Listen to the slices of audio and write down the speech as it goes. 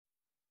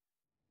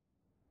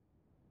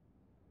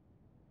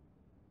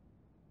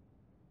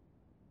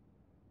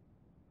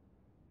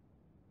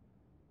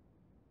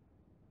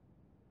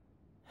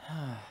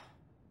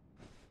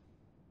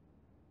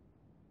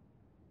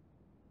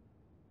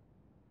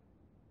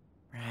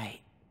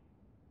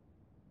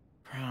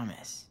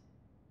mess.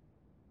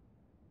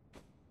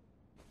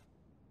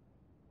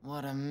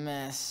 What a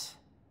mess.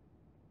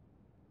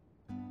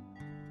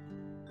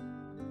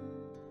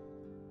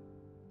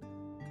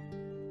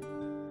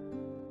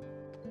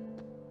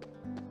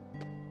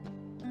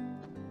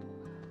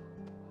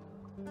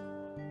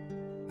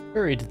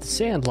 Hurry to the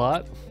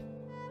Sandlot.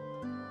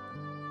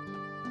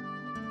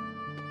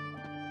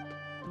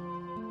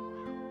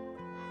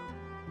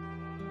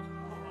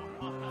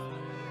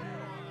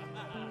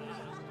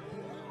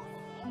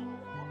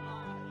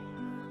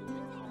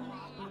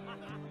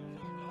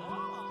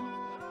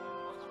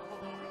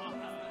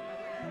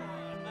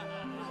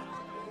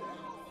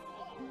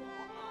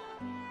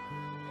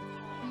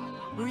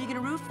 Who are you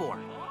gonna root for?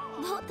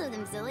 Both of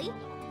them, silly.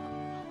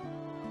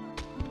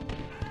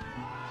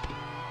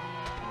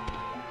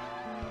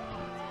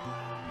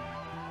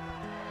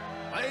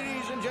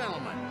 Ladies and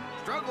gentlemen,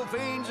 struggle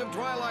fiends of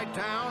Twilight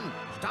Town,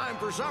 it's time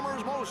for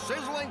summer's most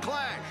sizzling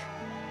clash.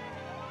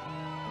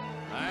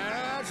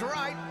 That's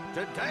right,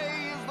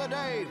 today is the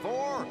day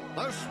for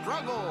the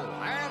struggle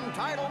and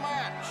title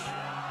match.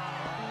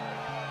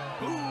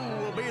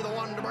 Who will be the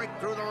one to break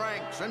through the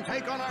ranks and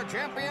take on our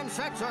champion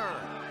Setzer?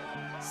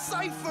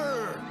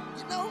 Cypher!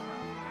 You know?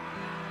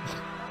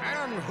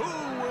 And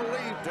who will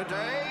leave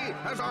today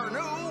as our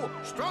new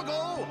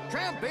struggle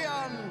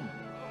champion?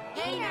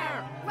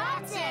 Hater!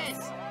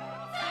 Roxas!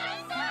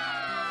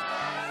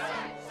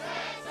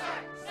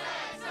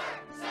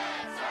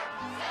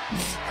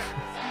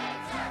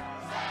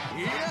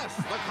 Yes,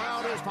 the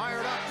crowd is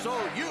fired up, so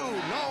you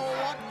know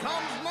what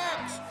comes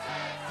next.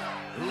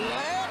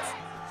 Let's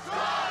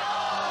struggle!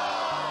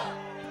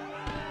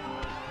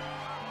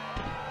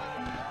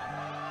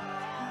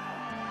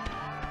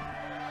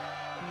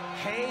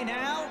 Hey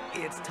now,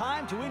 it's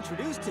time to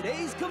introduce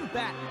today's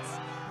combatants.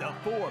 The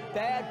 4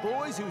 bad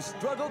boys who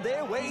struggled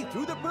their way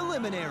through the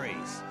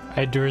preliminaries. I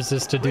had to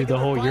resist to do the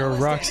whole "you're a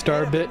rock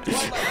star" bit.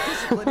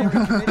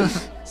 Disciplinary committee,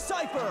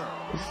 Cypher.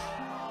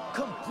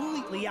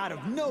 Completely out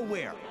of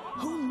nowhere.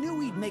 Who knew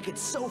he'd make it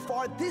so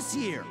far this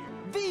year?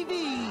 VV.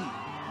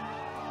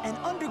 An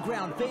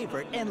underground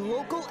favorite and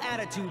local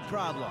attitude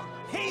problem.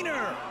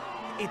 Hayner.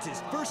 It's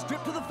his first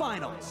trip to the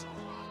finals.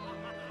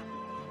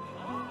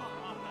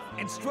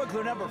 And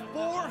struggler number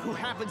 4, who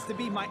happens to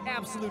be my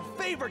absolute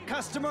favorite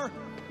customer,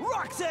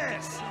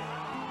 Roxas!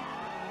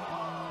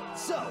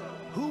 So,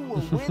 who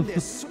will win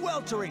this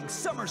sweltering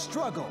summer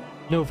struggle?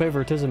 No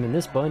favoritism in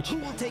this bunch. Who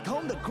will take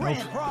home the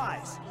grand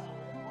prize?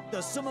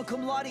 The summa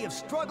cum laude of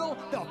struggle,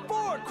 the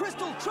 4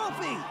 Crystal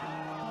Trophy!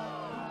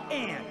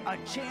 And a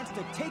chance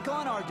to take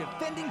on our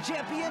defending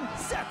champion,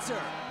 Setzer!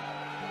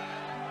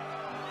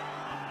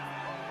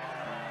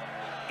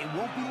 It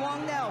won't be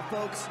long now,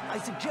 folks. I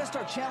suggest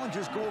our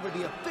challengers go over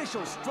the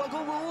official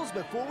struggle rules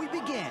before we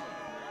begin.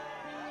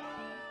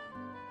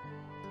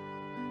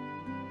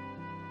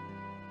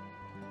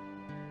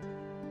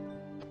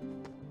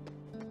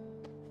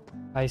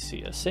 I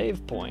see a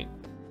save point.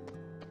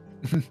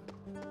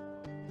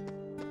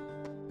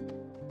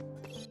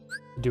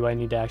 Do I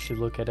need to actually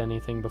look at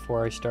anything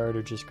before I start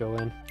or just go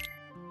in?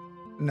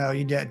 No,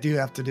 you do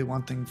have to do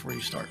one thing before you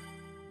start.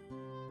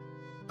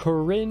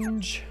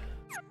 Cringe.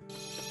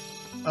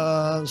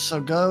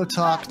 So go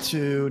talk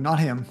to, not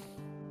him,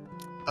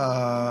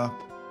 that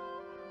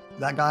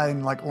guy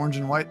in like orange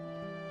and white.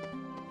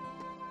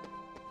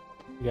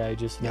 The guy who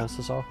just announced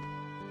us all?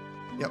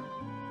 Yep.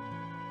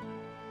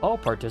 All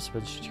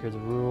participants should hear the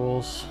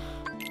rules.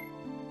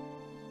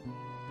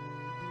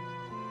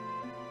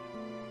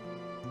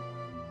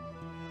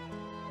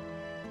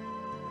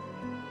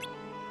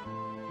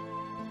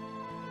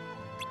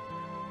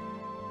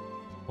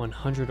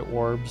 "100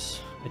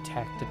 orbs.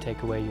 Attack to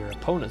take away your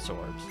opponent's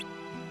orbs.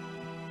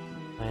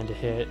 Land a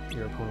hit,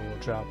 your opponent will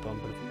drop them,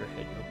 but if you're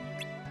hit,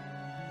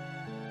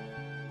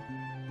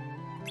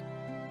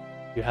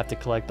 you have to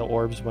collect the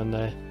orbs when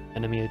the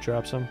enemy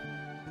drops them.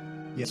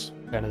 Yes.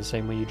 Kind of the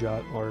same way you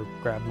drop or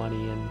grab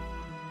money and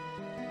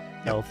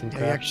health and Yeah,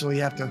 crap. you actually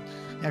have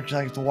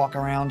to walk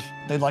around.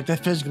 They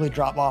physically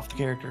drop off the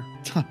character.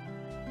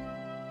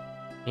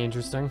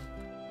 Interesting.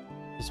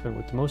 Participant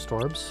with the most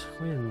orbs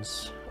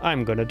wins.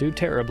 I'm gonna do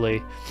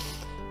terribly.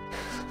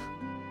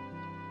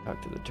 Talk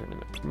to the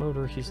tournament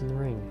promoter, he's in the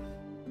ring.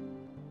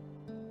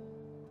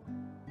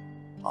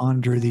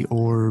 Under the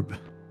orb.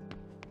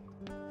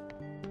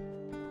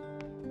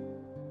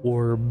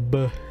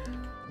 Orb.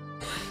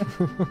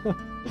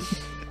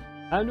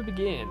 Time to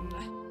begin.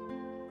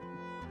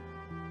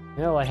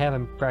 Well, I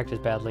haven't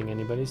practiced battling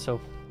anybody, so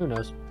who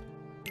knows.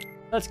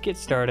 Let's get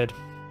started.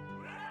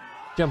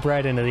 Jump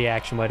right into the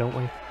action, why don't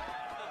we?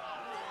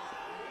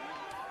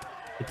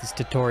 Get this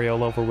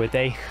tutorial over with,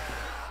 eh?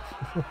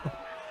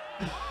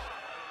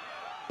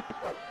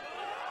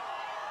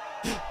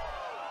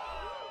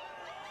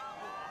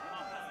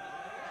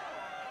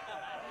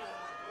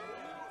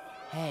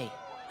 Hey,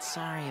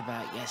 sorry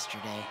about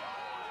yesterday.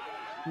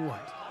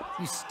 What?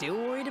 You still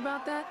worried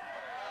about that?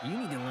 You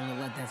need to learn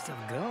to let that stuff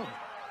go.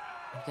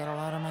 I've got a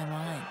lot on my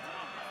mind.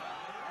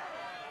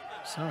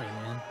 Sorry,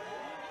 man.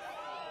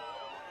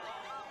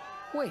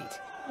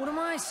 Wait, what am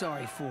I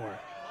sorry for?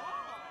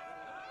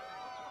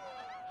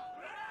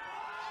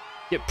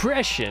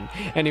 Depression.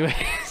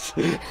 Anyways.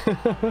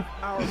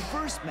 Our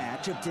first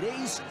match of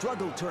today's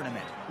struggle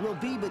tournament will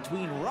be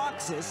between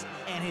Roxas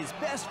and his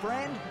best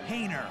friend,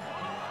 Hayner.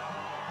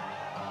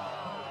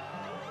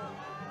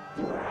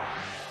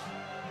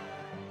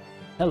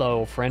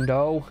 Hello,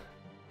 friendo.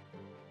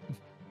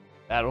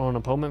 Battle an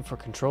opponent for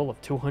control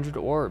of 200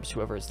 orbs.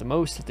 Whoever has the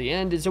most at the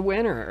end is a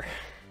winner.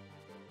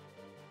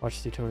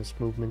 Watch the opponent's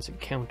movements and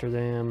counter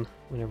them.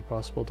 Whenever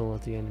possible, don't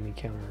let the enemy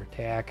counter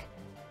attack.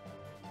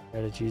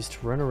 Strategies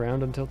to run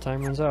around until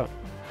time runs out.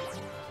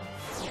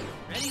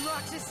 Ready,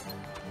 Roxas?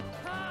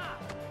 Ha!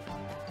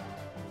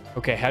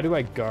 Okay, how do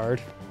I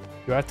guard?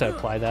 Do I have to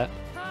apply that?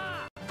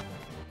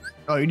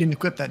 Oh, you didn't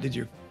equip that, did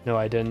you? No,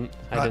 I didn't.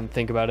 I didn't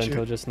think about it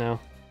until just now.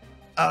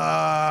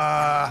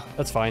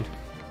 That's fine.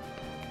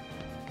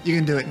 You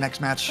can do it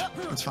next match.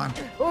 That's fine.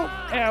 Oh,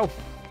 ow.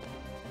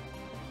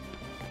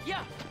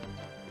 Yeah.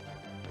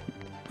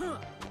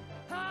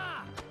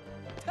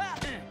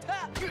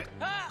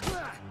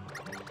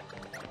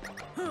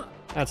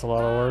 That's a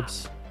lot of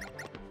orbs.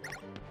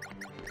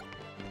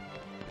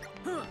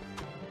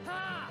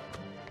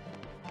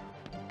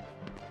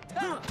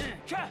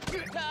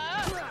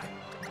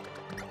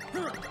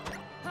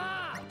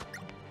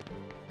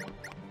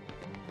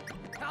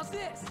 How's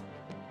this?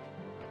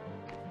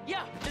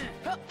 Yeah.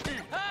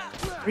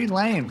 Pretty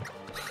lame.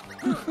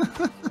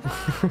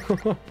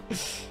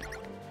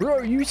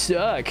 Bro, you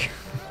suck.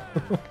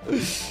 I'll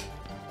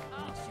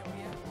show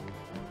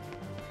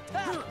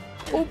you.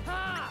 Oh.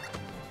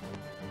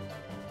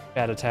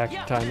 Bad attack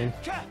timing.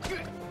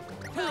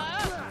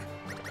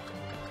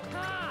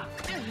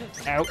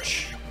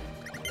 Ouch.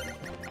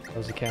 That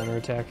was a counter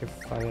attack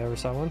if I ever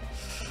saw one.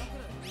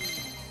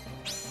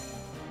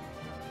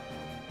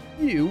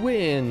 You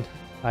win.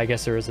 I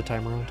guess there is a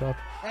timer on top.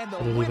 I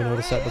didn't even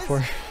notice that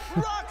before.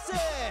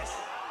 Roxas!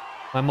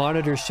 My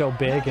monitor's so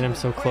big and I'm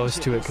so close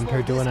to it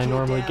compared to when I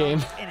normally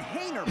game. And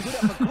Hayner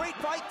put up a great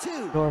fight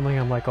too. Normally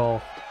I'm like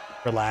all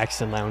relaxed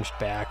and lounged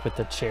back with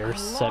the chair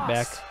set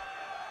back.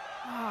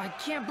 Oh, I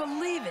can't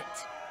believe it.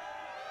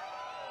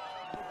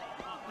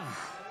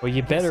 Well,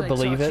 you better Guess I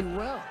believe taught it. you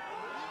well.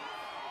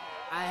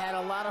 I had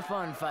a lot of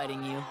fun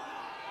fighting you.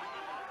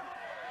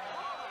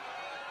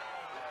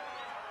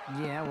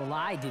 Yeah, well,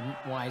 I didn't,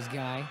 wise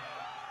guy.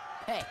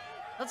 Hey,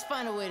 let's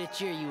find a way to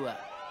cheer you up.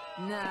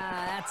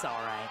 Nah, that's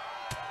all right.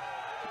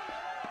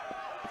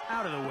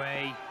 Out of the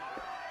way.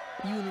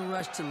 You in a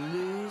rush to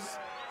lose?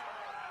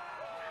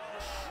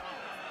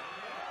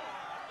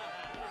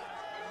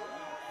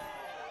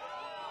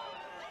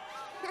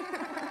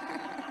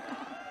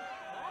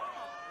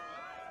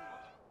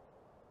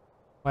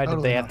 Why did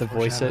Totally they have to not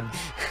voice it?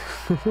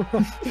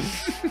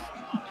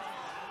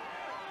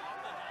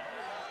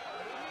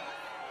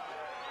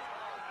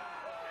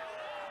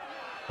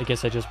 I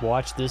guess I just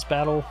watched this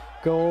battle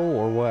go,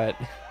 or what?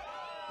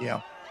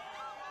 Yeah.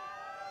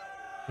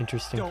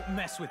 Interesting. Don't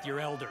mess with your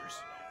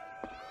elders.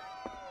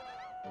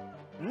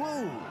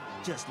 Whoa!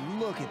 Just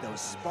look at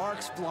those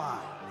sparks fly.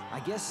 I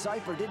guess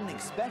Cypher didn't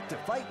expect to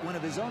fight one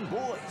of his own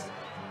boys.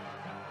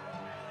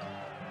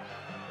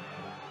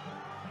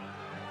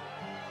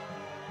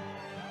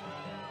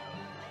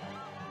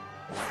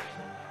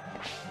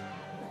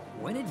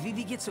 When did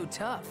Vivi get so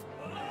tough?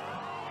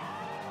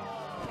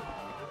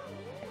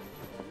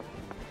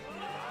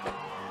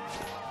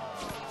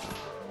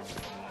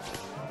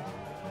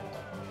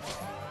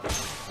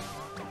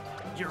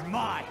 You're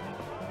mine.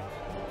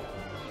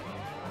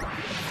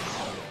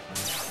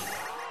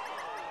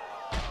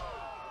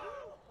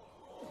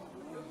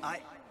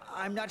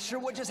 I'm not sure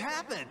what just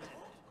happened.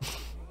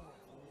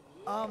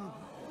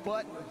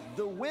 But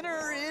the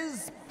winner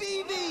is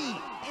Vivi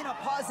in a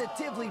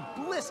positively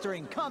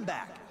blistering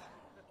comeback.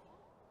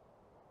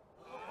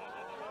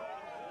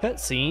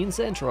 Cutscene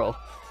Central.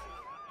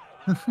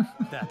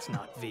 That's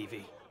not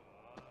Vivi.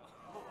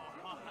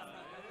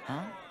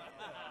 Huh?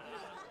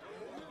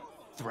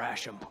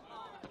 Thrash him.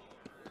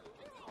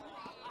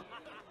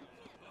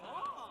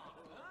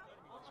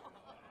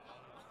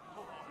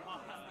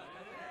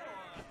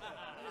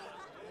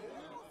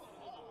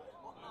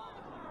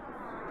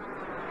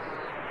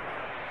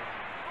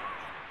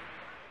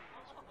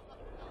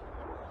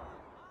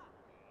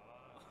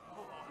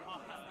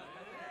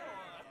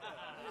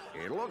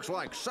 It looks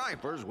like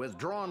Cypher's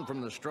withdrawn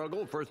from the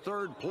struggle for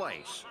third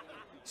place.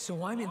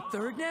 So I'm in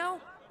third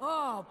now?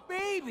 Oh,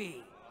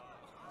 baby!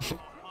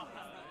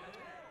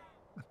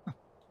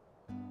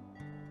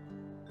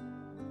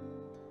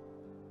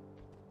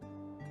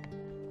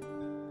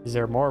 Is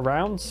there more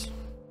rounds?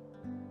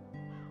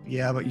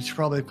 Yeah, but you should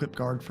probably equip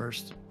guard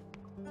first.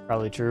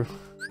 Probably true.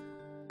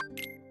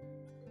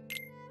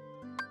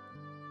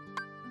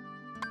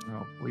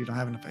 Oh, well, you don't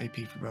have enough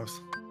AP for both.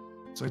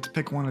 So you have to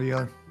pick one or the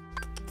other.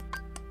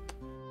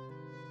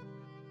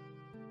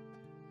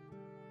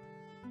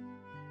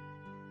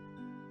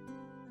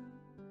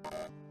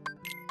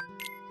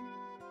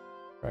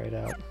 Try it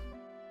out.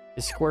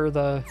 Is square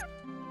the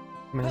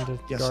commanded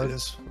Yes, guard? it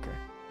is. Okay.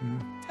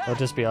 Mhm. It'll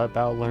just be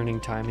about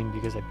learning timing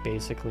because I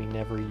basically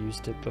never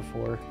used it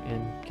before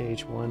in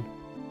Cage 1.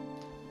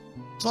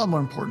 It's a lot more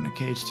important in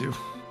Cage 2.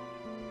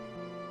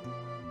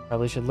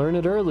 Probably should learn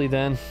it early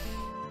then.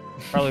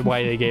 Probably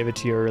why they gave it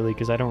to you early,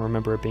 because I don't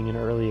remember it being an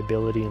early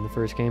ability in the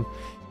first game.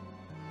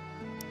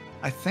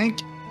 I think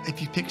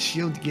if you pick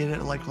Shield to get it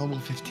at like level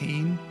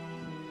 15,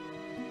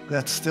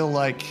 that's still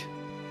like,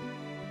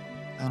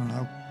 I don't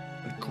know,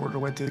 a quarter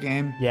way through the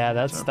game.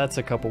 Yeah, So- that's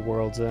a couple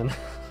worlds in.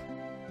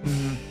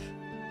 Mhm.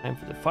 Time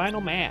for the final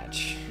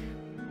match.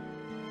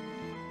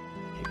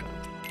 Kick on.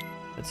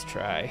 Let's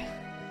try.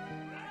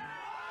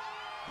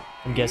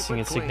 I'm guessing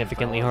it's clean,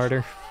 significantly fellas.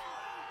 harder.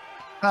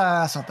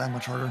 That's not that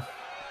much harder. In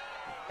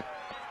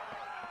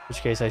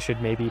which case I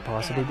should maybe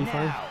possibly be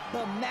fine. Now,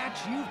 the match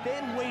you've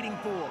been waiting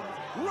for.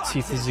 See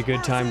if this is a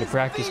good time to Roxas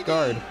practice versus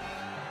guard.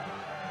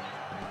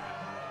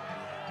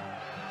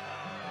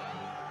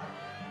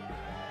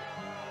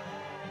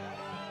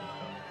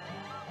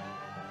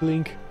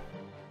 Blink.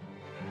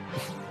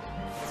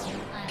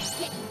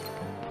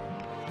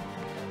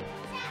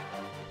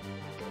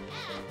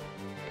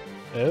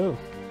 Oh,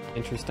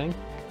 interesting.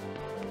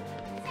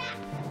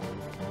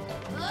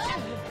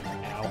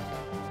 Ow.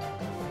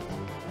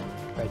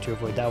 Tried to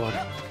avoid that one.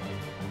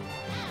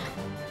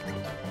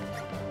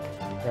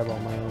 Grab all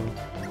my own.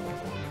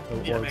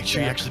 little Yeah, orbs make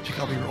sure you back. actually pick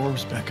all your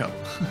orbs back up.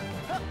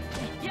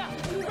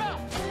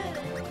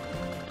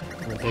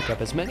 I'm gonna pick up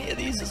as many of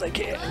these as I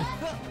can.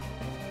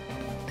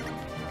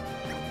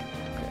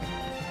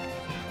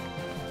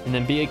 And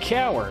then be a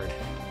coward.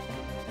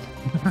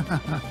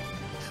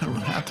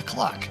 Run out the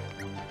clock.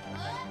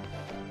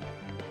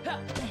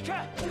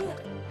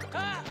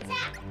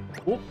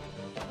 Whoop.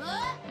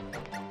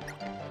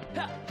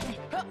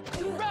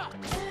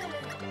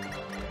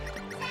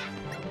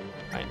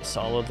 I'm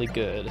solidly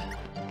good.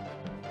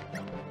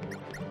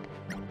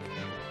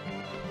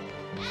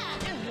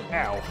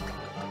 Ow.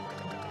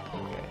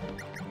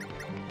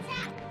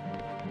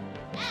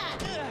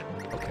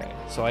 Okay,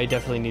 so I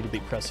definitely need to be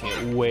pressing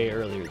it way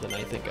earlier than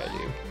I think I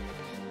do.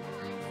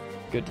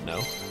 Good to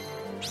know.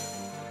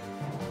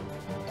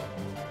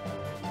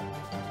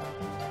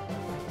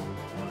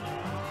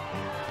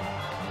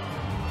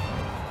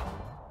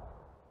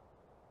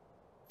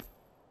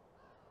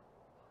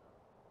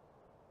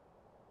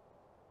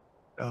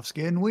 Stuff's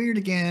getting weird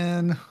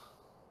again.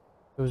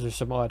 Those are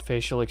some odd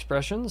facial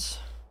expressions.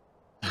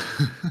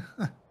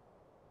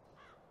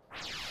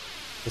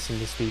 Guessing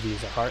this Phoebe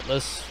is a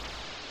heartless.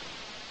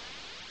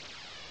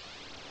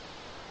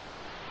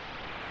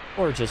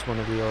 Or just one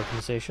of the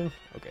organization.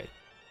 Okay.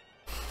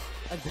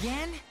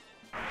 Again?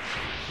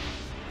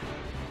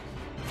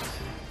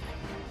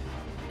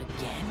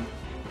 Again?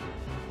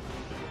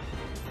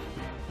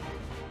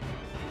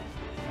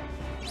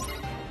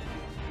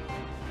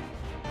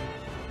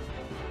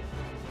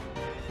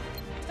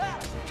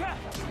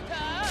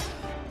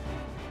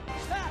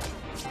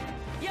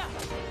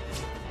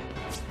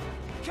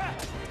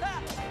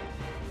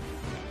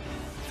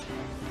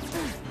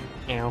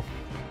 Ow.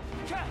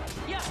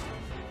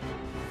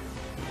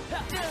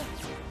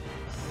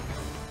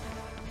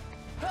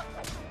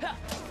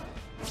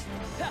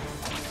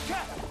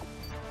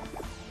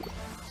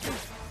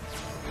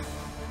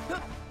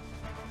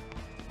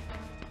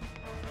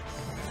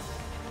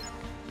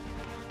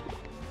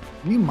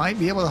 You might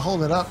be able to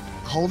hold it up,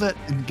 hold it,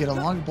 and get a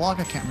long block.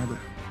 I can't remember.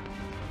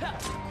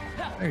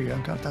 There you go.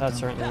 Got that. That done.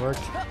 certainly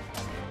worked.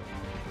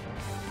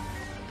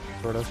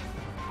 Sort of.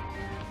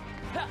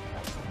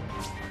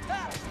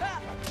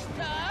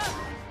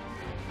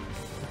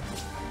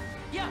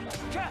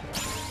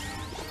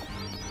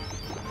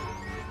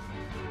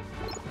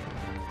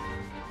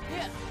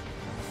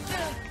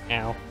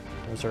 Ow.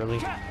 That was early.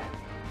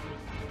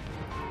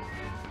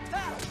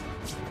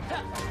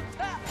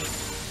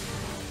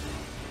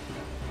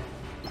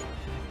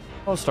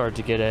 I'll start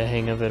to get a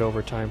hang of it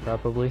over time,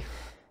 probably.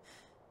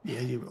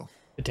 Yeah, you will.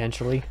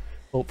 Potentially.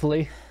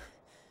 Hopefully.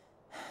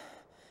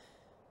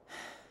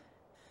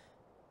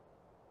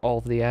 All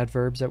of the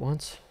adverbs at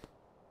once.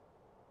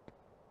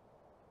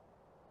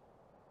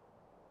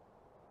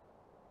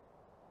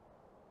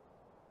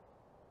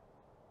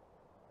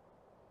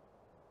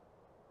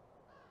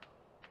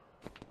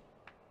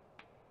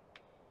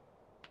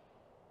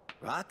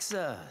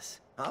 Roxas,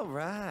 all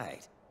right.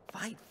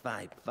 Fight,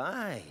 fight,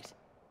 fight.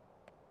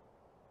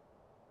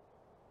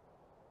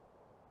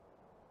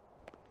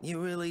 You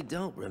really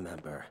don't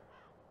remember.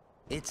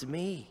 It's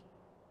me.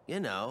 You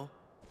know,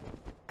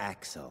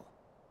 Axel.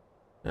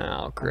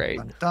 Oh, great.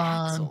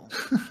 Done. Axel.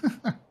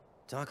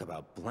 Talk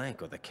about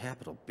blank with a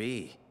capital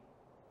B.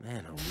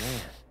 Man, oh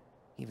man.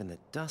 Even the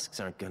Dusks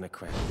aren't gonna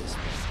crack this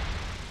one.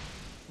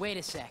 Wait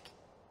a sec.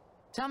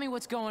 Tell me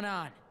what's going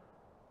on.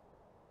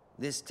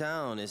 This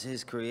town is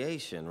his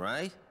creation,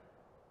 right?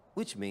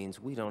 Which means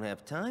we don't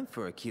have time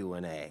for a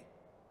Q&A.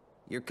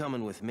 You're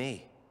coming with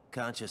me,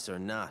 conscious or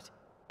not.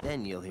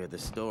 Then you'll hear the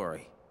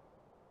story.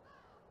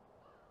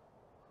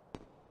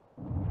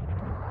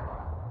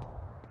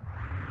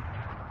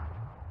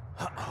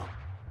 Uh-oh.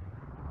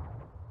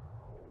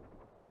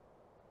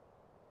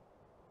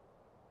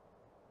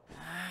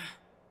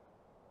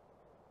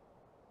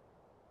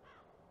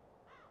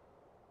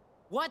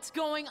 What's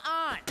going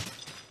on?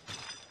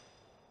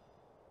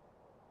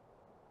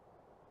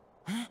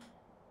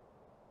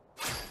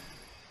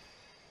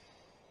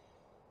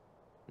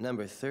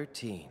 Number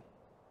 13.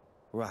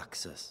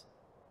 Roxas.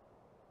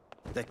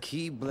 The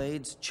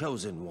Keyblade's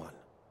chosen one.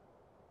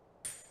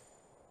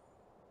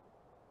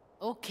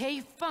 Okay,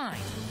 fine.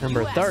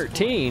 Number You asked for it.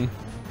 13.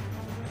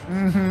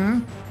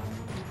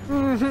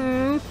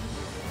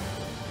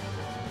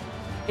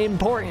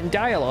 Important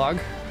dialogue.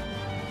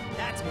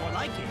 That's more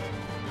like it.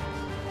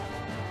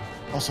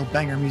 Also,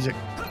 banger music.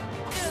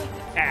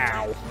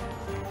 Ow.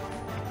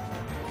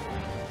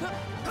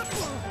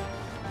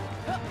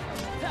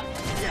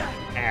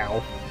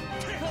 Ow.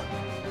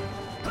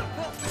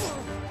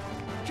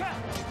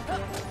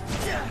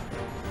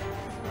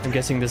 I'm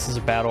guessing this is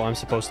a battle I'm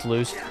supposed to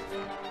lose.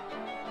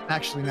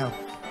 Actually, no.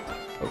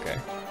 Okay.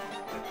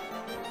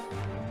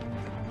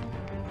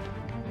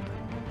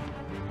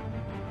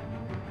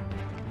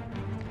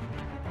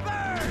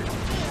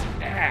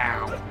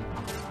 Ow.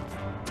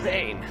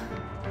 Pain.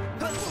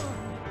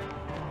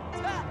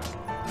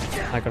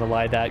 Not gonna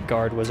lie, that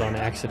guard was on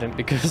accident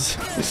because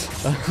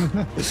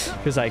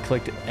because I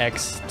clicked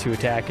X to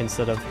attack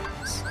instead of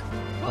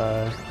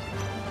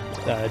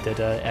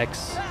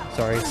X.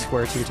 Sorry,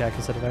 square to attack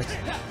instead of X.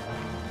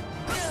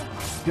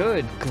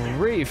 Good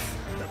grief.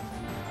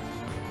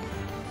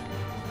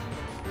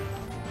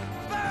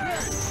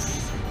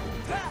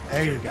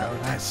 There you go.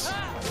 Nice.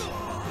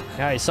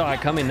 Yeah, I saw it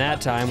coming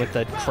that time with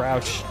the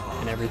crouch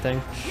and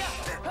everything.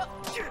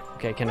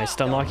 Okay, can I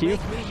stun lock you?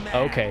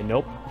 Okay,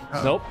 nope.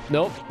 Nope,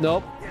 nope,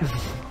 nope.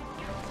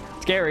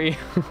 Scary.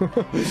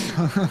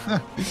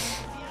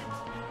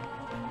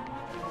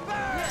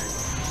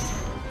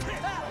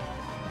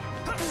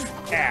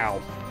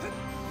 Ow.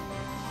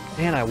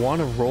 Man, I want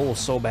to roll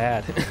so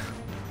bad.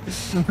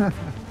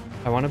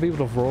 I want to be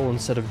able to roll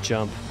instead of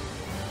jump.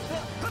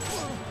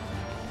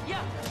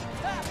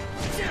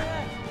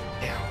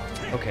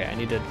 Okay, I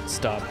need to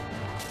stop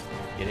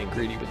getting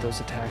greedy with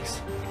those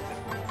attacks.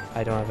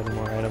 I don't have any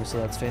more items, so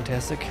that's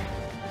fantastic.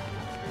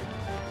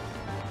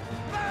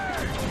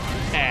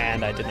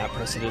 And I did not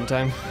press it in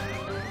time.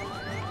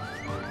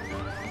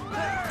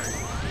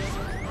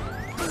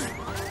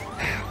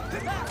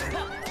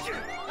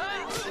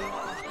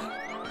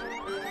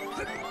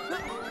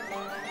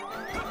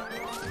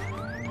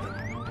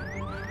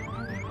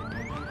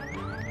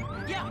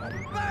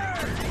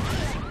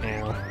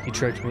 Ow, he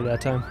tricked me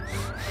that time.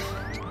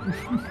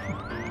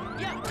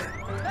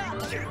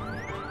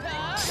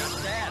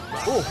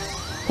 Oh,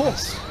 oh.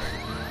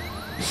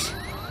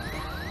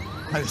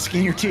 Had to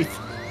skin your teeth.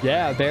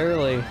 Yeah,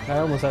 barely. I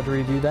almost had to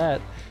redo that.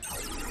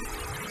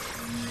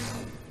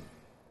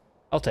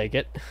 I'll take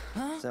it.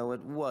 So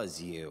it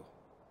was you.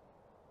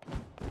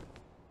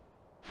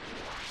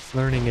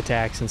 Learning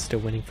attacks and still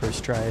winning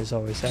first try is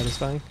always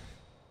satisfying.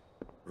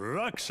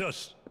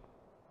 Roxas!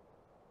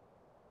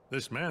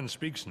 This man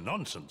speaks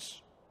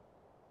nonsense.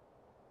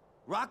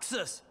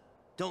 Roxas!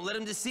 Don't let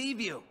him deceive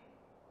you!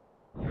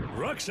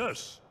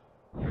 Roxas!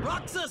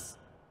 Roxas!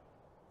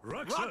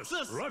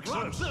 Roxas!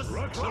 Roxas! Roxas!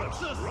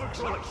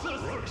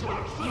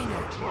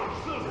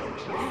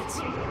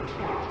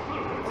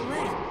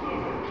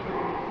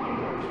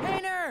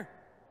 Painter!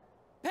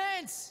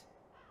 Pence!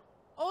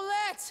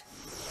 Olette!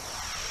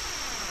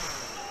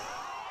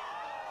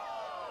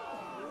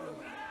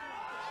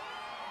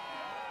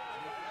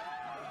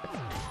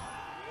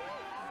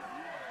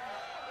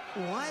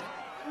 What?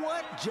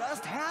 What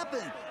just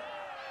happened?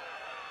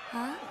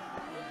 Huh?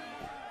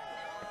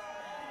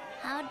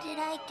 How did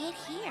I get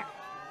here?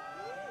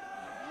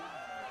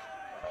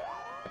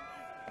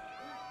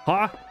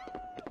 Huh?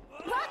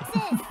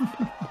 Roxas!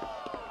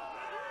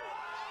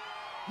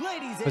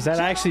 Ladies and Was that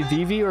actually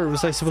gentlemen, Vivi, or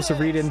was I supposed to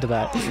read into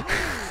that?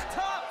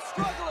 top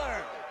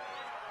struggler.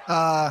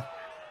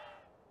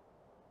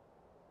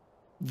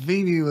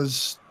 Vivi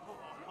was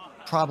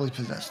probably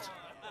possessed.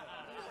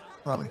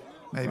 Probably.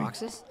 Maybe.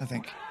 Roxas? I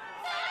think.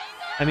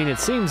 I mean, it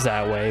seems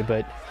that way,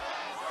 but...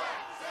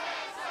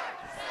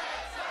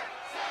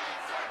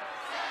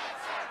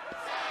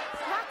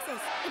 Roxas,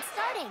 it's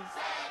starting.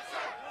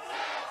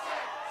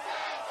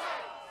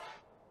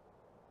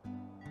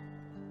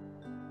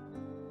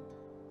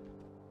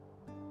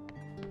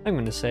 I'm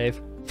gonna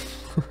save.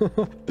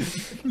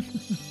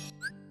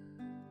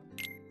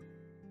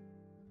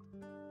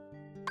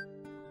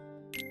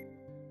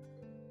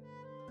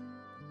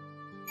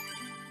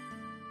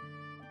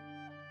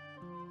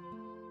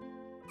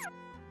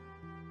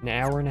 An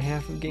hour and a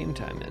half of game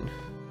time in.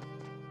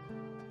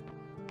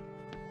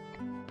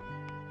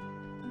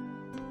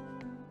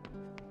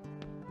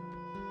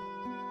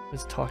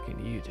 What's talking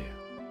to you do?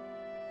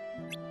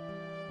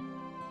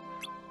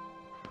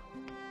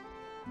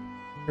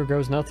 Here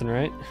goes nothing,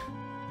 right?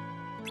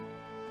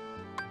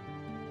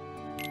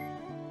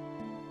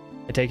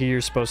 I take it you're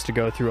supposed to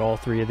go through all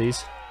three of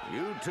these.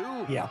 You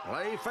two, Yeah.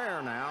 play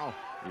fair now.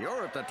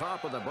 You're at the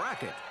top of the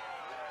bracket.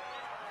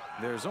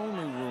 There's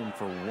only room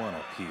for one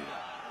appeal.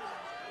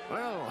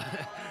 Well,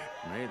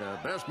 may the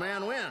best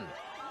man win.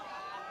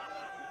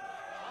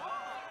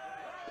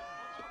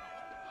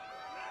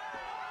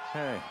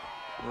 Hey,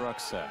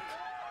 Rucksack.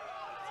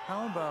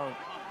 How about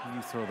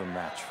you throw the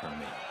match for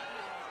me?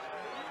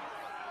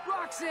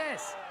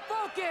 Roxas!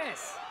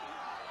 Focus!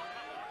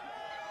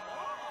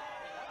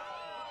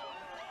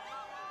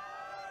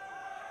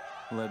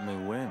 Let me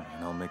win,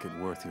 and I'll make it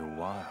worth your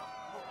while.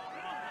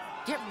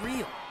 Get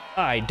real.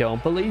 I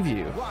don't believe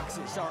you.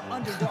 Roxas, our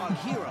underdog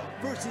hero,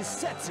 versus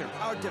Setzer,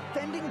 our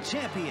defending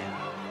champion.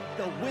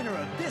 The winner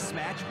of this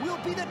match will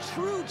be the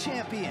true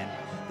champion.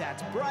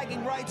 That's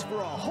bragging rights for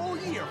a whole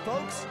year,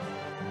 folks.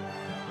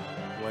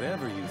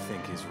 Whatever you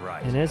think is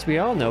right. And as we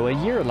all know,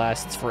 a year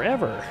lasts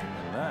forever.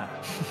 And that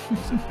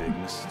is a big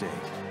mistake.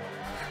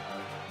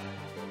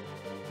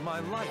 My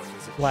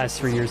life is a Last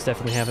 3 years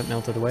definitely haven't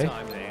melted away.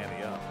 time to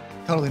ante up.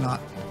 Totally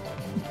not.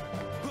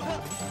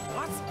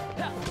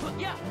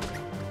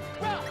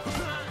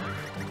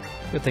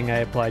 Good thing I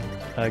applied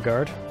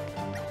guard.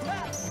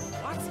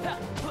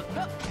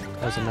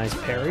 That was a nice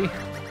parry.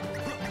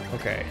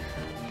 Okay.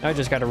 I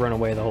just gotta run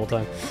away the whole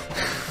time.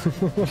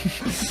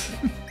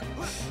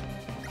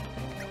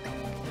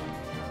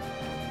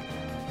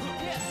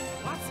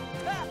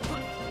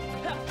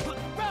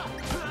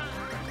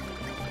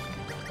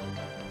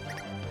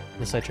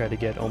 Unless I try to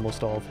get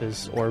almost all of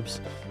his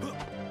orbs.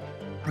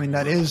 I mean,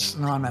 that is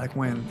an automatic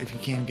win if you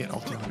can get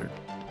all 200.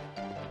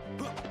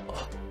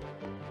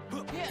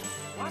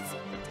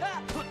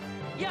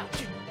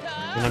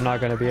 And I'm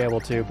not gonna be able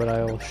to, but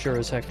I'll sure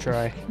as heck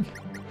try.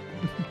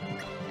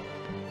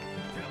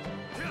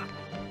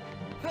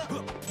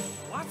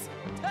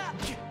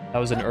 That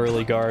was an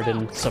early guard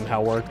and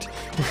somehow worked.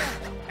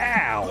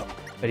 Ow!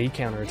 But he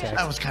counterattacked.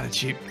 That was kind of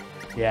cheap.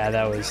 Yeah,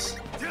 that was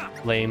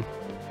lame.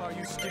 Are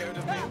you scared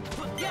of me?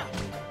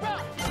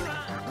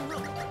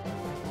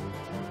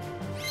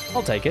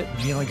 I'll take it.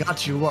 He only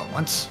got you, what,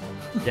 once?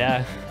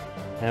 Yeah,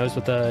 that was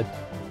with a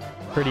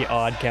pretty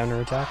odd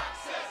counterattack.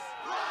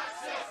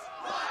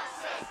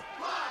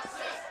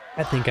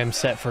 I think I'm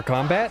set for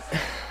combat.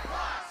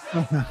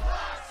 Roxas!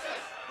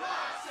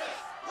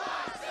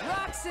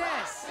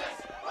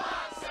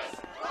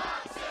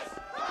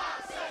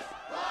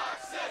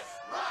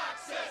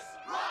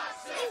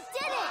 You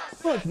did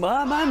it! Look,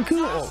 Mom, I'm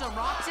cool. Awesome,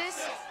 Roxas!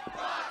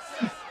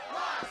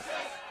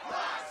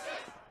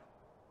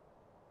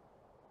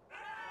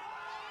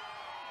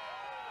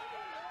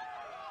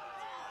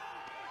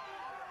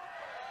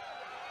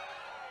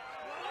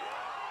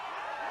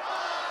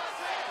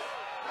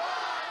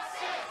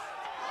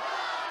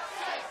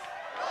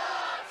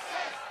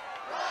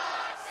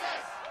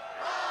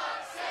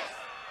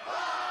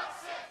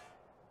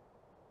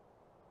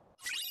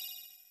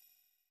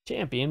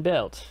 Champion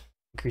belt.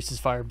 Increases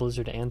fire,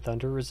 blizzard, and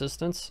thunder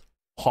resistance.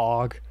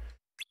 Hog.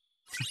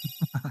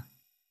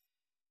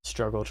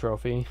 Struggle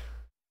trophy.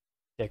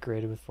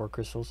 Decorated with 4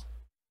 crystals.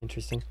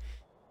 Interesting.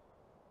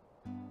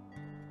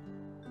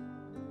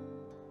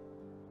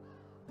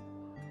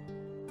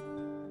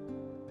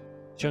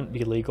 Shouldn't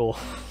be legal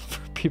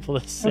for people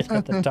to sit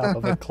at the top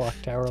of a clock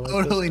tower like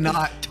Totally this.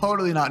 not.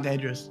 Totally not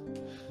dangerous.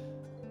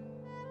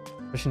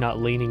 Especially not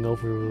leaning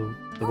over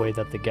the way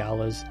that the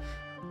gal is.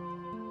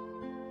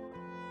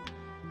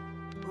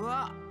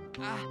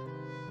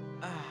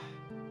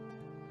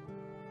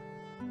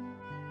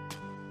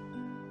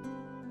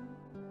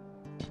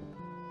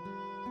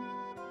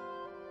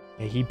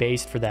 Yeah, he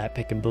based for that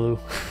pick and blue.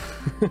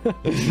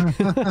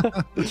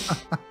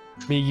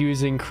 Me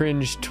using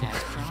cringe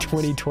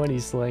 2020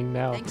 slang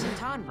now. Thanks a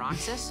ton,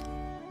 Roxas.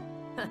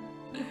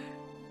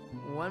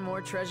 One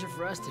more treasure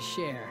for us to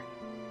share.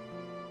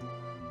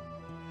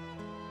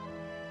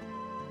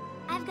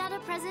 I've got a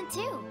present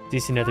too.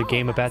 This is another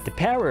game about the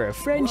power of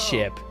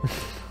friendship.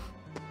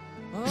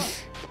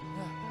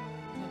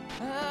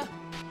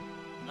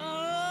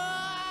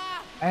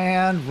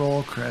 And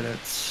roll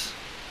credits.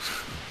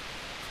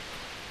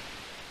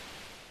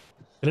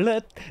 Wait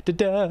up!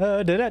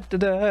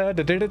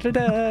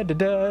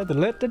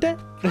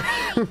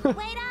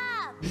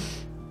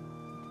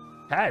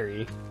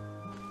 Harry.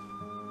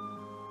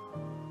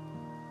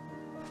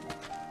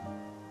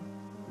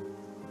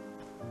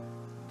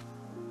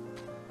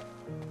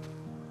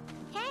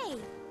 Hey,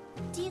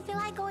 do you feel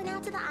like going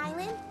out to the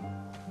island?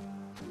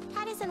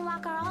 Titus and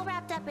Walk are all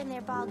wrapped up in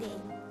their ball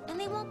game, and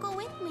they won't go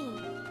with me.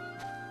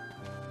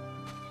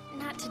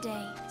 Not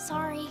today.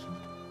 Sorry.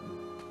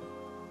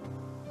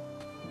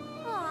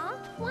 Aw,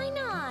 why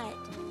not?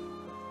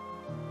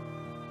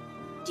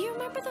 Do you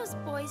remember those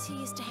boys who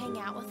used to hang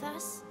out with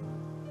us?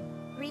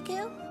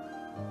 Riku?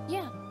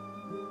 Yeah.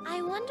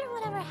 I wonder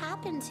whatever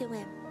happened to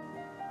him.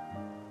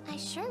 I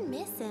sure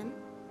miss him.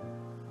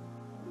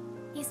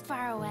 He's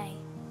far away,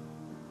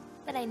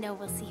 but I know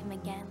we'll see him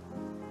again.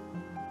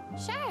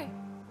 Sure.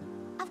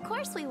 Of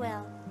course we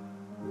will.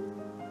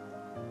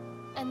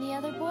 And the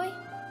other boy?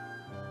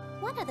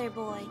 What other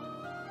boy?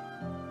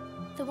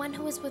 The one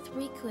who was with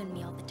Riku and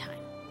me all the time.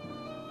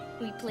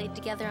 We played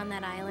together on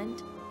that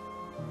island.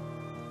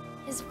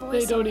 His voice.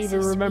 They don't always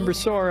even so remember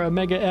sweet. Sora,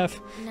 Mega F.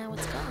 Now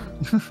it's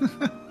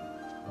gone.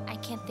 I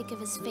can't think of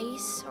his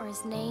face or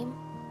his name.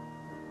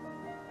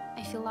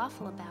 I feel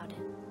awful about it.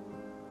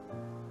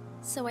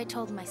 So I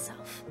told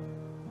myself,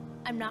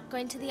 I'm not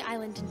going to the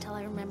island until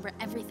I remember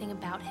everything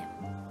about him.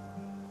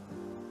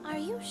 Are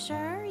you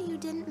sure you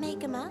didn't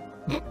make him up?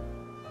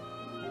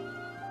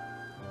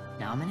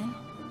 Naminé?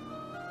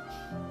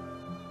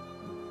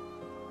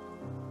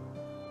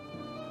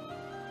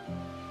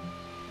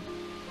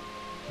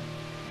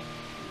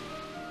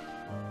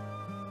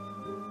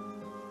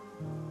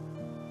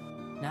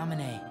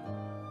 Naminé,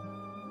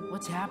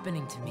 what's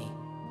happening to me?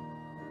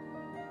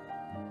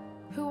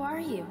 Who are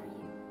you?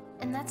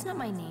 And that's not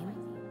my name.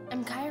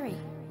 I'm Kairi.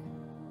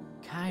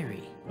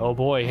 Kairi. Oh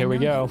boy, here we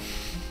go.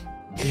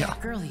 Yeah.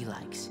 Girl he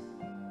likes.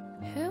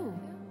 Who?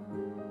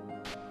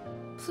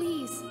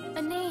 Please,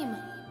 a name.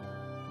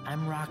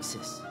 I'm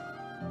Roxas.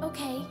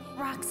 Okay,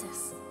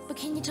 Roxas. But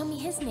can you tell me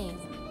his name?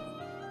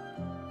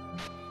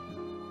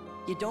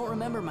 You don't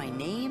remember my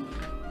name?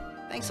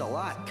 Thanks a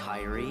lot,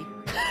 Kairi.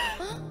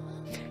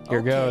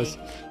 Here goes.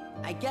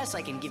 I guess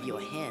I can give you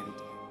a hint.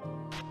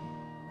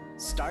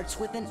 Starts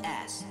with an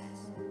S.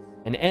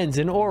 And ends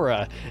in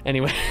aura.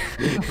 Anyway.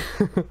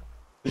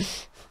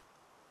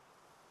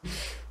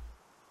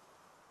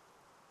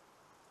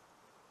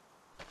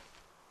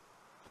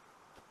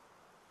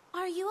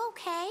 Are you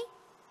okay?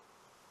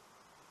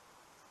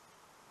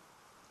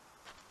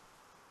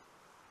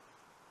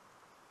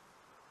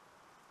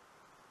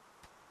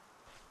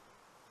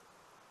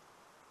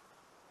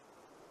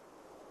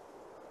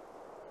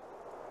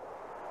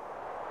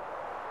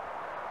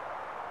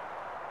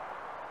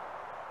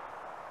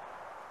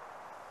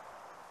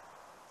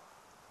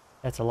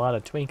 That's a lot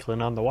of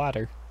twinkling on the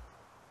water.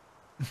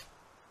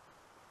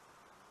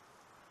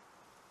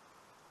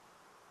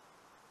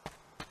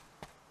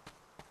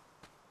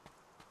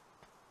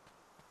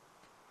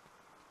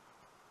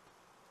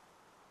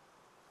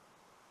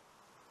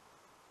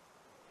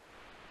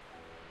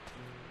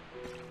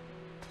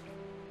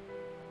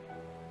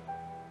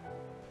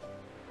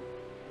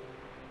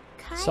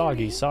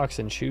 Soggy socks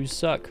and shoes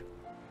suck.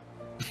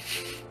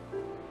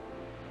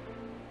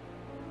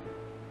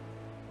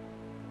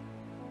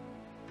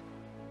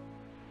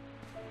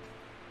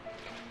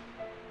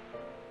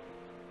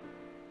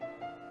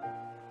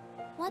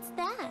 What's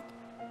that?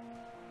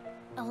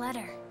 A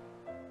letter.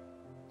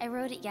 I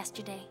wrote it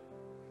yesterday.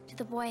 To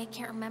the boy I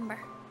can't remember.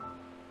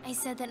 I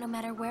said that no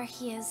matter where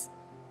he is,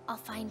 I'll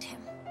find him.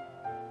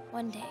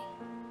 One day.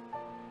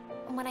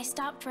 And when I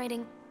stopped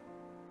writing,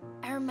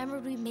 I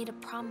remembered we made a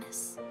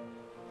promise.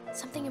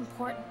 Something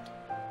important.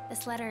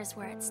 This letter is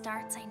where it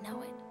starts, I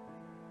know it.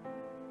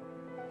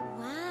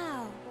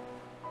 Wow.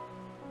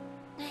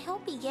 I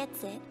hope he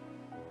gets it.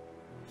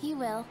 He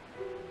will.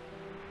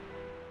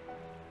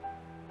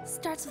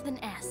 Starts with an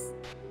S.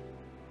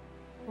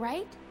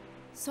 Right?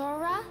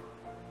 Sora?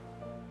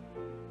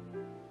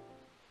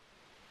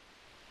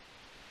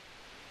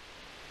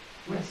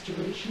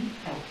 Restoration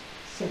at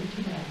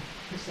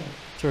 79%.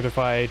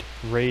 Certified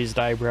raised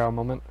eyebrow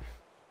moment.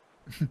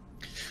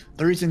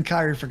 The reason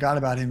Kairi forgot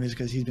about him is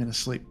because he's been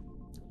asleep.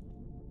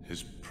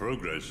 His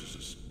progress is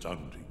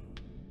astounding.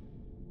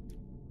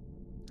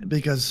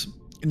 Because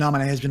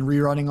Naminé has been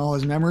rewriting all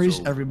his memories,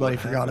 So everybody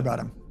what forgot happened? about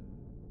him.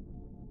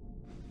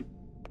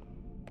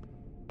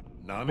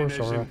 Naminé's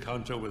Sora.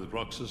 encounter with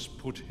Roxas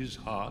put his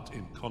heart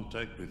in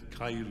contact with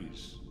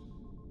Kairi's.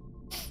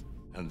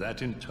 And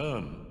that in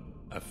turn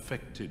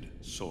affected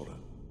Sora.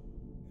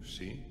 You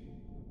see?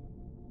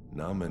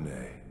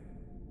 Naminé.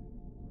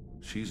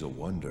 She's a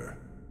wonder.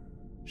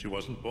 She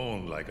wasn't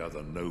born like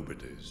other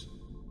nobodies.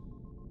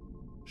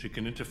 She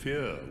can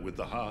interfere with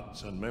the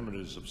hearts and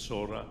memories of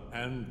Sora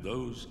and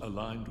those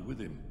aligned with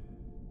him.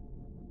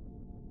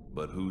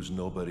 But whose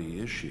nobody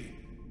is she?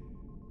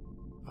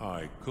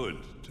 I could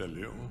tell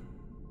you.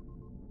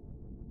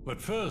 But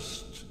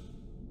first,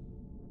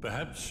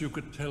 perhaps you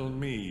could tell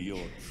me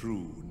your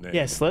true name.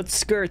 Yes, let's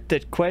skirt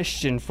that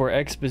question for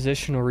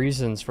expositional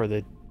reasons for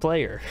the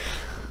player.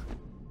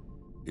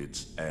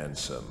 It's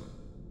Ansem.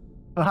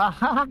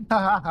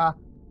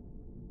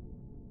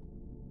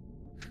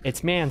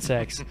 It's man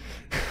sex.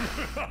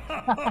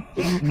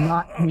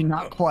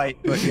 not quite,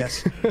 but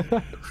yes.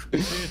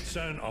 It's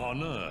an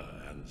honor,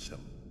 Ansem.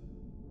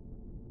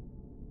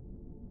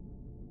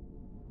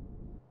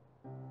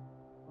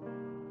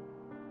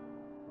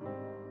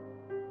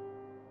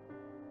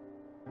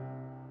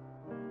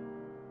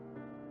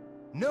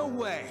 No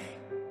way!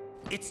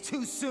 It's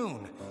too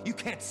soon. You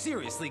can't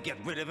seriously get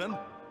rid of him.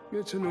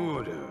 It's an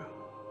order.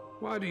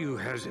 Why do you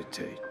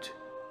hesitate?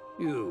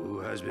 You who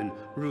has been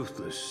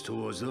ruthless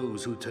towards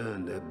those who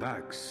turn their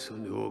backs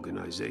on the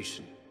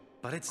organization.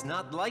 But it's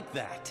not like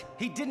that.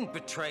 He didn't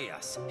betray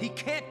us. He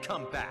can't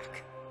come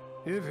back.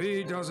 If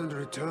he doesn't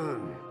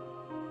return,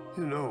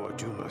 you know what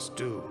you must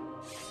do.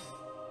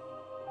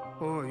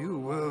 Or you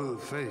will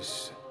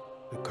face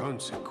the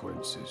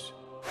consequences.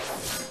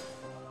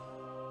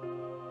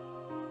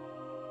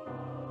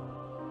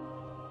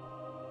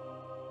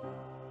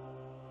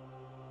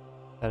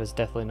 That is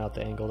definitely not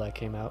the angle that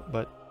came out,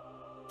 but...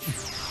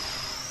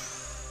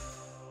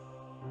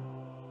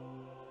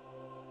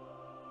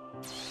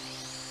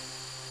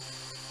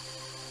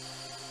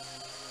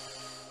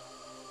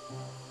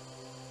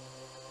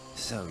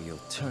 So you'll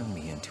turn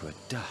me into a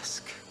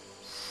dusk.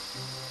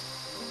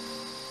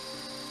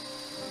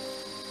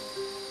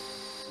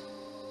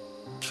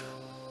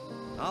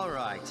 All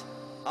right,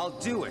 I'll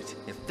do it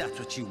if that's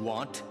what you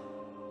want.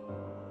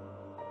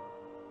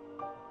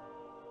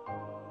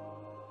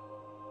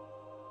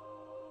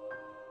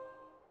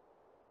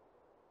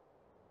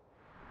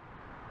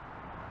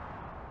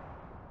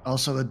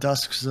 Also, the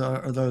Dusks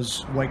are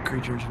those white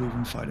creatures we've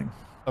been fighting.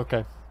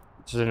 Okay.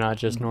 So they're not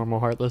just normal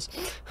Heartless?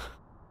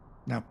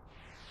 No.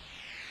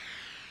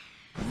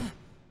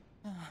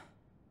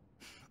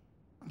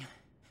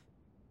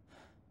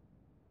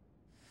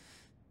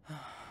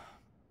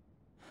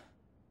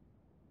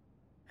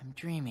 I'm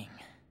dreaming.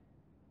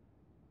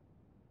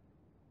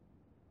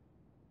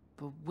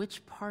 But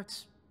which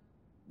parts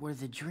were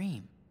the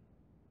dream?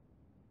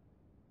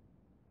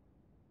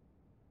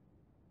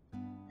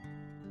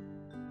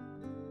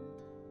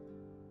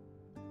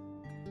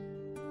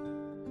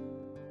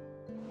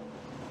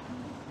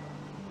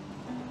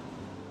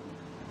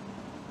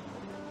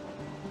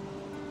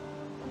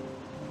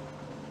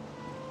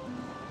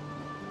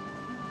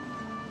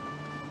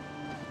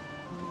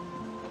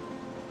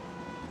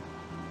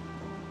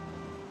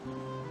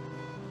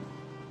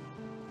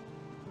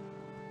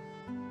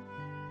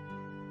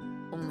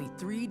 Only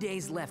 3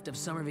 days left of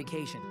summer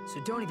vacation,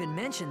 so don't even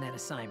mention that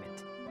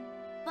assignment.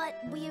 But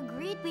we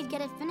agreed we'd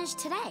get it finished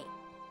today.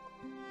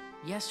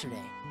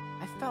 Yesterday,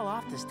 I fell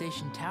off the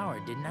station tower,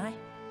 didn't I?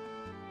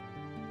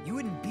 You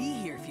wouldn't be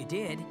here if you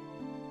did.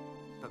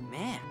 But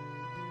man,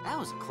 that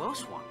was a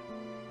close one.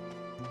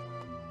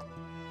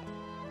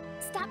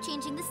 Stop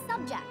changing the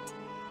subject.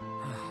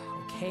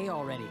 Okay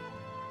already.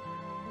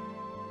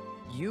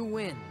 You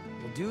win.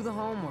 We'll do the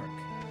homework.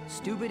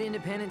 Stupid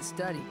independent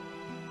study.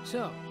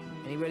 So,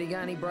 anybody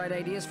got any bright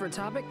ideas for a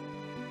topic?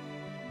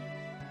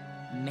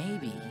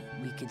 Maybe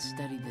we could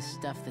study the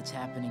stuff that's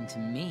happening to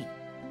me.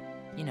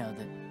 You know,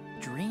 the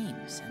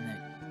dreams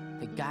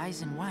and the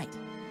guys in white.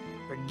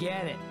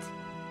 Forget it.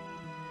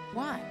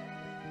 Why?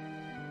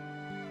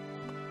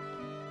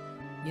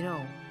 You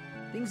know,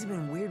 things have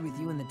been weird with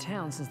you in the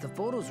town since the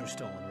photos were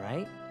stolen,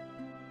 right?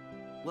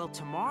 Well,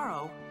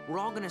 tomorrow, we're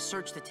all gonna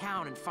search the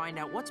town and find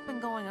out what's been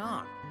going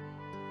on.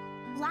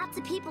 Lots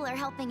of people are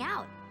helping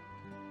out.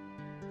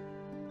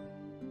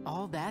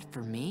 All that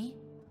for me?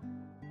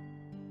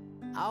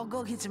 I'll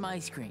go get some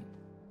ice cream.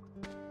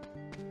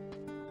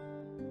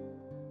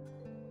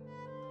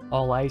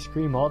 All ice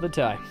cream all the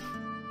time.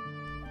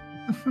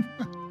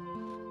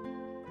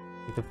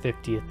 Like the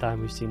 50th time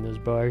we've seen those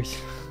bars.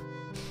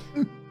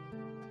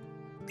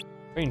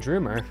 Strange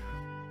rumor.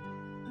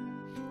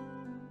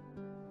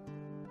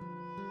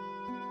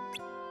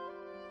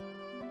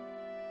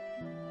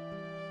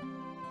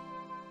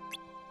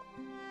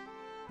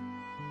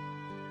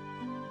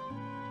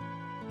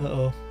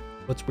 Uh-oh.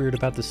 What's weird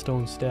about the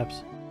stone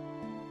steps?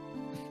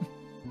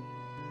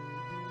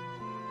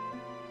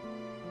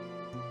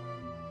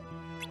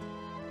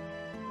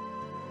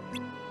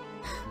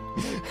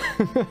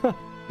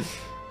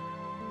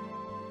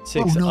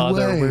 Six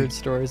other weird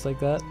stories like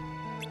that.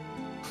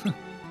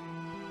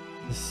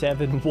 The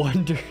 7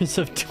 Wonders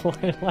of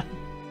Twilight.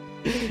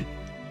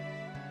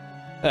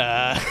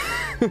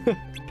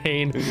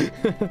 Pain.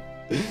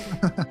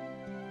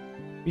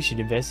 We should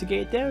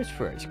investigate those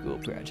for our school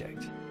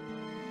project.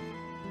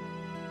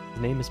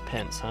 His name is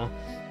Pence, huh?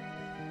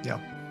 Yeah.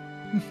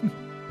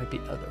 Might be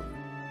other.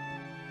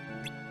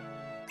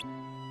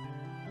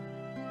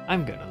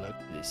 I'm gonna look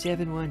for the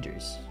 7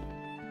 Wonders.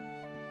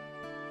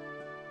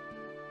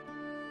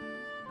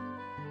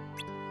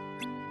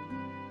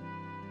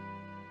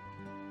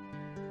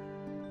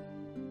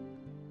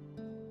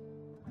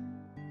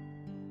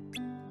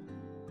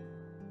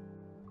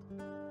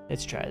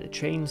 Let's try the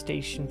train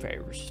station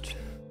first.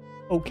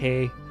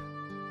 Okay.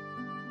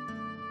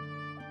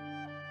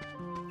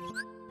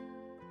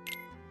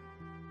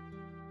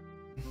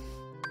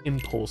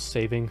 Impulse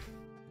saving.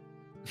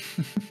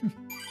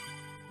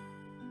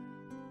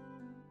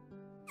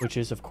 Which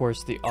is, of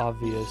course, the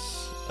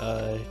obvious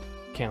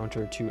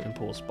counter to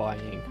impulse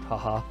buying.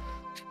 Haha.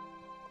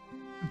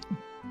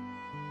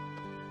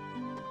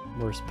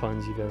 Worst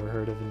puns you've ever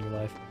heard of in your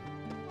life.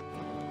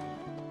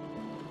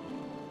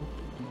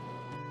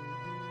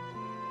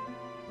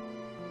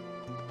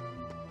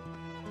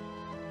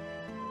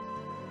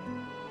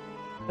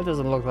 That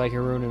doesn't look like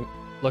you're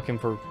looking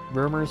for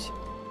rumors.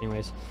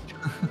 Anyways.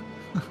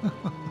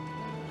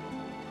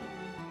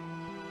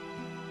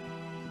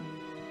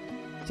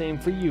 Same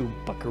for you,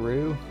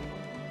 buckaroo.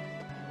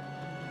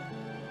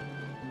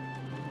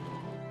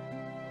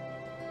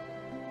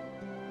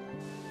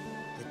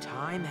 The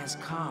time has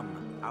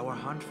come. Our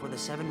hunt for the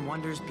 7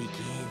 Wonders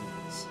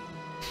begins.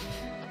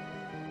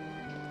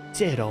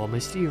 Is it all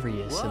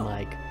mysterious and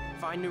like...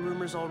 Find new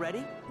rumors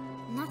already?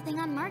 Nothing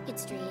on Market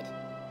Street.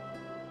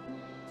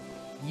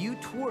 You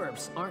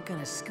twerps aren't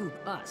gonna scoop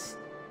us.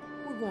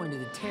 We're going to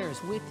the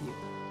terrace with you.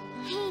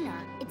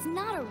 Hayner, it's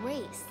not a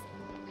race.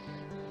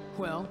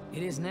 Well,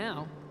 it is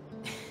now.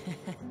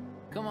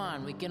 Come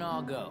on, we can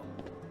all go.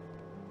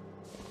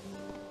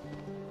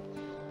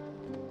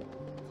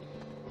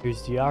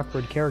 Here's the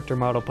awkward character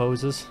model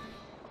poses.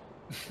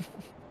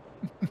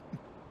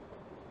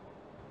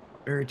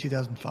 Very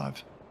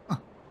 2005. Huh.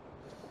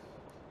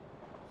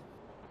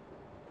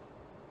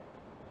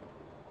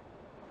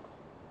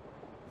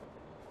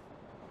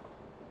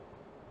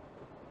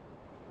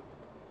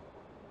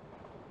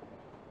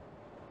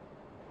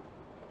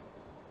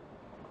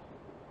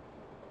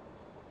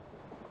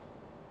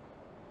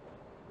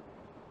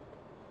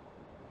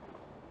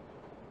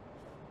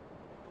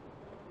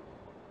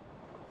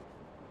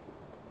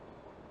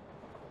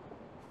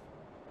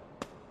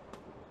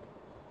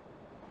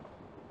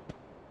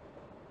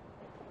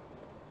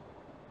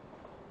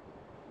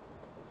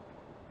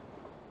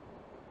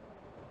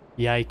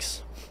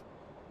 Yikes.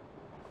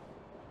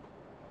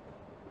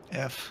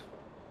 F.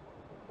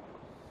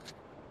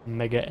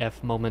 Mega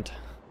F moment.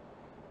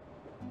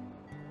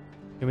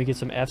 Can we get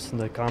some Fs in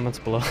the comments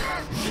below?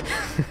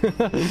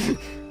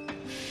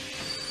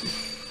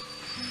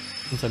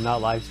 Since I'm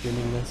not live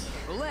streaming this.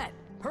 Roulette,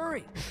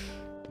 hurry!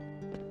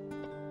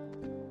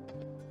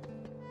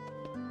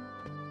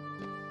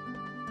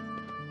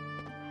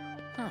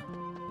 Huh.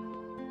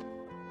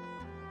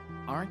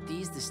 Aren't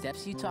these the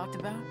steps you talked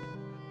about?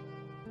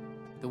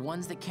 The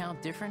ones that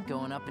count different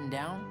going up and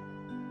down?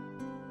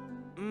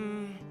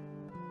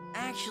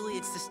 Actually,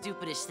 it's the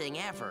stupidest thing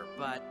ever,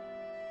 but...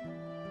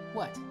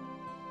 What?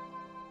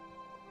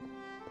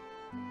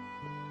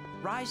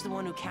 Rye's the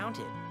one who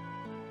counted.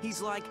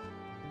 He's like,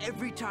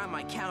 every time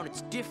I count,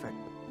 it's different.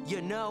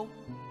 You know?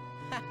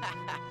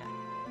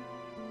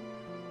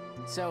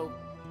 So,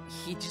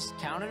 he just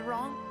counted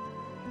wrong?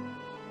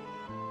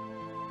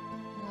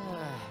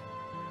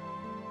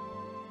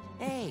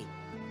 Hey,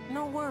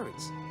 no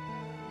worries.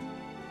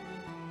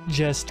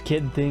 Just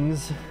kid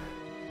things.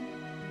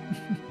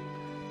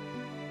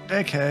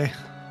 Okay.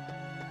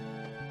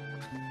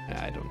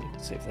 I don't need to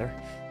save there.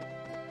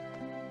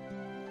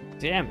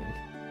 Damn it.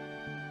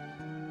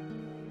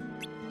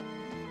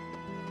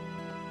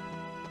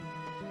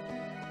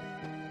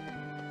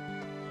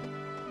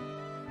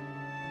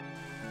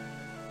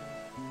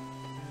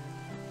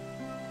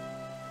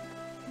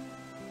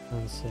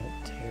 Sunset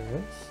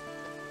Terrace.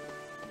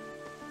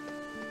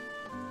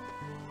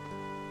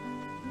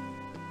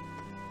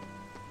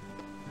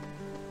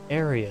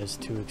 Areas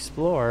to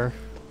explore.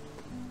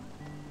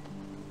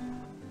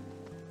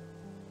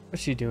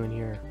 What's she doing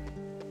here?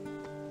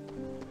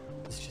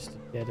 It's just a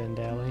dead-end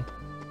alley.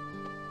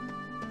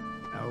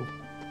 No.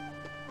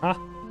 Huh?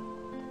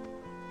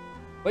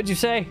 What'd you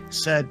say?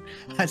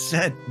 I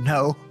said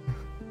no.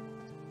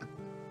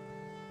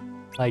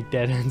 Like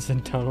dead ends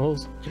and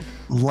tunnels?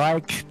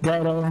 Like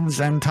dead ends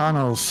and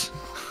tunnels.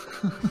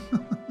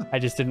 I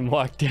just didn't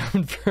walk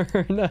down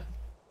for enough.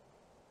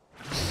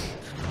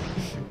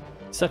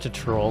 Such a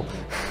troll.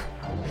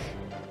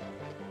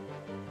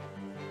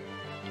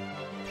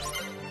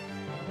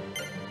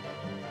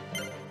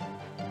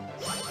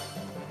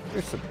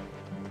 There's some...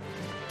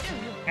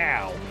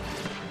 Ow.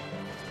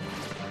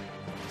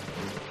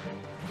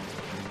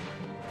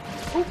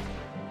 Oop.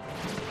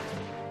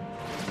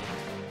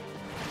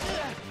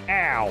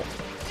 Ow.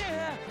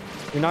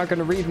 You're not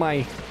gonna read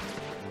my...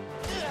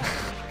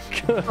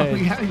 Good. Oh,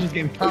 yeah, you just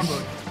getting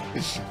comboed.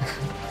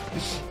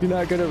 You're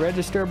not gonna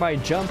register my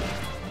jump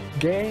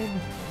game?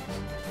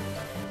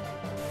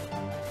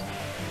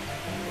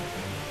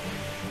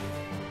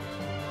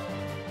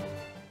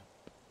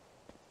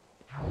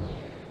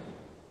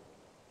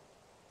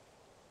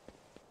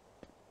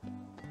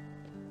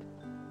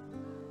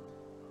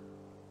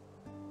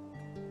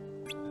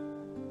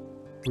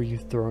 Were you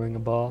throwing a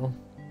ball?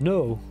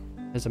 No.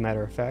 As a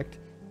matter of fact,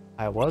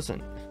 I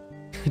wasn't.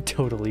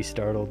 Totally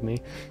startled me.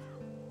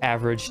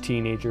 Average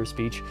teenager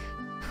speech.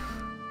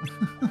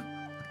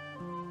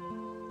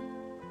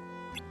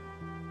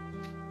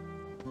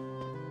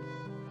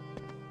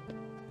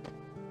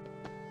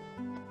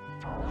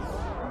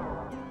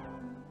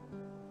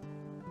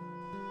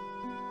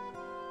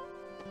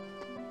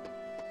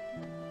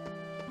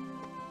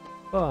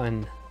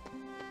 Fun.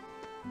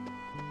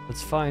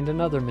 Let's find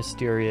another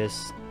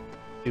mysterious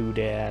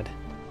doodad.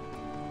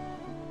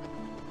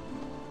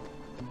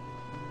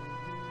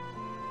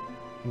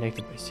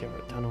 Connected by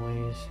several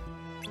tunnelways.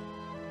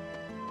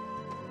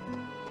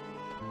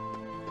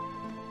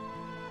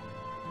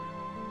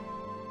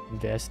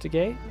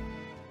 Investigate?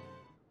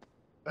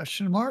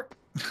 Question mark?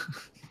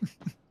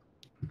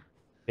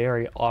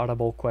 Very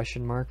audible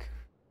question mark.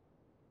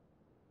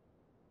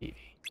 TV.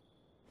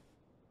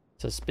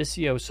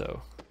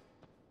 Suspicioso.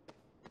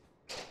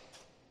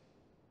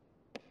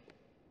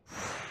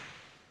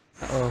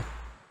 Uh-oh.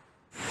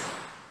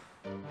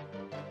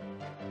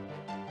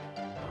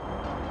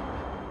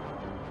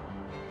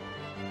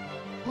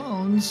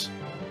 Clones.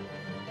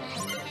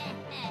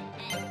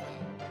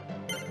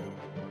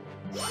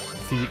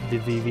 The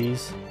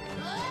VVs.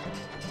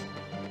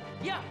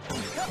 Yeah.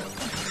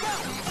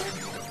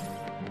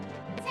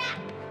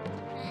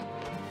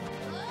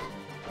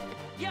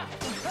 Yeah.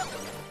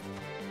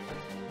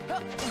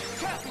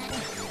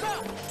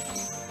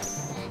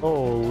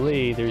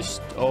 Holy,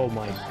 there's... Oh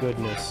my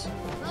goodness.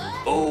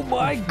 Oh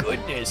my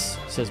goodness,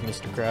 says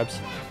Mr. Krabs.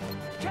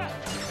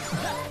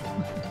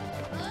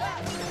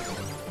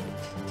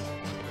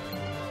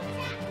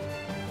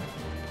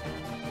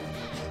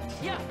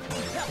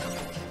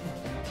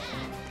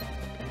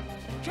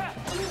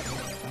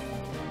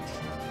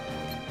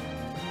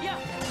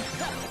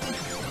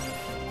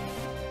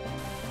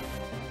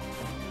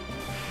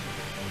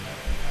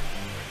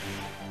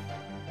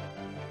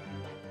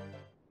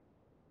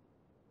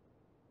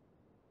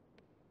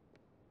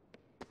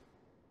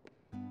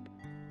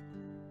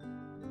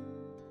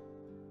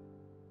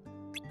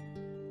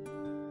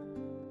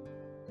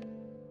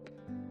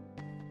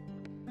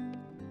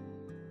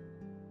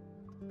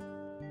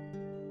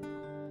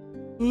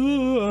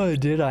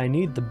 Did I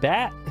need the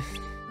bat?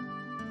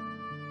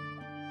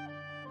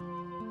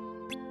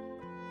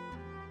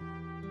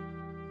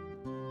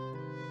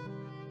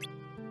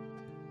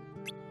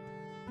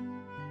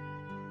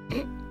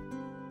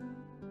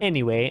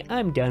 Anyway,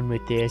 I'm done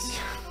with this.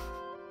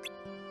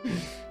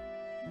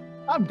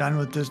 I'm done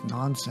with this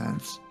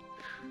nonsense.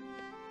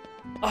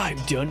 I'm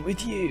done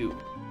with you.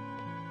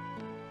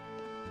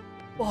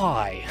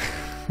 Why?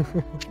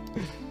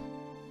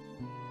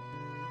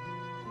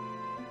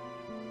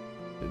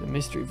 The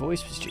mystery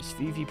voice was just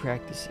Vivi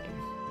practicing.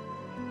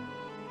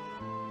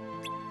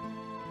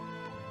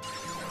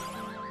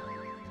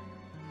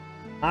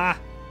 Ah!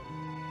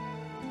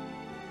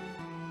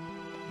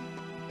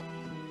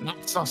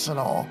 Not sus at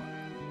all.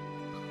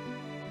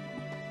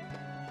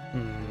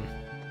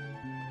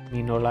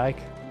 Me no like?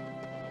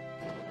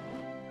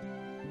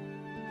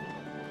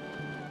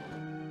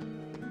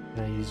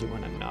 Can I use it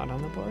when I'm not on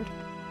the board?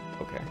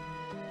 Okay.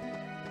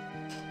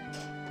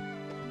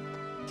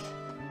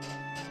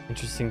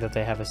 Interesting that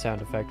they have a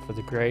sound effect for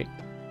the grate,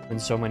 when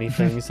so many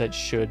things that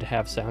should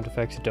have sound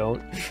effects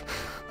don't.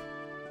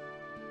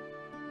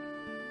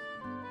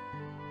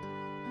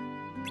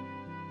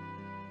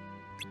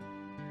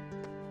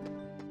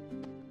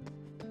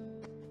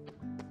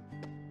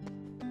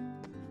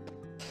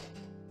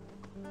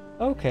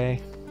 Okay.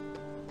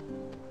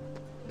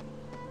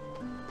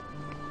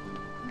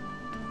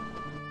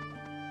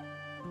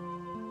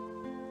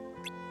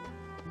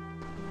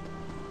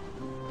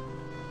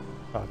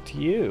 Talk to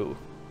you.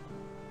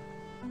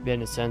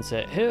 Been to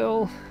Sunset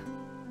Hill.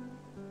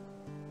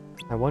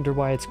 I wonder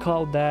why it's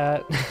called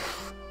that.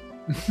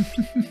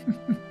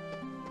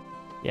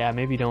 Yeah,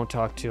 maybe don't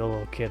talk to a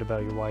little kid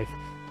about your wife.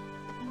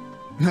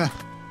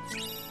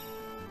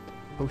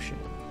 Potion.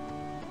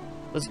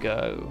 Let's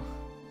go.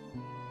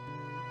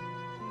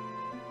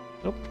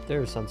 Nope,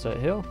 there's Sunset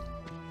Hill.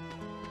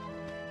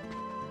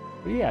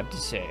 What do you have to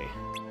say?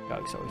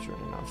 Dog's always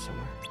running off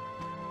somewhere.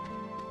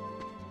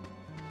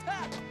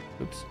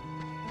 Oops.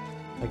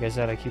 Like I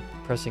said, I keep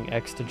pressing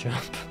X to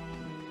jump.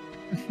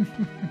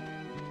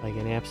 Like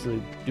an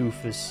absolute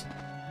doofus.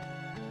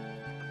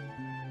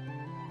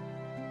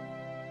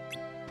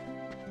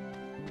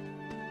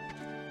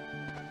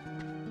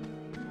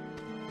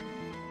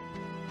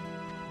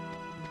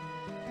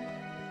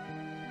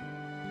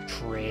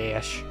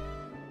 Trash.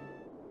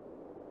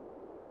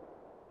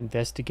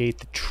 Investigate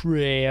the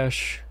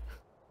trash.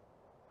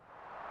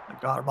 The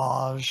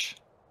garbage.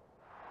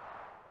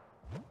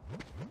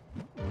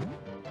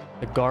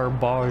 The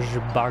garbage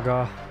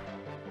bagger.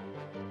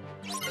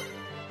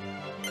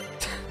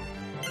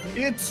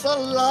 It's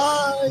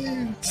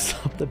alive!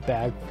 Stop the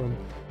bag from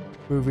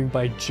moving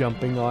by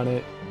jumping on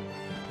it.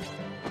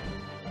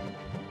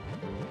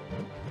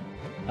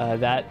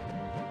 That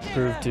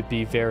proved to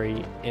be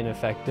very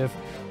ineffective.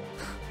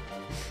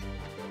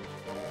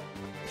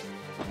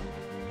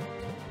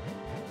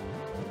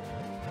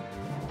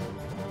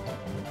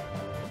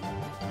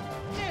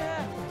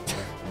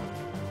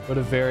 What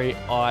a very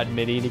odd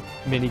mini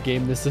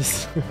game this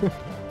is.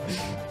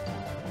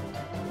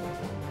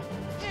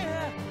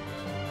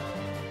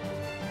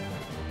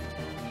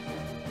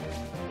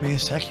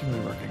 It's actually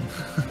working.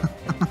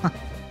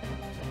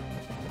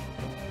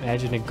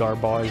 Imagine a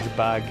garbage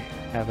bag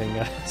having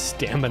a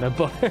stamina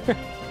bar.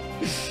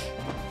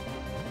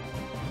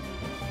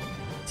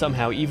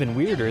 Somehow even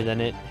weirder than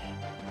it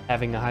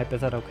having a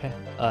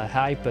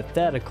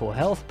hypothetical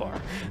health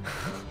bar.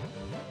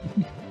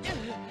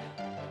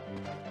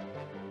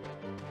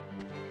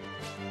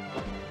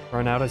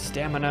 Run out of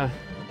stamina.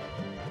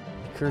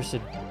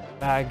 Cursed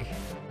bag.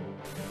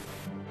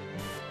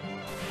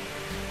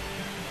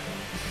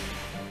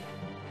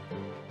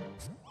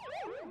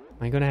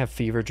 Am I gonna have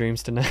fever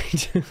dreams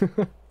tonight?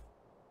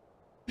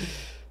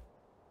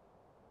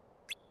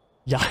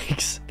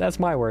 Yikes, that's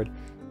my word.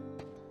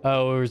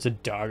 Oh, it was a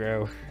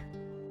doggo.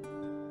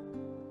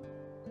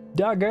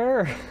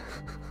 Dogger!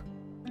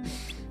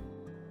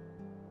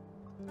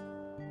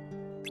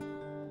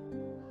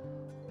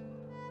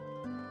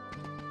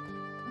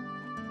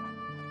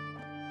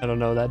 I don't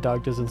know, that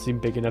dog doesn't seem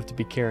big enough to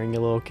be carrying a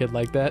little kid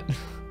like that.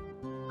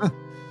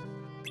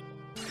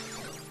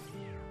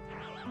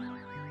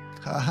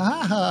 Ha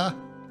ha ha.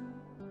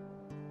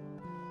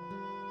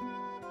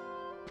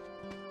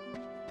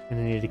 And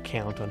I need to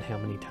count on how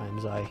many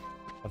times I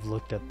have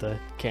looked at the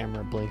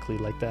camera blankly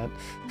like that.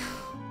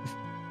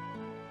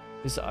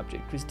 This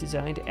object was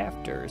designed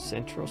after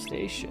Central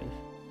Station.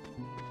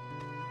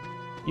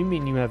 You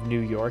mean you have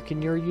New York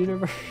in your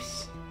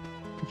universe?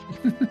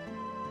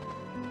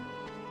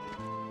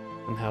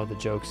 Somehow the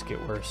jokes get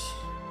worse.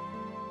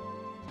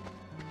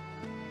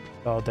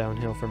 All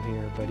downhill from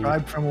here, buddy.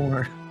 Ride for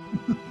more.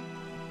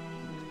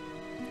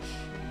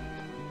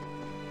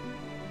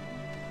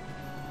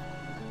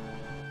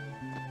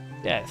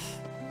 Death.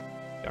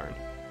 Darn.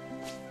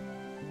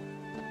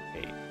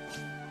 Hey.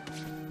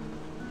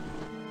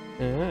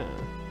 Ah.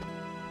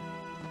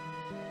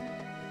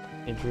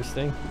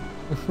 Interesting.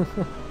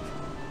 What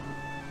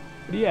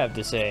do you have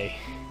to say?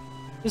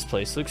 This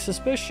place looks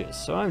suspicious,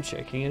 so I'm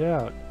checking it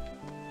out.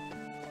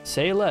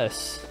 Say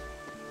less.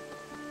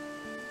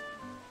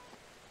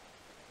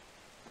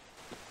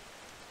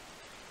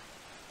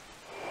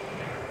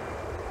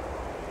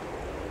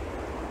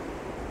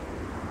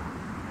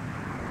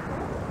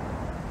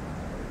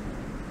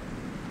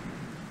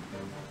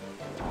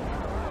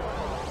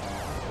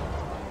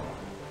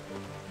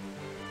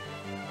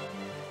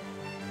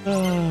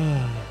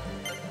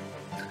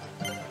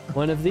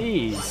 One of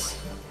these.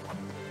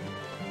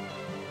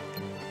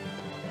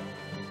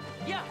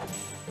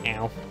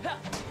 Ow.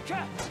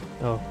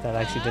 Oh, that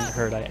actually didn't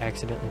hurt. I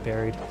accidentally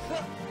buried.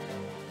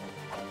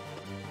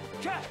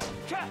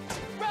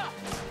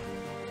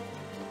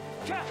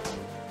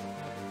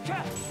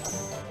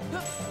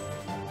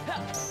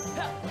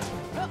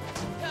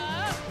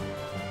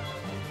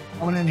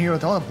 I went in here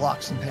with all the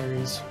blocks and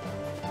parries.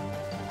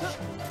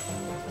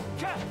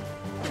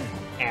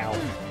 Ow.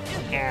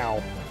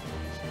 Ow.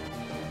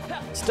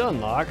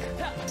 Stun lock?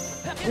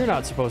 You're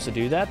not supposed to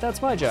do that.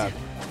 That's my job.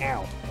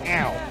 Ow.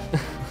 Ow.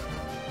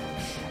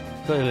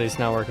 Clearly it's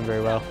not working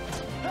very well.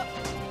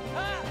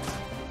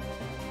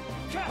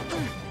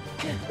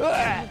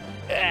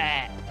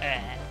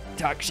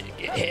 Talk shit,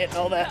 get hit, and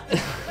all that.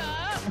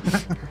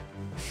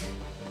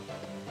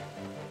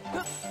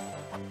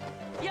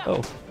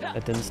 Oh,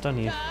 that didn't stun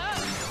you.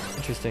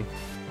 Interesting.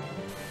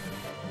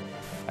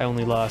 I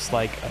only lost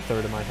like a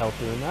third of my health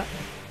doing that.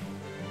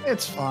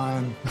 It's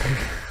fine.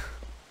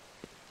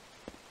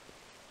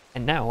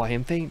 And now I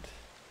am faint.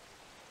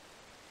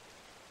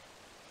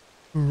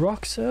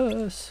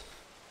 Roxas.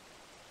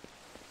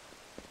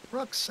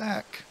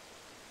 Rucksack.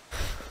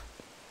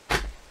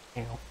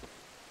 Ow.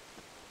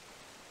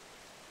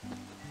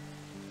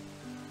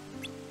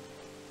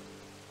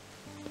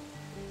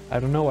 I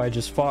don't know, I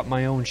just fought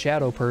my own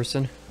shadow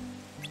person.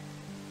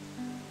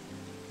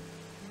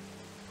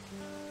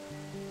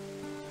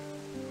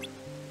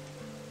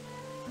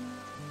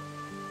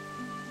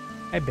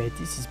 I bet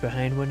this is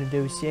behind one of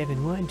those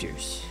 7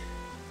 wonders.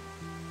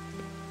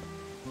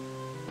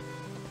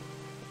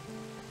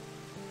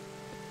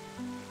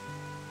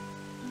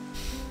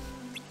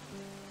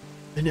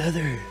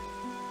 Another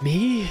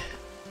me?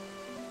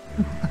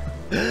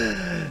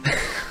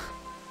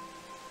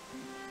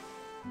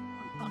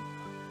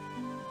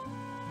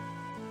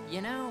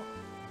 You know,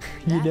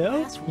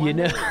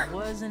 it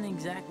wasn't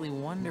exactly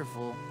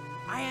wonderful.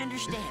 I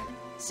understand.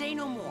 Say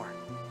no more.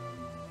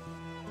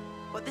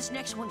 But this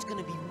next one's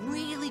gonna be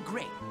really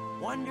great.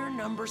 Wonder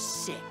number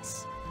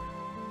 6.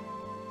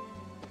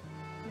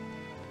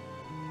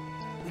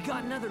 We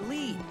got another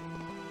lead.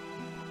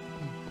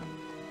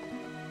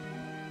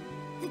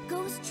 The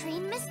ghost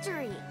train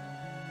mystery.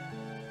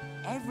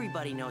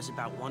 Everybody knows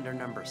about wonder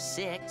number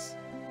 6.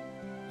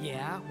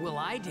 Yeah, well,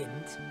 I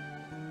didn't.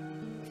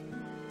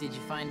 Did you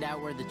find out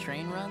where the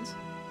train runs?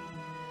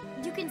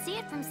 You can see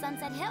it from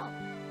Sunset Hill.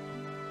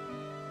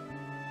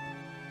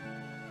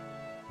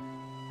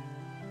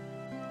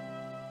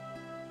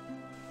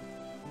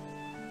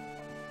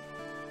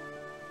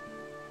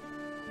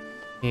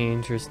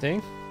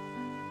 Interesting.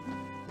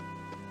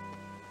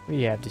 What do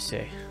you have to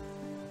say?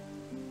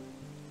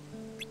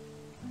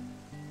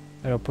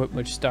 I don't put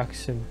much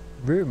stocks in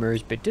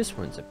rumors, but this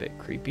one's a bit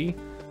creepy.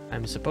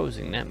 I'm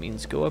supposing that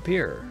means go up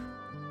here.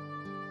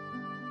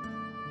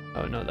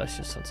 Oh no, that's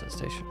just Sunset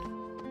Station.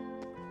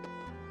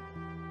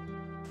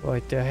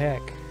 What the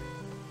heck?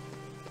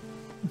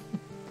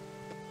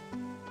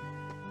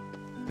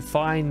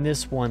 Find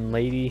this one,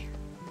 lady.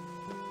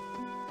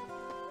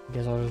 I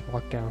guess I'll just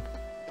walk down.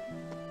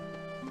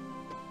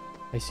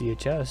 I see a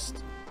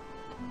chest.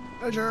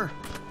 Treasure.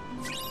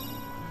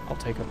 I'll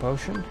take a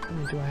potion. How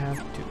many do I have?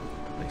 2.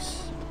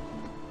 Nice.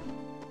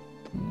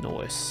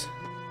 Nice.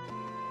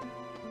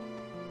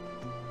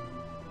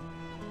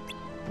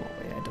 Oh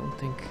wait, I don't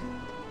think.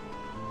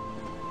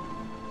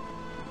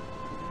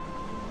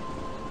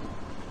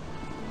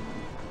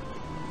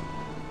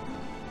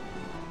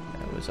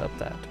 That was up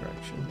that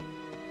direction.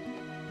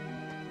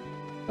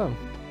 Oh,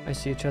 I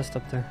see a chest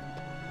up there.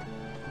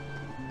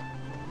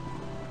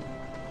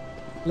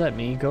 Let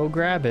me go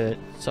grab it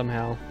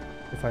somehow.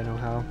 If I know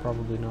how,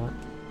 probably not.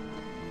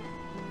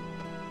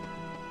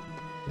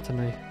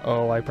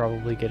 Oh, I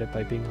probably get it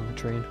by being on the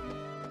train.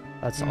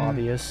 That's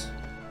obvious.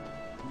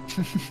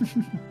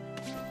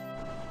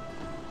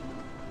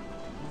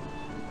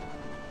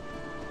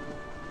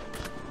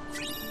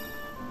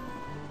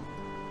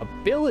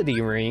 Ability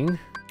ring?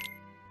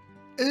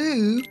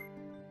 Ooh.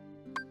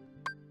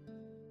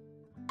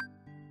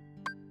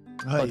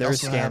 Oh,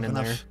 there's scan in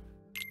there.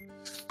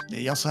 Yeah,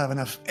 you also have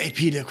enough AP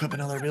to equip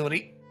another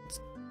ability.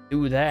 Let's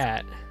do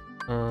that.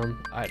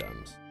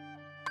 Items.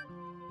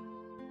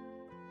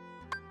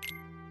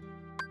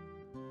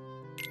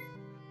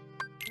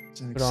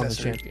 Put on the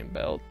champion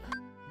belt,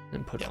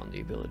 and put on the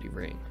ability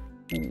ring.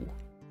 Ooh.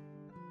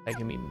 That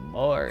give me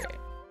more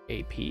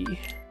AP.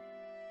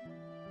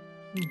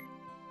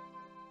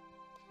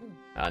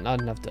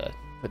 Not enough to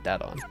put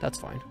that on. That's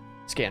fine.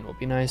 Scan will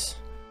be nice.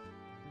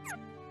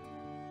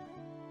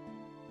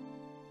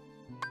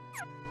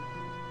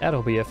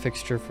 That'll be a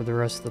fixture for the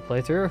rest of the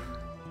playthrough.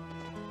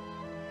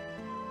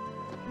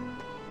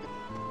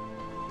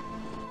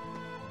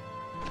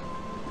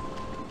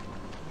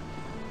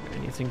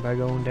 anything by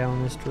going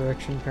down this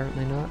direction.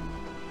 Apparently not.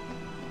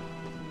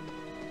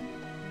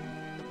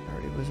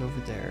 Already was over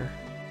there.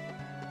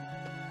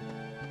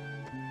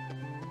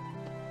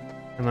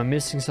 Am I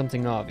missing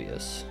something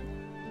obvious?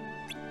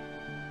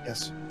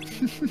 Yes.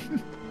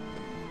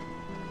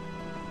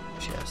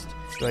 Chest.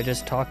 Do I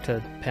just talk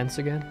to Pence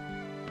again?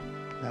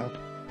 No.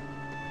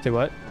 Say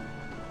what?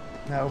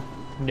 No.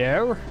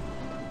 No?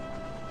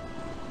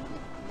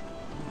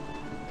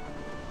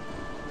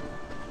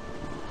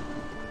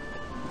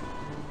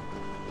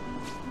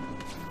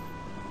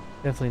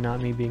 Definitely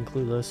not me being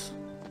clueless.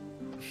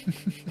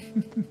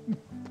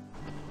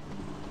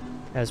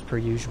 As per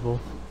usual.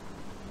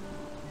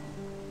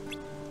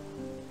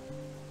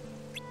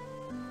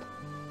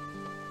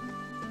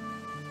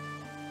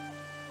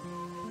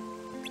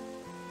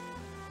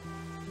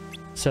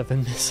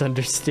 Seven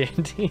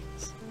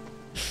misunderstandings.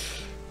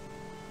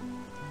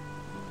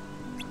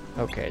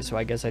 Okay, so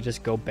I guess I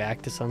just go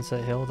back to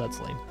Sunset Hill? That's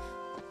lame.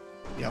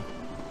 Yeah.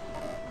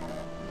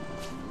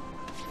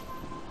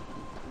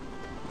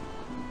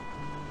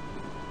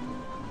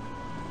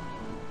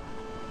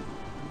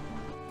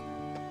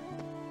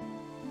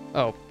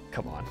 Oh,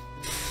 come on.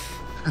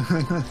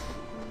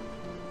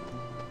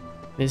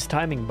 His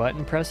timing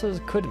button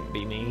presses couldn't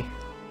be me.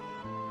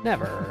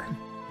 Never.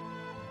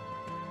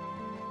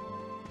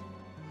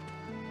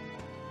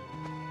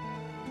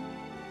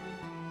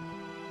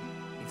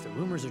 If the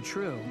rumors are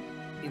true,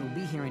 it'll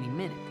be here any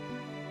minute.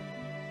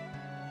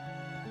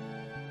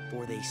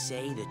 For they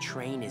say the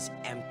train is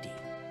empty.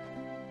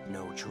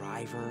 No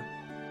driver,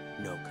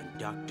 no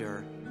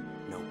conductor,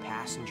 no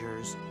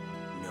passengers,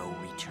 no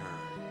return.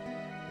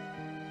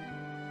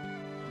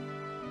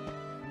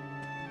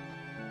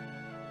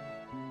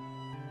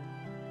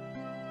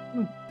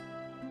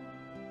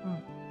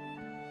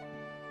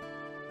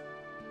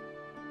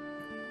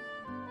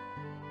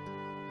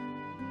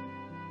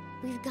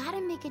 We've got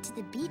to make it to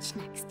the beach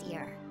next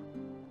year.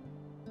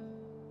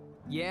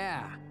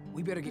 Yeah,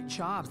 we better get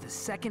jobs the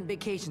second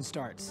vacation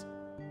starts.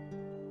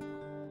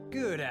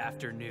 Good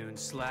afternoon,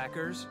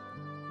 slackers.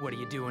 What are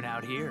you doing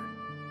out here?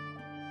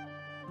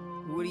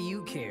 What do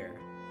you care?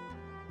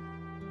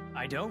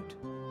 I don't.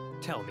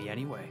 Tell me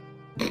anyway.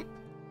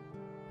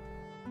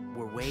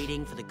 We're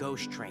waiting for the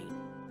ghost train.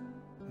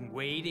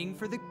 Waiting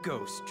for the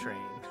ghost train.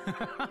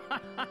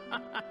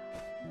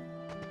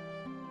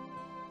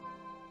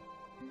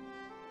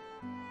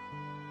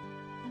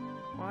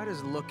 Why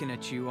does looking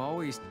at you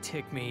always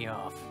tick me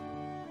off?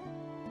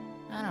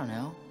 I don't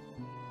know.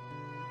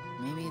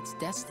 Maybe it's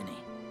destiny.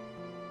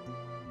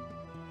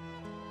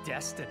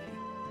 Destiny?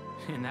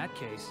 In that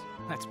case,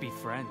 let's be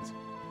friends.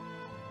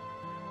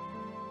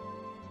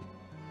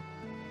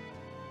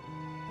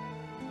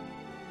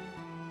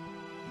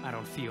 I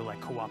don't feel like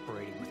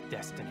cooperating with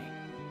destiny.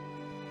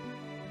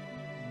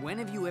 When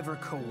have you ever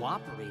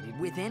cooperated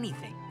with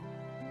anything?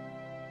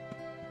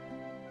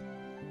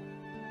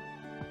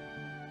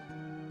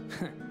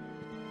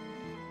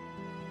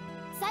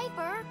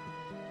 Cypher!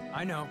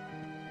 I know.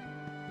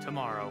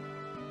 Tomorrow.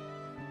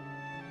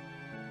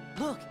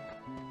 Look!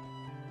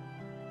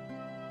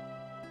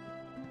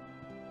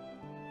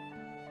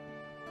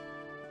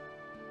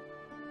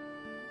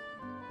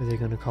 Are they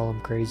gonna call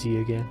him crazy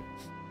again?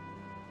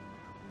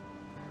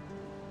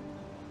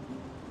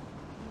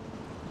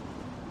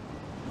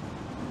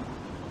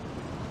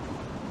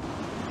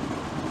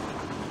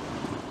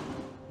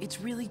 It's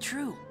really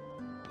true.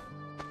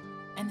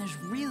 And there's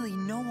really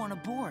no one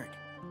aboard.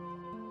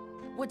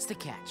 What's the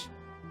catch?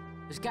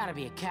 There's gotta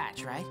be a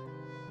catch, right?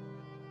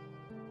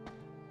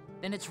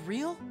 Then it's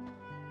real?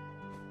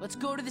 Let's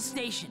go to the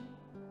station.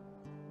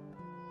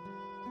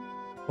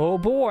 Oh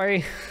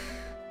boy!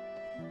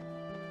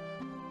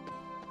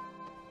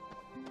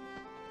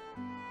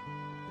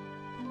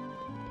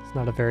 It's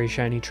not a very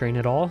shiny train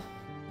at all.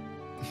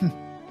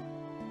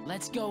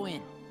 Let's go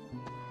in.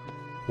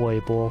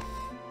 Label.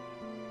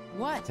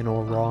 What? An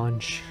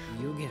orange.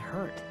 You'll get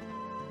hurt.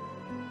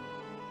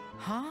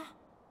 Huh?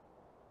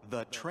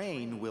 The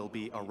train will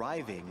be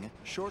arriving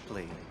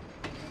shortly.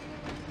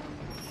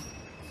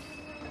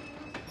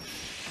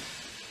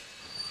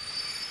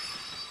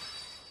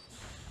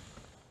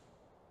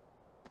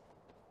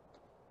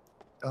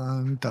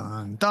 Dun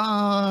dun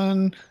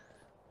dun.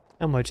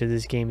 How much of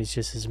this game is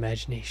just his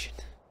imagination?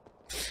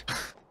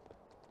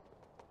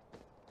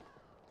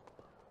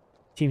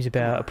 Seems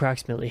about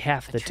approximately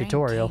half the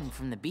tutorial. Came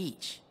from the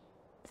beach.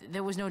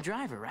 There was no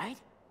driver, right?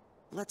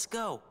 Let's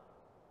go.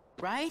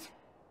 Right?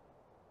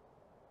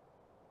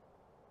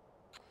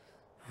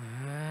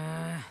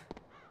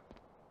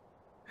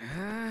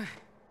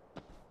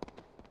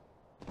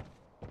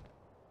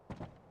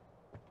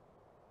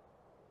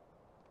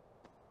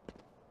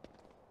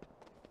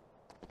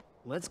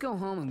 Let's go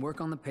home and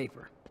work on the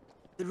paper.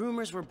 The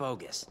rumors were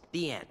bogus.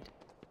 The end.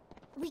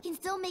 We can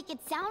still make it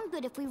sound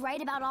good if we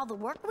write about all the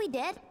work we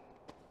did.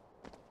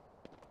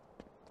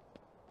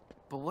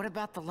 But what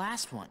about the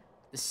last one?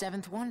 The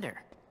seventh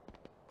wonder?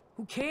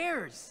 Who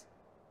cares?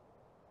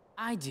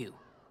 I do.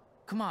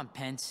 Come on,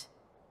 Pence.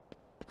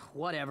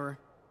 Whatever.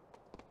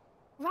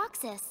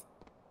 Roxas.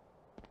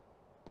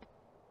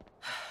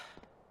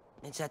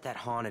 It's at that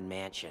haunted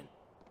mansion.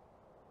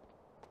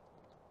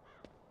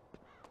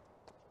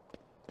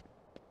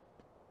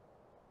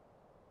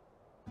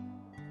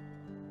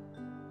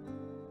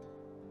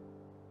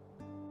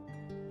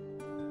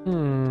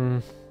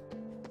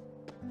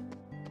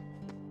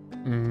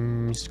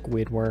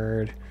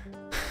 Squidward.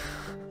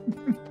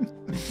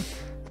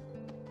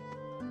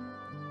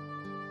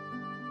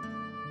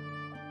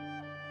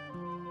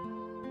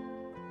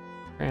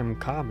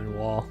 Common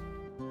wall.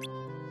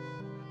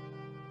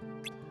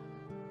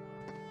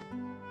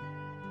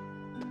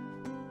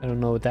 I don't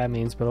know what that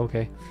means, but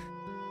okay.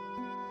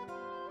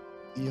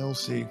 You'll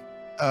see.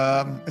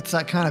 It's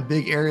that kind of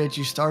big area that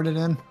you started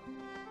in.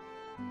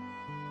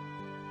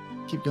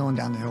 Keep going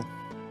down the hill.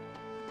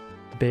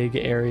 Big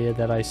area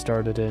that I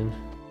started in.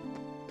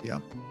 Yeah.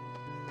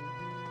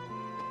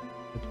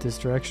 This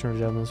direction or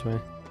down this way?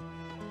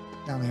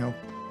 Down the hill.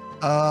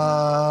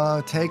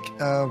 Take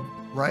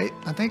right,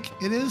 I think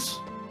it is.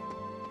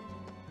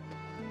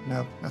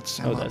 No, that's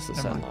the Sandlot. Oh, that's the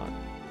Sandlot.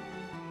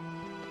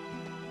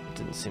 It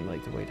didn't seem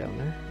like the way down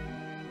there.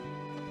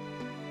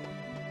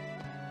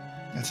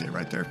 That's it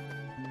right there.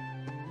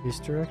 This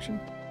direction?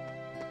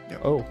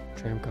 Yep. Oh,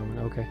 tram coming.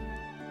 Okay.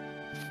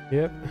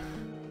 Yep.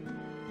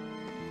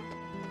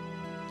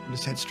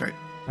 Just head straight.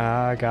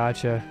 Ah,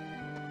 gotcha.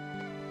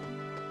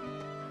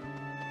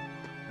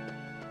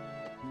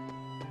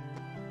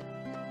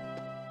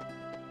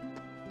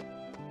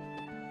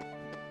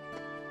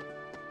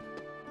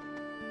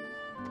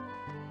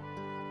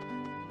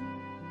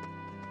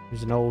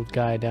 There's an old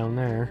guy down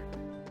there.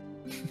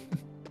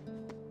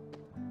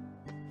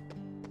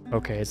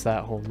 Okay, it's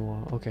that hole in the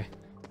wall. Okay.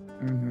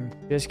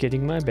 Just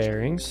getting my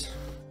bearings.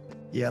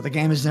 Yeah, the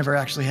game has never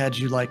actually had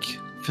you like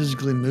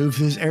physically move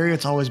this area.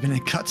 It's always been a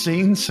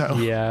cutscene, so.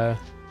 Yeah.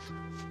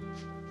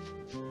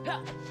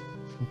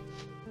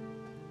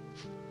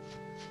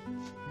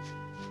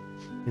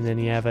 And then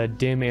you have a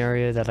dim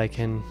area that I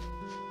can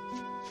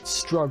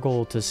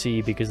struggle to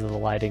see because of the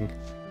lighting.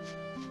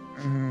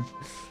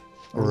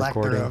 Or lack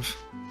thereof.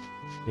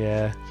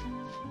 Yeah.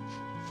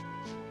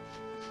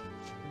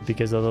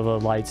 Because of the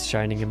lights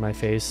shining in my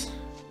face.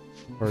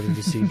 Harder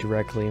to see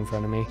directly in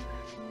front of me.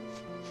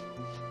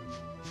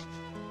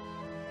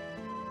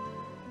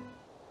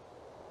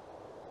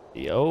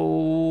 The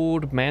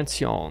old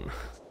mansion.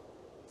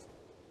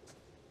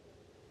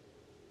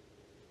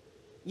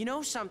 You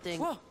know something?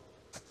 Whoa.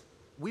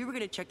 We were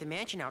gonna check the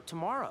mansion out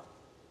tomorrow.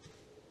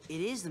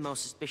 It is the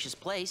most suspicious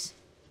place.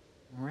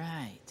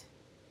 Right.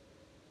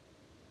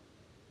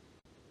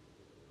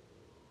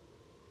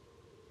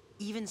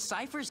 Even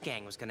Cypher's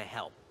gang was gonna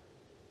help.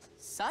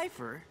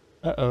 Cypher?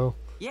 Uh-oh.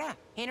 Yeah,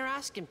 Hayner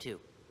asked him to.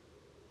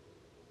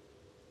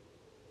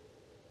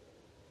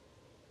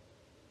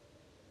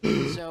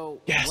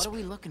 So, what are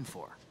we looking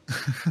for?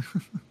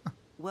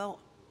 Well,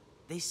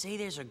 they say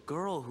there's a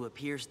girl who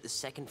appears at the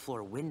second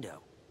floor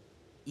window,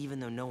 even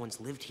though no one's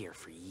lived here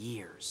for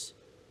years.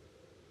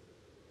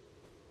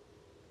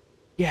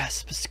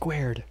 Yes,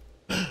 squared.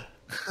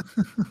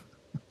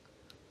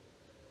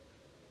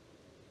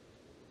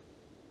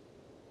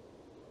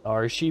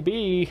 There she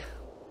be.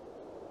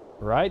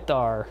 Right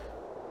there.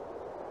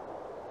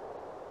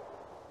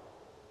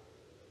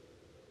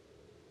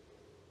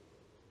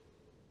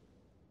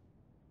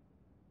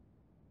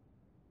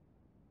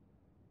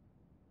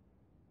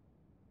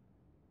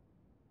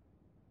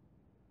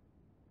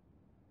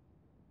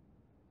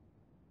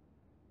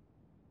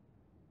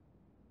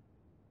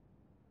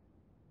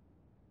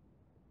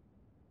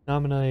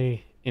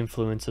 Naminé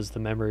influences the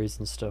memories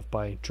and stuff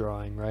by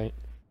drawing, right?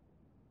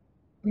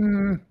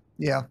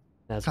 Yeah.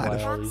 That's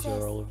why all these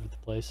are all over the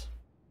place.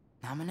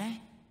 Naminé?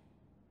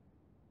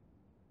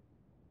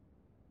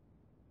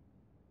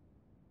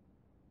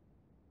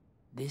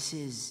 This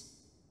is...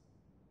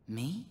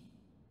 me?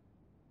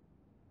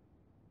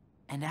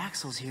 And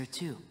Axel's here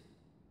too.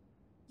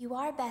 You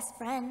are best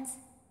friends.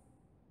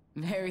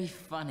 Very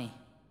funny.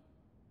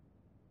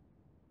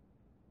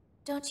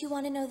 Don't you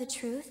want to know the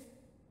truth?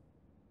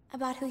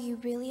 About who you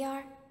really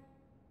are?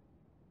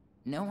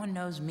 No one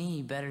knows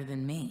me better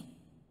than me.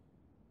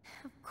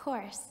 Of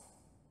course.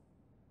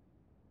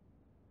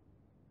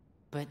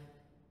 But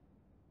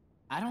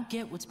I don't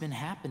get what's been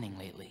happening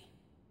lately.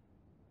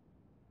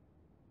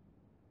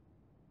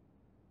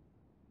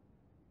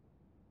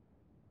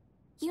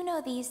 You know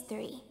these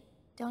three,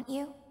 don't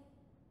you?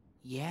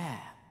 Yeah.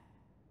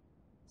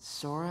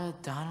 Sora,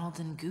 Donald,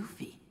 and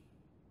Goofy.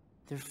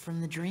 They're from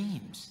the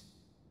dreams.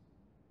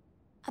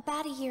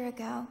 About a year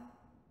ago,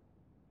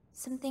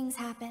 some things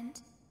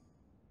happened.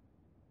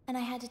 And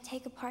I had to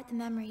take apart the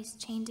memories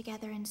chained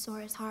together in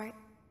Sora's heart.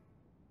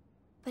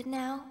 But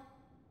now,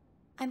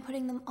 I'm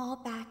putting them all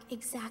back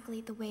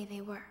exactly the way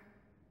they were.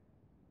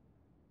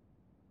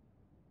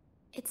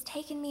 It's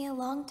taken me a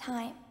long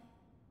time,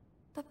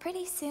 but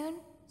pretty soon,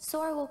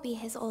 Sora will be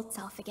his old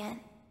self again.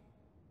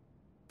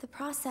 The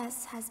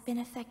process has been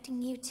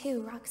affecting you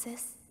too,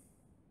 Roxas.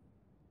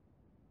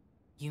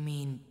 You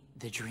mean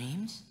the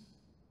dreams?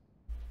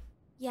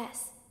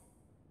 Yes.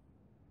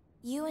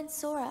 You and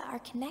Sora are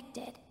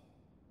connected.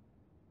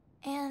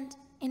 And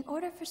In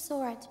order for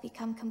Sora to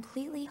become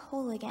completely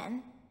whole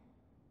again,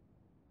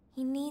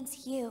 he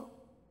needs you.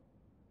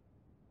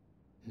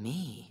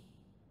 Me?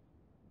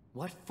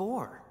 What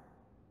for?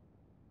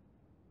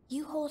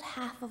 You hold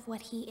half of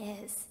what he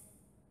is.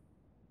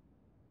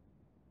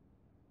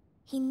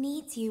 He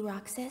needs you,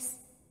 Roxas.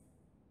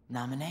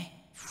 Naminé?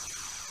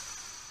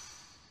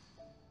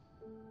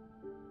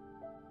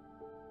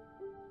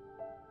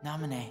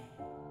 Naminé.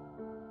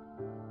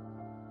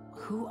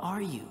 Who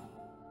are you?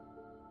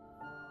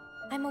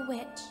 I'm a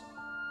witch,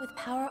 with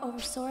power over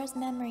Sora's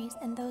memories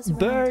and those around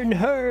Burn him.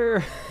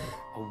 her!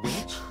 A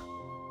witch?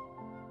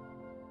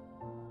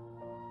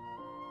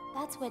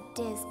 That's what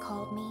Diz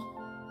called me.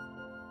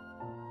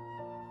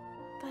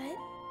 But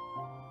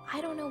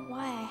I don't know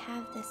why I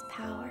have this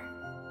power.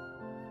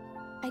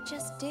 I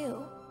just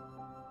do.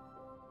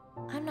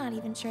 I'm not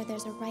even sure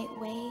there's a right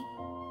way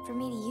for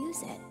me to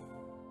use it.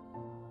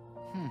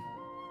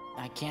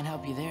 I can't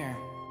help you there.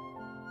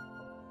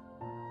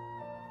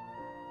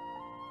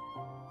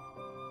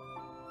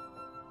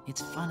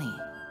 It's funny.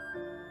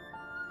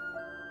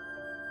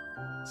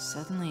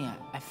 Suddenly,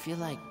 I feel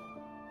like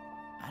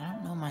I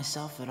don't know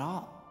myself at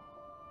all.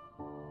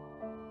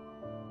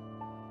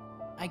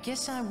 I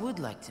guess I would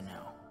like to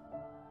know.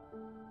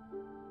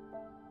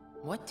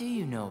 What do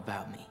you know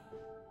about me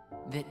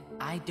that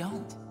I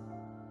don't?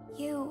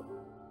 You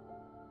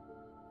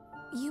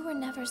were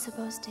never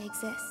supposed to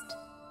exist,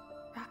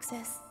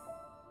 Roxas.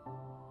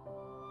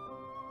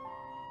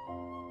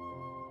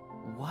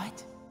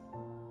 What?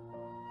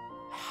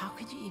 How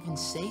could you even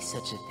say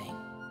such a thing?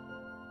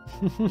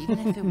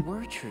 Even if it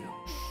were true.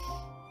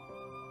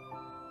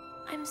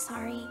 I'm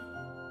sorry.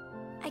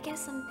 I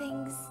guess some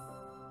things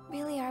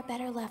really are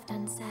better left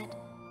unsaid.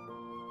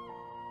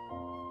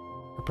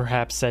 Or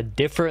perhaps said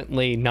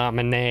differently,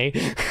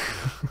 Naminé.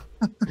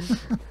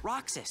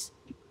 Roxas!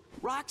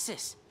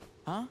 Roxas!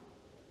 Huh?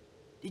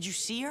 Did you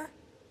see her?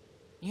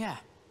 Yeah.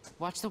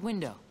 Watch the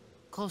window.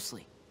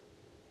 Closely.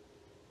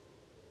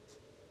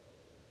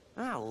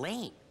 Ah,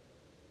 lame.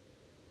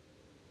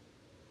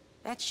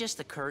 That's just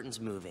the curtains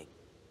moving.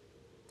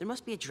 There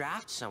must be a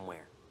draft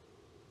somewhere.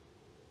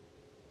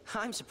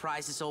 I'm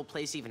surprised this old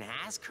place even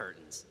has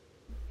curtains.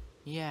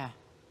 Yeah.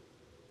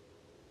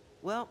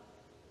 Well,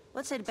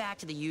 let's head back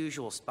to the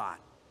usual spot.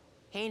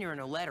 Hayner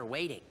and Olette are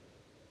waiting.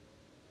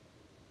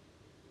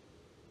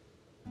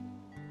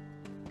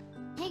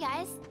 Hey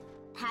guys,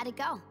 how'd it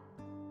go?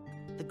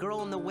 The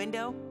girl in the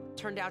window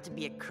turned out to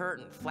be a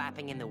curtain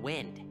flapping in the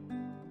wind.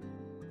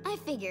 I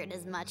figured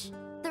as much.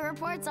 The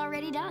report's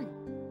already done.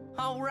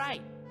 All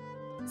right.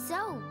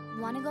 So,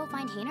 wanna go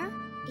find Hayner?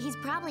 He's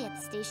probably at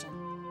the station.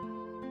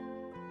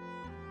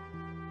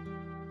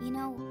 You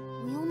know,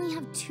 we only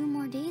have 2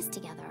 more days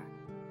together.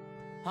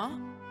 Huh?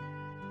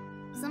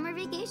 Summer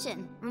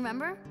vacation,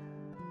 remember?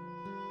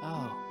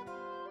 Oh.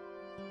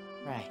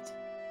 Right.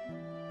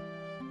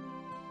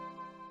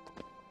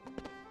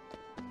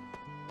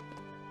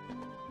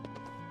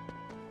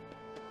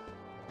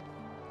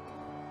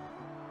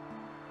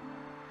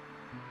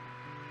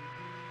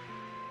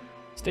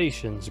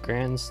 Stations,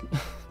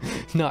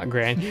 not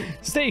Grand.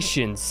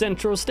 Station,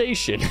 Central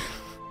Station.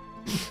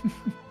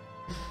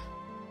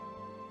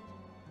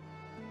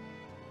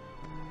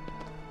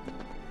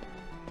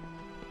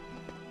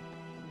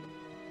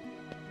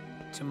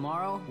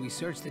 Tomorrow, we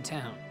search the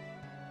town.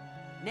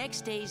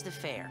 Next day's the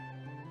fair.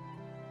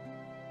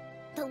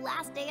 The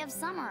last day of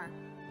summer.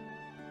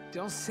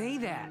 Don't say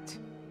that.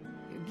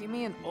 You'll give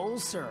me an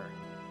ulcer.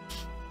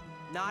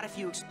 Not if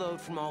you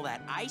explode from all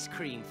that ice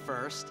cream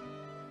first.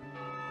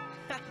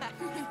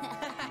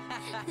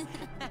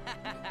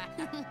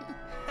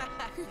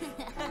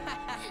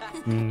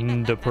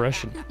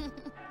 Depression.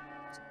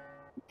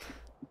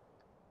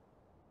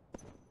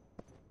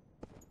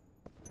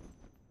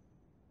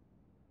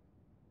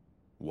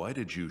 Why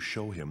did you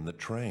show him the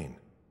train?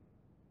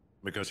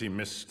 Because he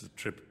missed the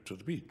trip to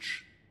the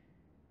beach.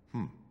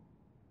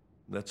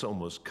 That's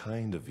almost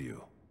kind of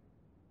you.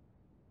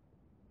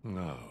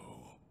 No.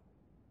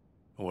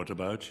 What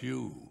about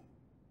you?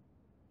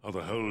 Are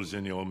the holes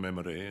in your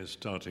memory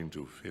starting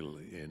to fill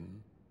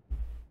in?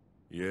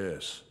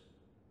 Yes.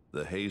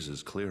 The haze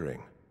is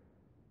clearing.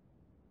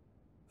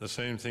 The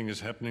same thing is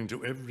happening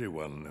to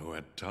everyone who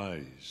had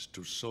ties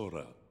to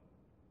Sora.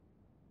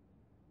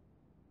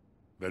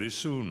 Very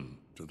soon,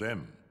 to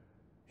them,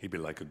 he'd be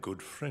like a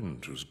good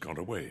friend who's gone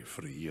away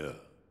for a year.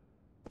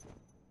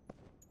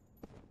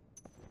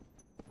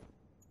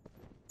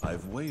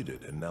 I've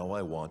waited, and now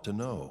I want to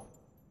know.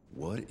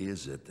 What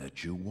is it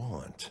that you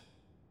want?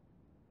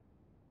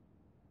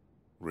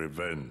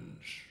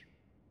 Revenge.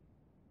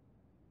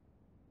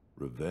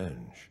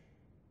 Revenge?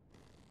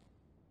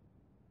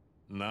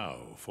 Now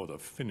for the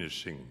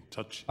finishing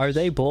touches. Are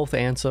they both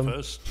handsome?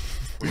 First,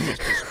 we must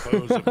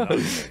dispose of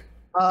Naminé.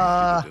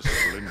 She did a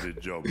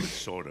splendid job with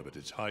Sora, but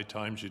it's high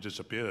time she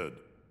disappeared.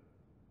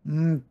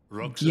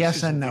 Roxas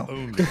yes and no. The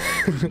only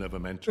one who's never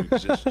meant to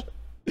exist.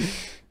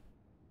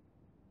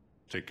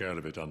 Take care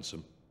of it,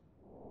 Ansem.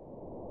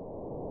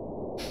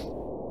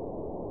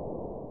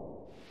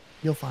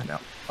 You'll find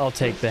out. I'll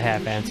take the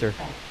half answer.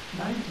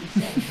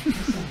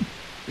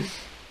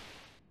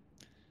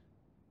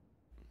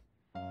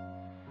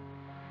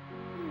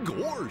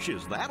 Gorge,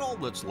 is that all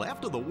that's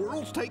left of the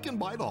worlds taken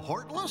by the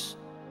Heartless?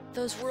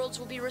 Those worlds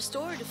will be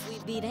restored if we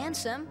beat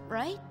Ansem,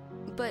 right?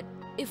 But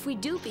if we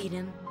do beat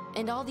him,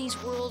 and all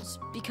these worlds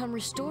become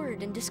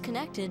restored and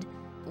disconnected,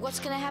 what's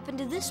gonna happen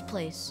to this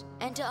place,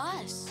 and to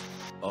us?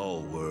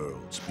 All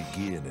worlds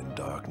begin in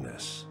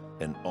darkness,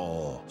 and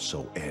all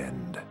so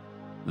end.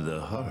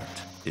 The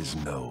heart is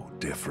no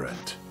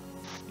different.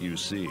 You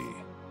see,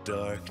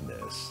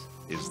 darkness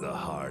is the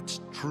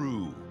heart's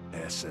true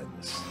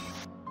essence.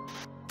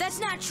 That's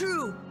not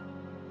true!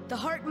 The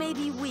heart may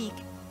be weak,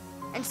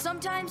 and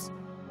sometimes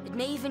it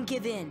may even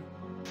give in.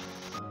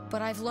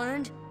 But I've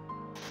learned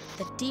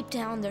that deep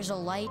down there's a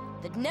light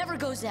that never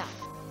goes out.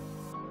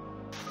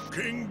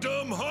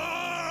 Kingdom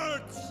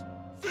Hearts!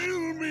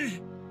 Fill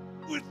me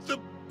with the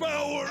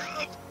power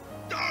of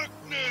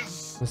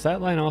darkness! Was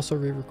that line also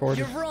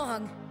re-recorded? You're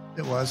wrong.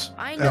 It was.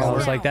 I Yeah, I know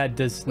was now. like, that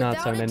does not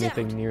Without sound a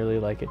anything doubt. nearly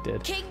like it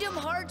did. Kingdom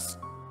Hearts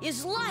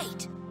is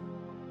light.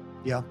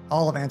 Yeah,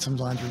 all of Ansem's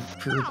lines were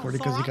pre-recorded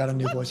because he got a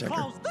new voice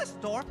actor.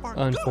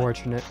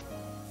 Unfortunate.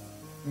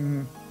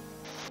 Mm.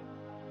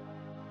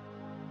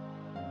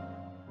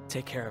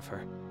 Take care of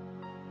her.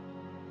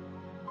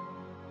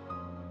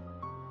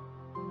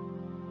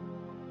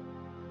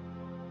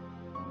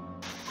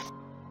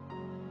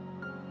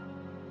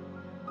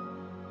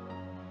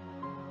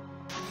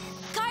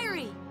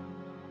 Kairi!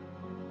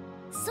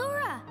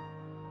 Sora!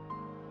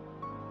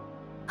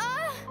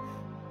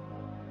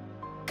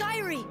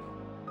 Kairi!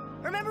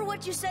 Remember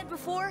what you said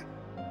before?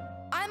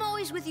 I'm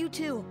always with you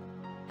too.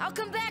 I'll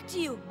come back to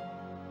you.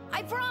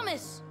 I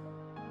promise.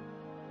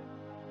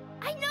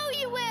 I know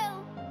you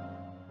will!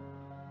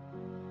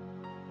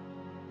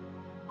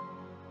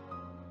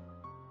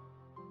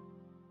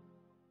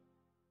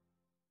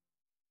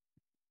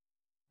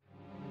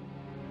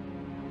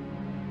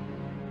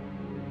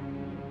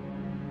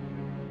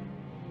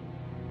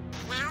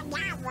 Now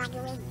what do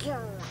we do?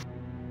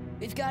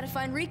 We've got to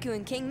find Riku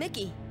and King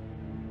Mickey.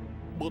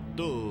 But,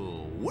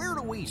 where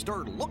do we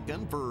start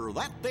looking for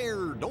that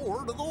there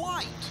door to the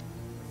light?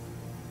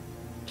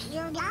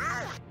 You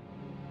know?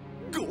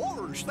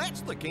 Gorge,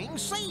 that's the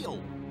king's seal!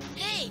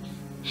 Hey,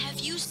 have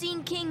you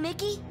seen King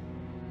Mickey?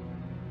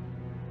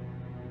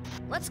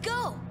 Let's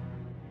go.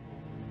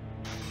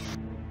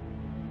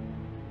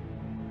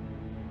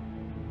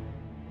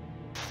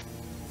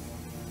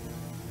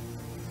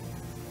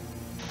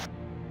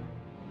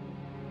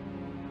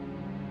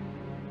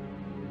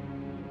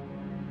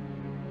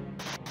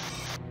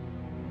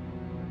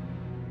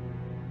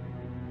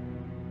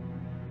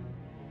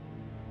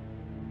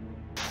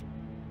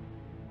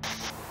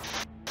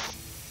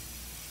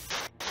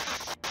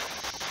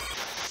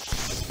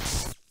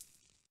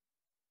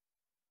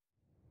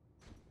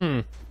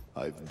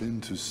 I've been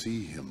to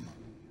see him.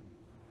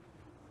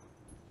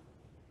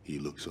 He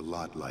looks a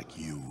lot like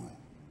you.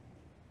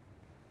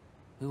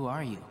 Who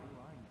are you?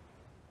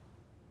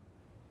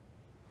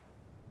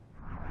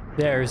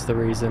 There's the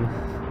reason.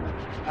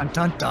 Dun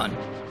dun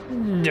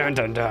dun. Dun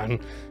dun dun.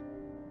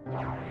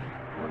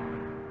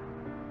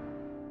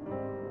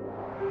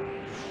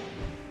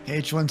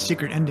 Page 1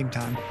 secret ending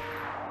time.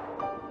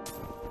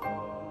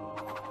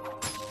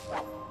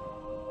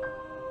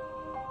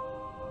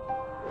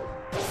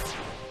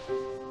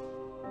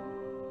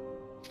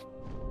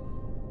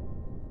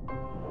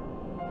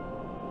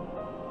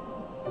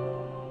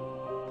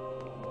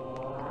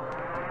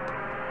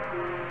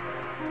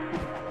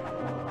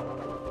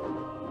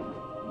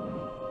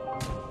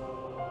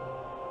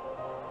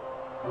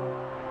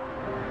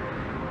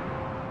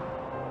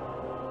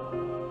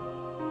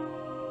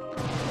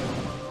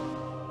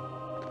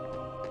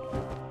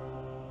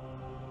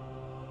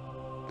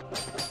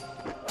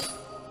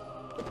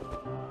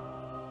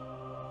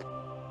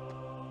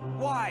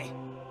 Why?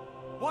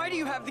 Why do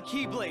you have the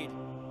Keyblade?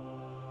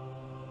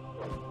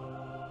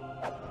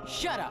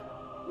 Shut up!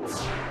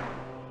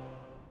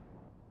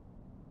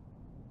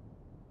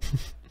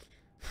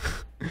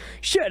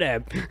 Shut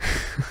up!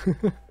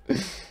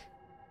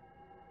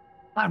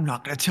 I'm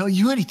not gonna tell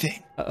you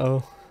anything.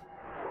 Uh-oh.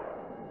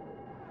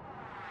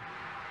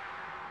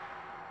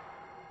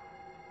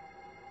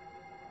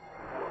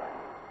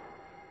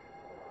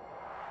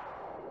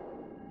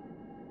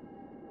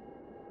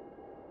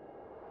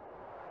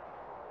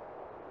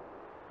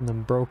 The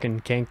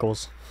broken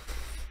cankles.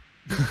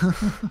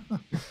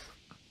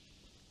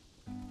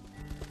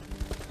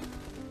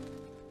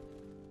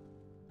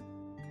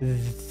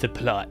 The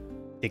plot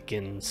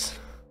thickens.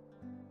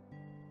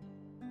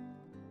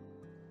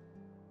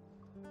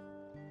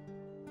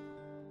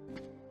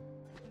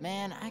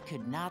 Man, I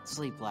could not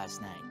sleep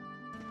last night.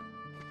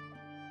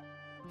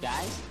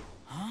 Guys?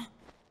 Huh?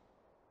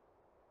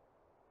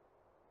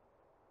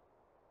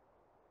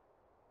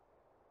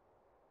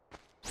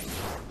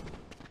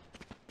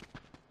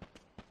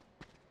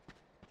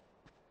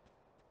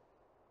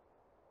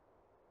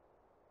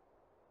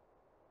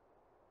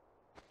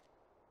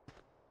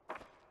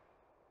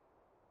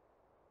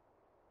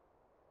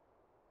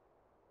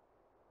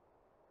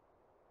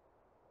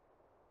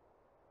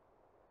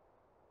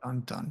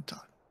 Dun dun dun.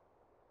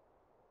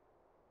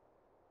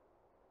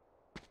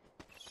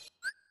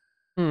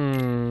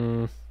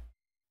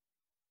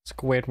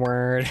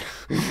 Squidward.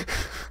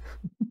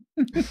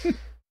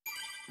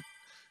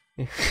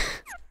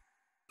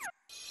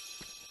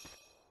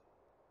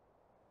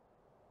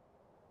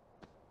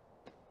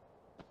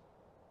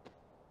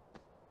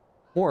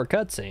 More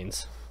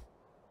cutscenes.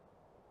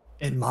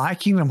 In my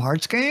Kingdom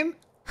Hearts game?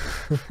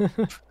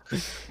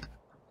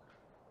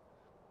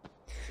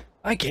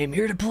 I came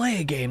here to play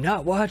a game,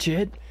 not watch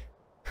it.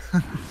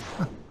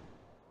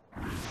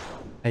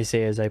 I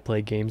say as I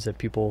play games that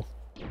people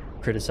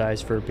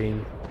criticize for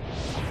being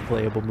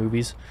playable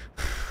movies.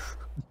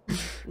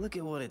 Look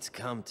at what it's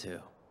come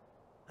to.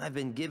 I've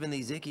been given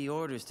these icky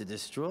orders to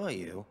destroy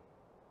you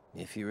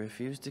if you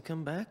refuse to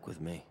come back with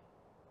me.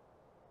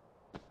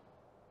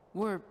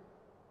 We're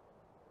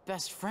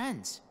best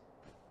friends,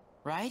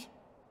 right?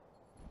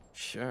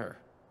 Sure,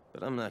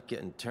 but I'm not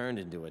getting turned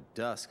into a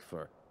dusk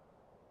for...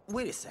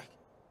 Wait a sec.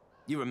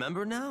 You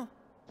remember now?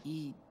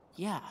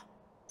 Yeah.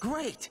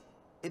 Great!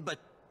 But,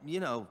 you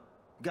know,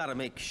 gotta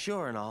make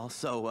sure and all,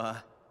 so,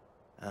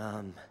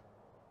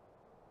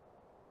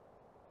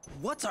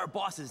 what's our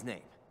boss's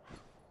name?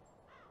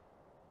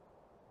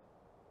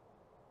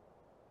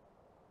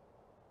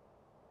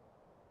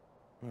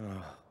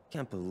 Oh,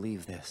 can't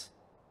believe this.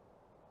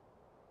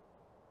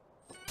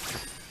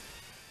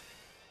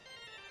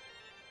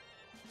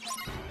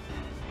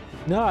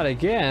 Not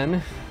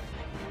again.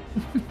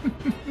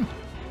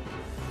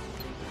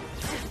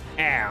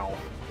 Ow.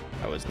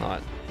 I was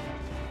not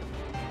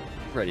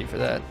ready for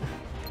that.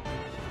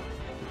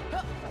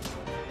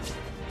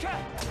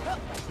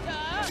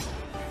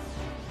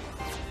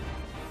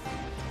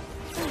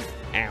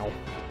 Ow.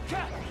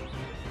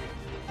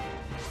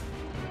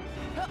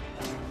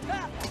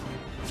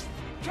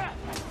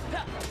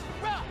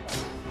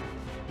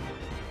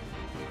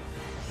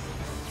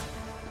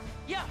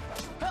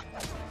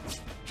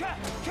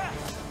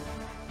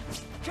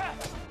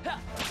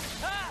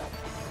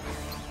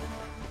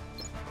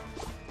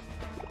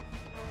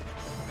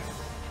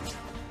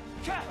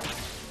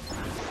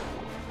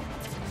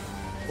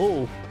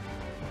 Oh.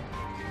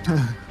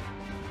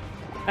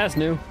 That's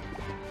new.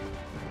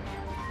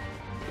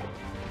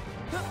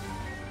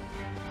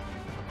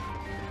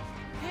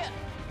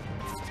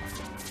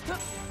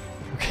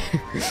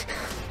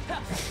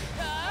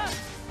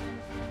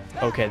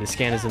 Okay, the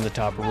scan is in the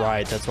top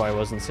right, that's why I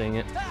wasn't seeing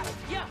it.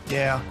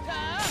 Yeah.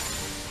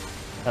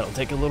 That'll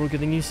take a little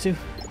getting used to.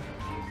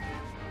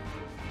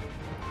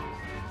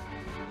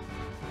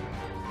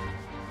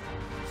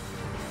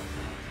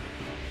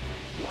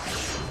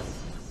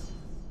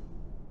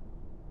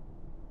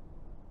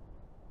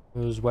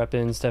 Those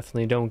weapons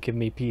definitely don't give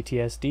me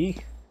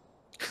PTSD.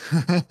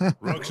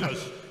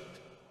 Roxas,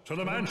 to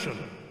the mansion.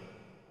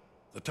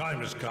 The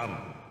time has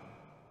come.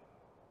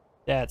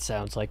 That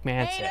sounds like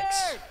man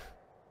sex.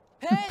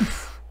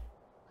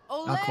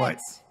 Not quite.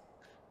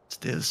 It's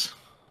Diz.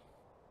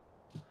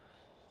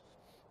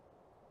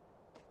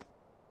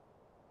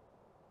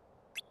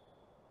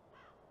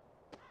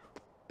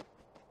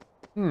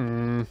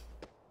 Means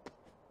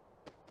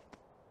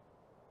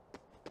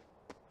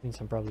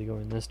I'm probably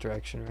going this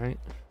direction, right?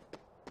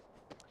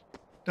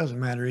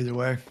 Doesn't matter either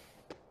way.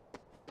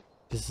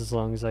 Just as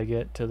long as I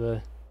get to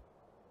the...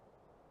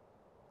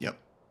 Yep.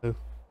 Who?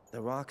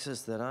 The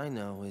Roxas that I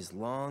know is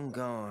long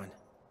gone.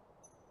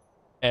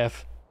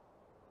 F.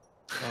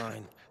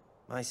 Fine.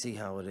 I see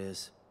how it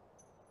is.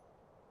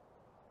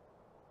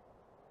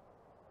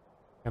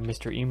 Got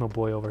Mr. Emo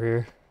Boy over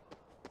here.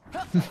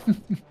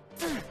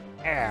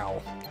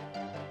 Ow.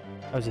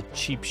 That was a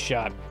cheap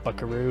shot,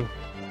 buckaroo.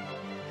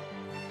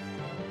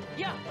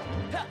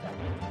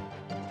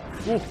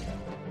 Ooh.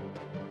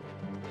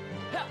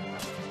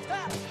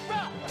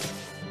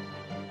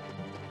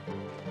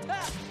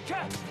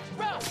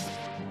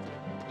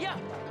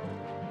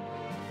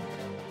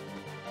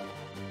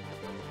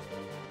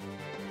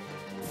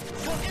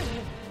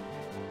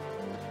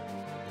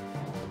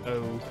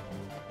 Oh.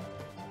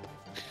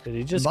 Did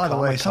he just By the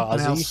way, something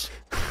kamikaze?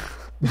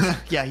 else.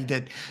 Yeah, he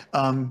did.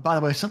 By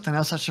the way, something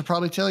else I should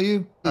probably tell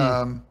you.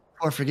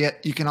 Or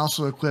forget, you can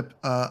also equip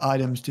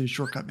items to the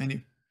shortcut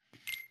menu.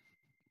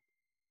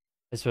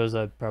 I suppose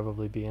that'd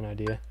probably be an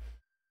idea.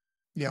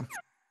 Yeah.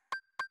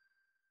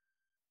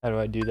 How do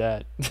I do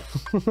that?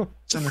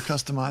 It's under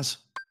customize.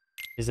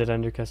 Is it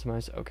under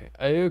customize? Okay.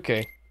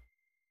 Okay.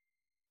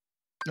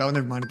 Oh,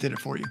 never mind. It did it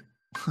for you.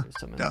 There's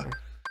some in there.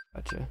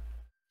 Gotcha.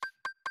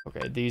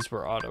 Okay, these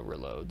were auto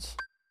reloads.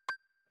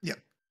 Yep.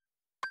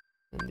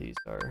 And these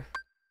are...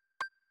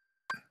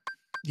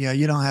 Yeah,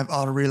 you don't have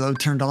auto reload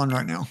turned on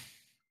right now.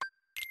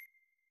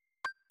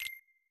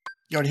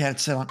 You already had it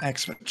set on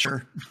X, but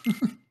sure.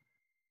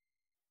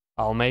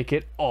 I'll make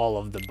it all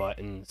of the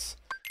buttons.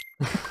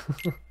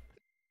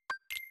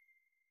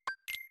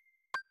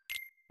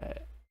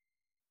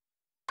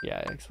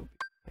 Yeah, X will be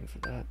fine for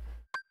that.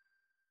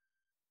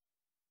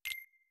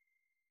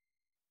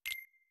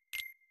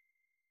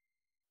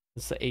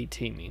 What's the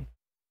 18 mean?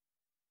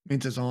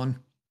 Means it's on.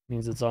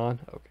 Means it's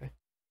on? Okay.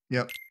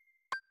 Yep.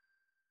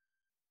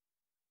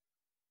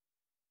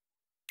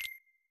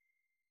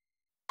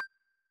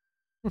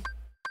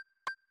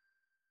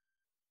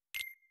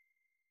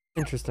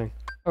 Interesting.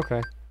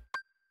 Okay.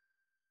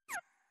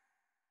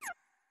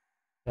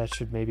 That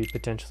should maybe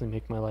potentially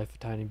make my life a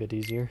tiny bit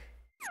easier.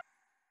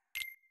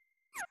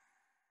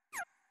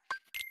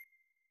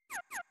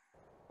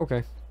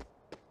 Okay.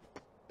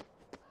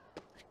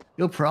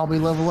 You'll probably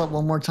level up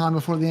one more time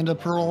before the end of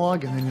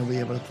Prologue, and then you'll be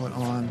able to put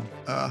on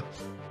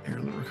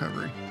Aerial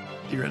Recovery,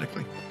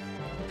 theoretically.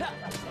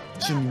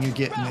 Assuming you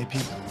get an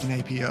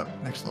AP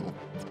up next level.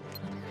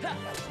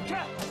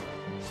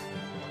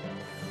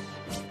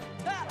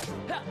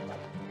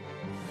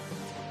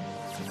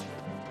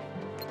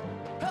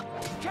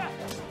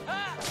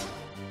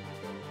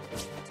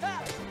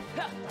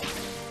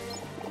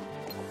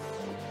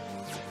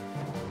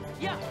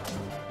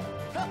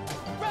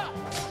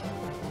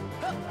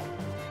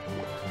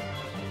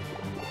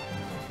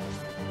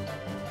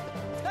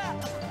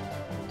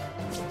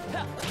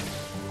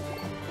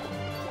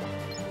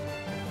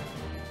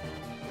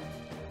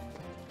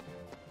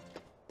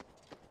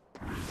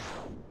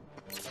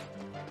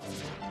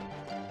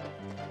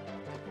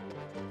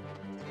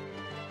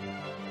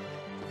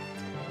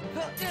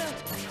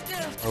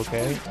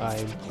 Okay,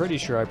 I'm pretty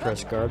sure I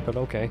pressed guard, but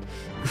okay.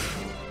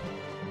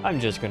 I'm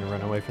just gonna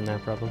run away from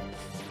that problem.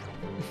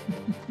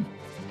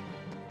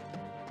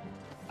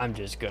 I'm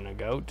just gonna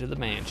go to the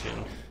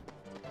mansion.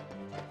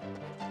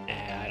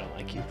 I don't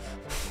like you.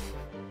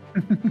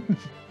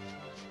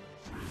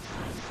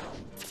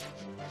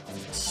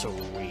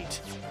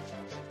 Sweet.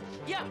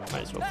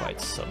 Might as well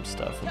fight some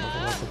stuff and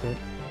level up a bit.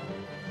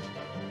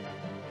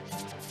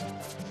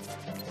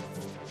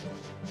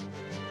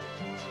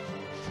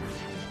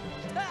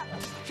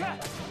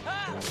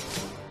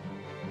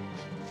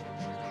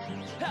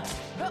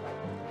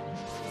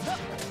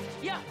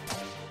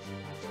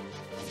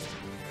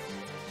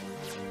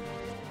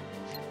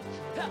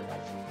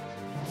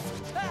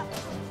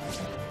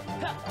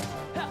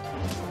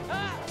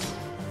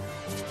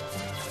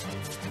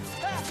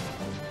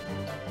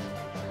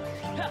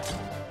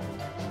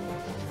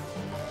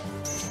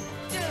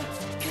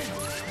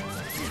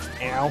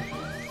 Ow.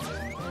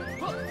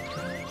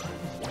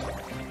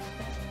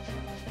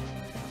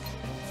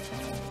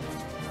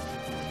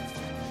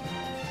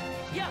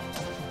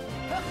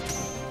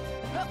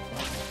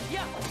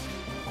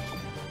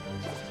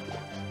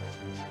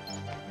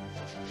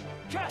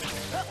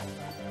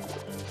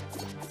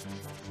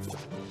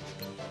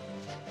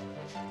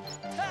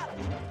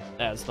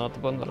 That's not the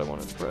button that I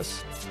wanted to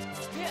press.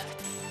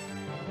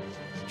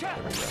 There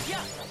we go.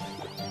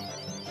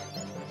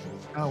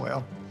 Oh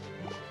well.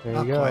 There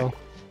you go. Quite.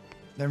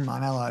 Never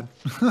mind, I lied.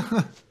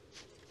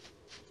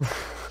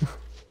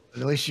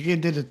 At least you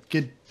did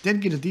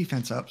get a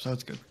defense up, so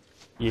it's good.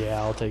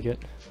 Yeah, I'll take it.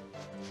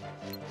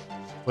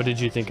 What did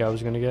you think I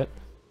was gonna get?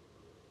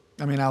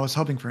 I mean, I was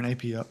hoping for an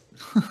AP up.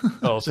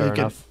 Oh, so fair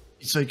enough.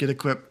 So you could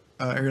equip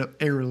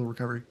aerial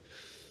recovery.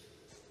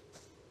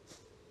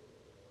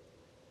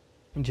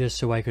 Just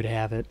so I could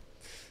have it.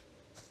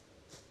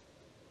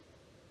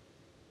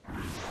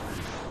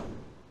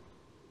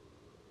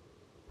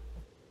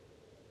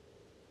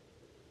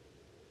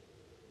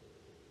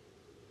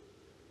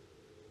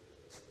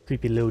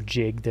 Creepy little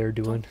jig they're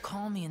doing. Don't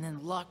call me and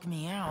then lock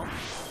me out.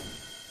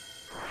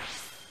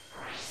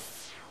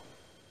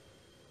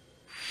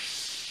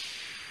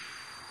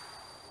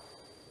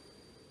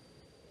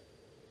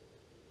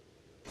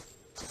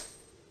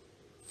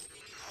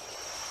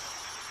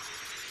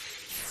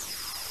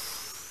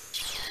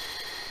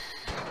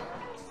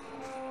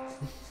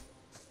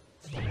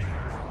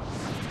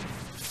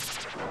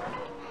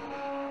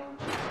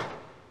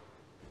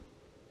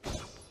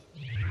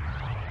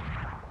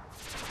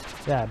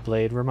 That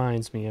blade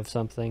reminds me of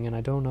something, and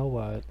I don't know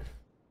what.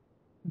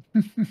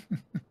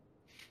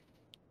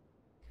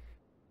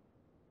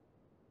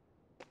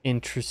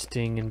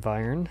 Interesting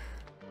environ.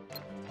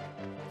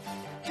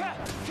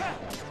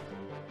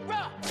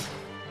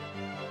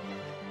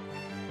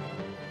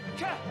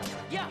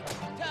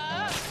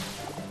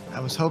 I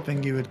was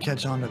hoping you would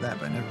catch on to that,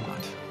 but never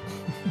mind.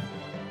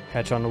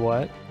 Catch on to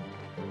what?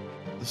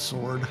 The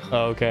sword.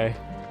 Oh, okay.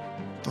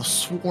 The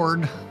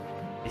sword.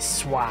 The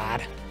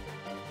sword.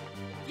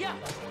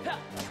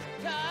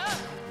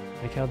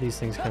 Like how these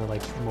things kind of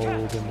like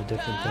mold into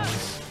different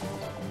things.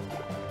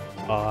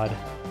 Odd.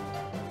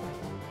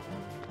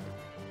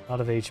 A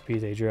lot of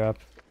HP they drop.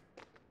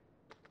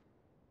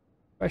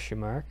 Question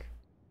mark.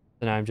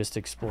 And I'm just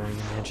exploring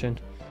the mansion.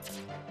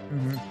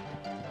 Mm-hmm.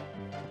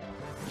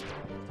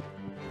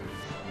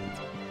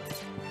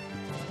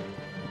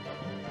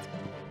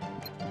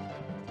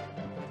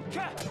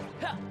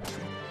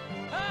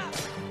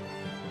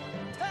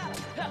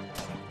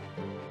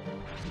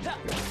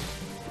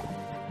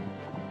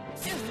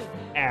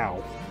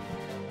 Ow.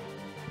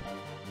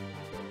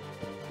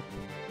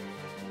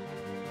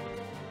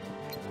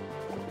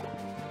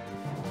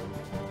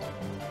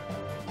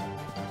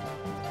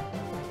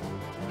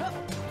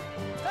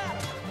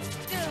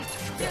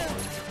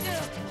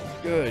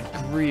 Good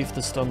grief,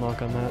 the stun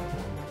lock on that.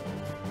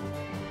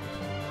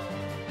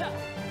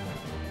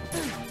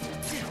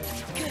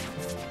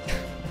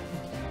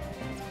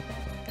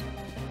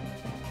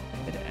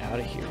 Get out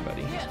of here,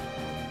 buddy.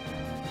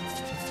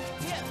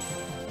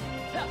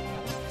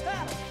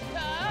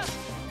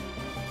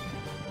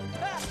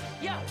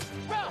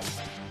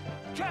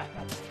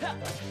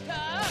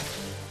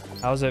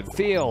 How's it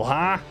feel,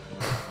 huh?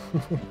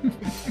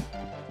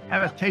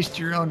 Have a taste of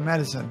your own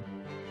medicine.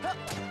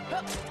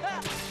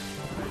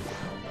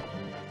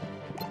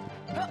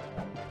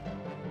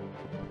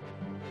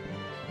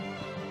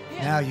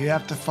 Now you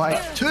have to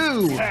fight 2.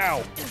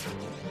 Ow!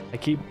 I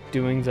keep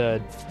doing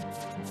the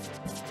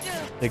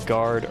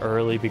guard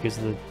early because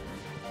of the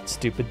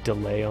stupid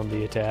delay on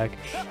the attack.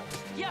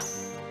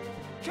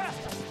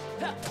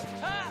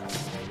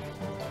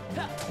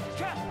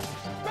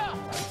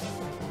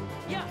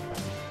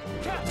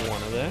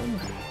 One of them.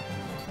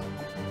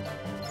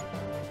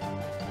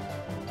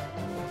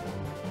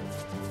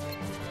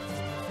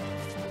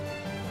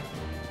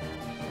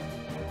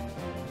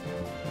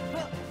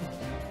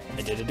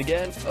 I did it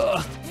again.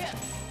 Ugh.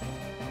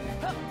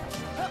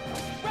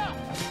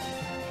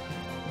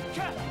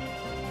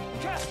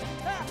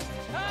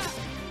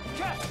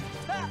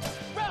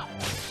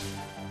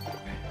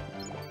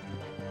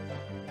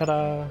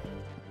 Ta-da!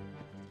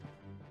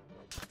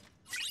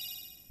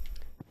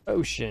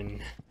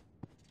 Ocean.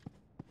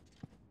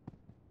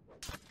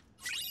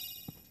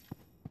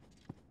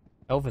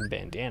 Elven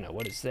bandana,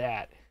 what is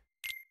that?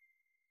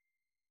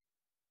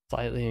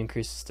 Slightly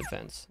increases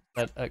defense. Is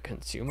that a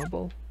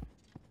consumable?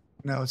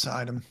 No, it's an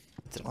item.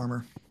 It's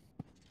armor.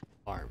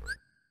 Armor.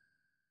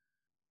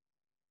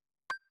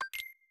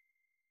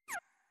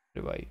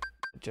 Do I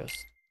adjust?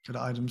 Go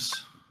to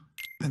items,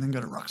 and then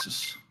go to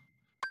Roxas.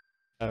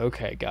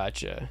 Okay,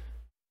 gotcha.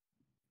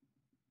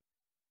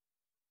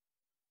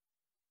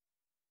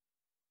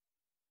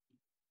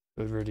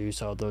 Would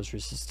reduce all those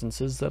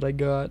resistances that I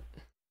got.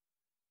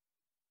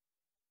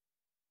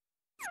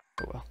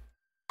 Oh well.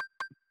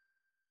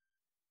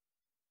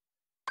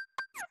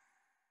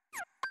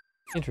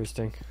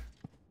 Interesting.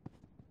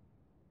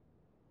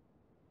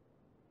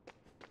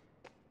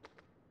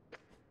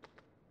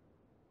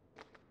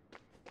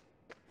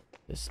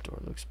 This door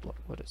looks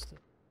blocked. What is this?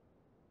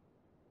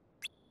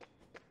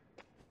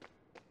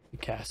 The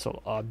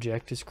castle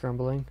object is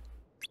crumbling.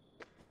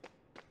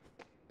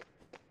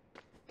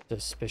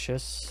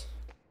 Suspicious.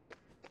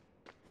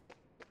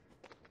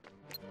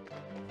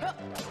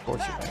 Of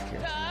course you're back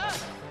here.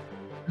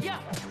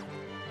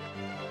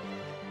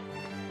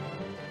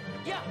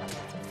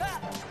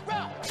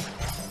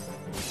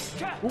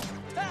 Oop.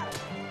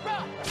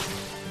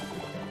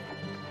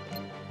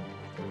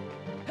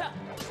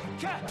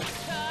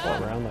 Go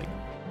around like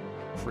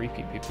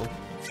freaky people.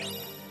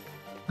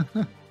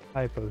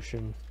 High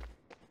potion.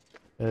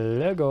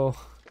 Lego.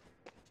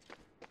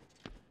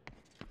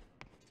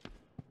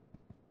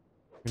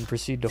 And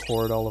proceed to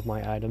hoard all of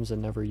my items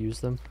and never use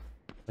them,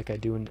 like I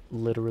do in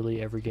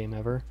literally every game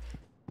ever.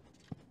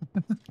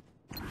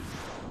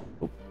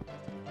 Oh.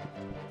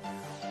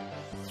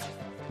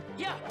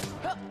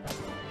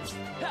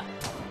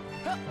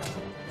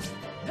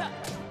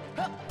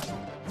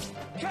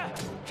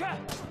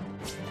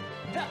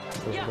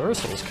 The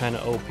reversal is kind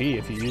of OP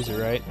if you use it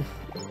right.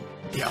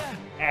 Yeah.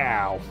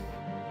 Ow.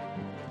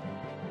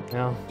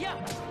 Well,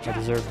 I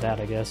deserve that,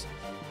 I guess.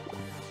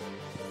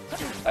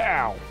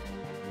 Ow.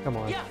 Come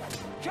on.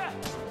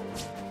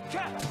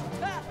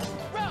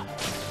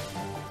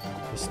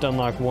 I stun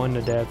lock one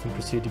to death and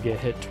proceed to get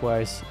hit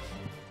twice.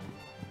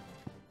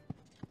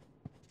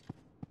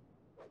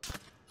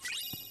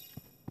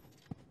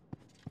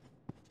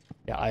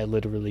 Yeah, I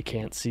literally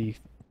can't see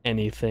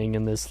anything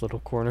in this little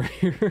corner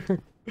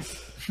here.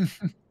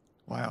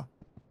 Wow.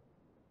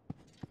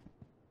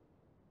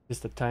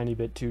 Just a tiny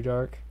bit too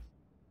dark.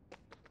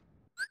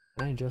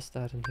 Can I adjust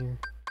that in here?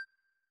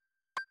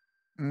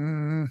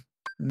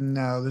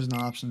 No, there's no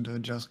option to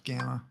adjust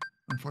gamma,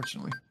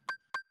 unfortunately.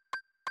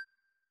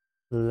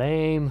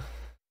 Lame.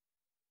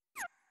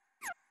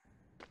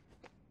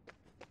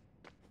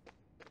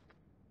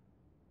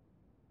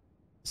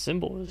 The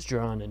symbol is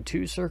drawn in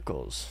 2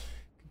 circles.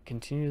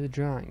 Continue the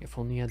drawing if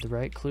only you had the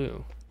right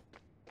clue.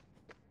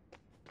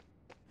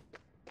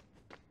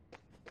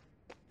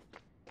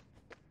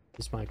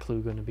 Is my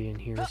clue going to be in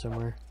here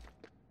somewhere?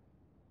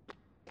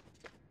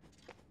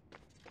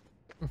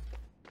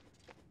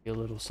 Be a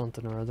little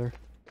something or other.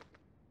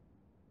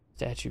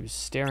 Statue's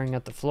staring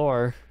at the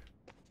floor.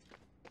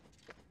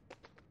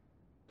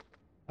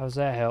 How's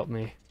that help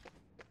me?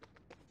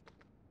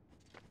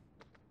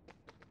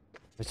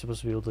 Am I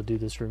supposed to be able to do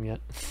this room yet?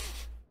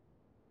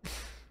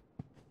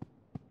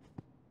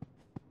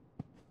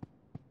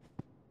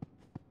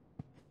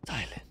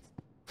 Silence.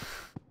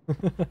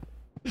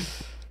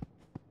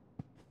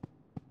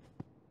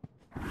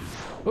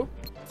 Oh.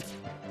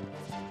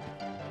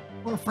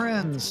 We're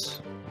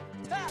friends.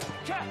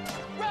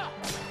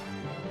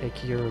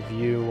 Take your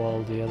view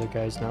while the other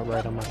guy's not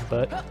right on my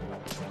butt.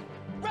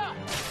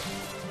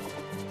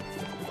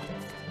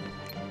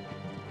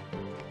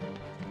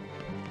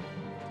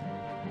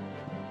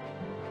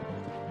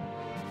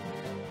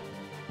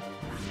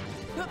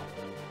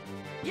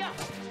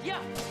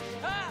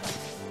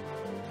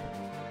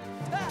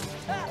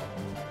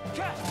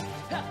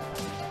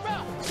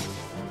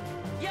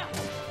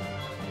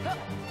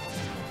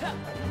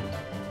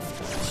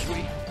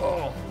 Sweet.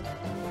 Oh.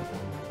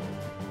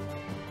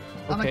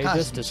 Okay,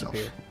 just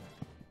disappear.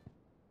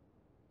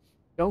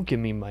 Don't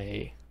give me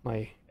my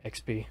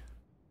XP.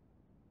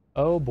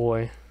 Oh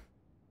boy.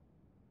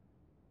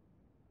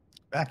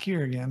 Back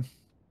here again.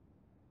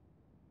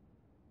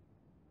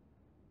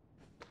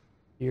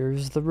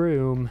 Here's the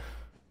room.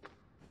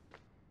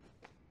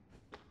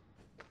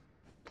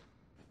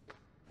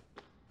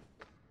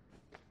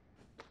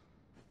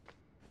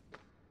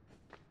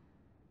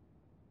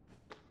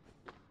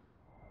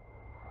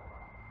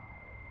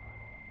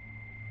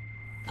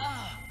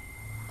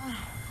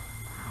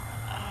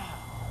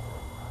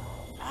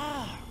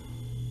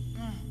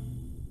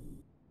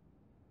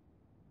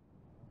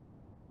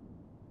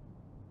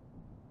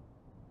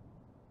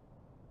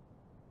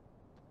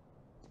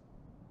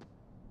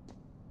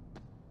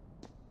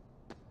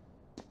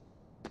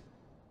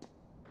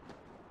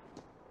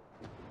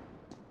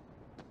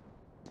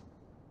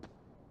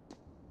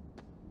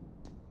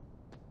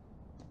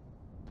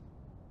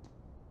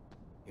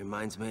 Your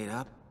mind's made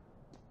up?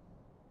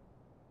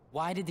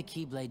 Why did the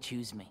Keyblade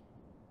choose me?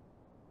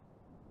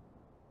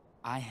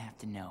 I have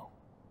to know.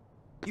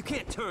 You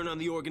can't turn on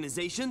the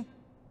organization!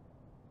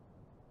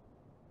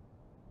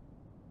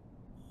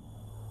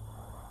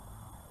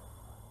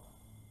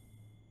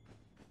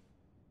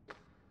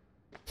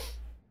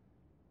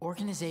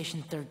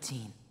 Organization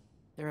 13.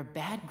 They're a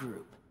bad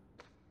group.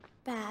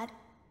 Bad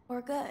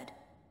or good?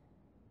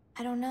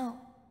 I don't know.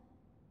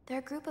 They're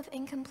a group of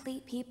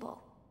incomplete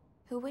people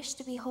who wish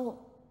to be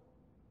whole.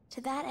 To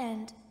that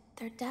end,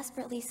 they're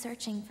desperately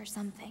searching for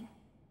something.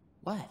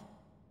 What?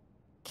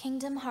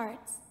 Kingdom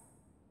Hearts.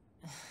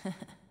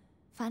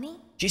 Funny?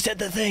 She said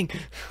the thing!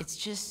 It's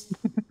just...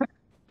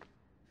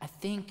 I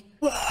think...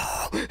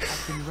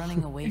 I've been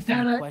running away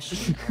from a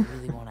question I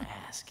really want to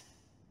ask.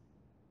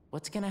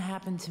 What's gonna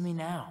happen to me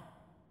now?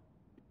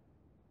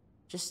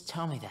 Just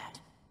tell me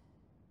that.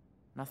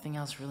 Nothing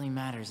else really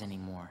matters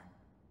anymore.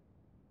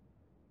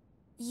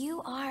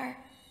 You are...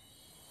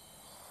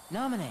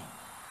 Naminé!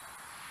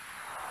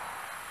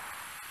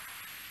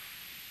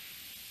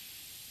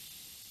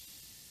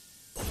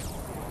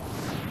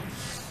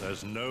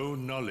 There's no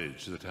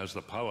knowledge that has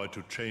the power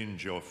to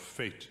change your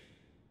fate.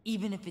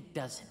 Even if it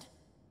doesn't,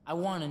 I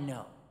want to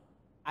know.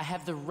 I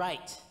have the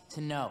right to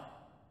know.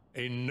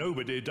 A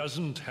nobody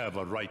doesn't have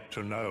a right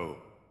to know.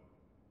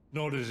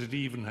 Nor does it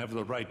even have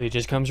the right... He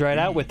just comes right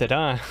out with it,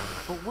 huh?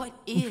 But what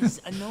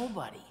is a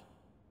nobody?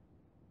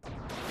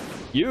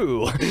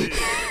 You!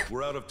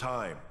 We're out of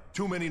time.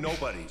 Too many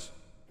nobodies.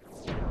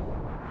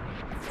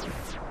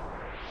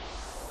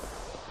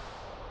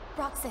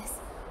 Roxas,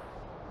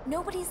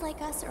 nobodies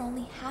like us are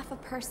only half a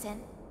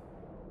person.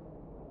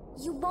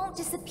 You won't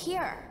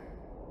disappear.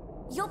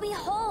 You'll be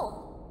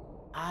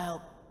whole.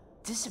 I'll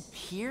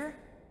disappear?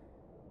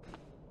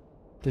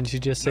 Didn't you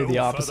just say the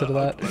opposite of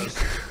that?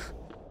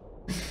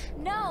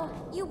 No,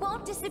 you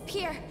won't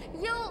disappear.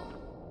 You'll...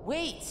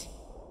 Wait!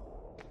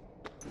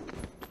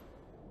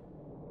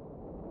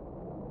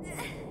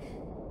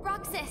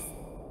 Roxas,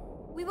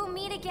 we will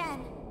meet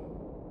again.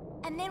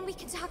 And then we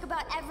can talk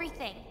about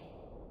everything.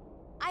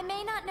 I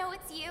may not know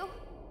it's you,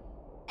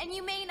 and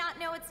you may not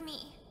know it's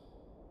me.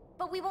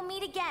 But we will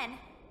meet again.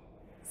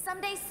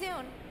 Someday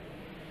soon.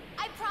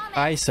 I promise.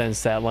 I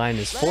sense that line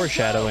is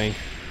foreshadowing.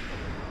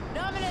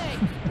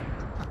 Naminé!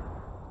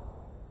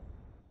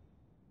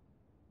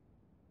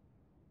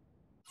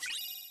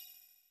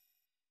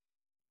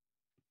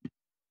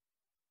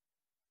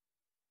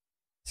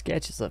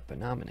 Sketches left by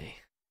Naminé.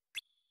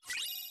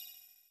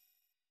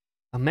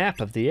 A map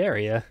of the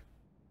area.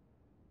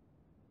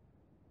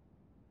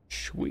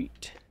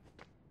 Sweet.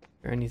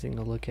 Is there anything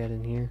to look at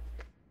in here?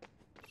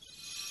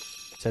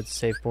 Is that the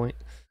save point?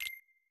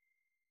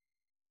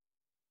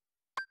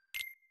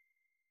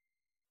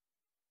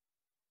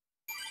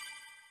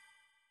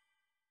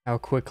 How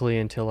quickly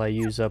until I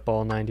use up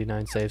all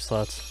 99 save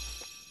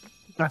slots?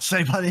 I'd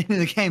say by the end of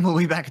the game we'll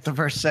be back at the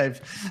first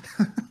save.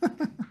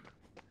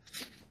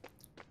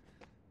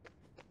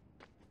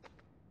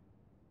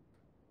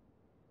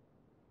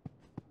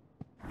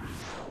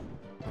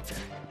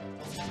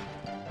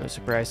 No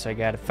surprise I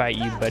gotta fight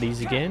you buddies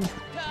again.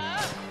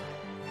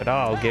 But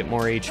I'll get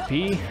more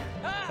HP.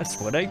 That's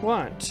what I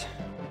want.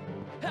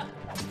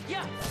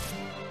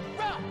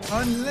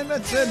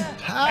 Unlimited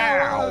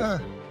power! Ow.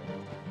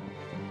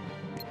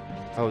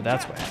 Oh,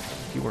 that's what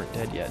happened. You weren't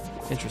dead yet.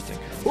 Interesting.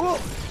 Whoa!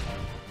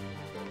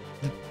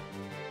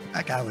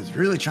 That guy was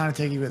really trying to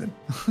take you with him.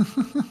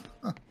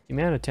 The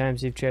amount of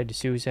times they've tried to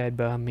suicide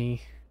bomb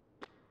me.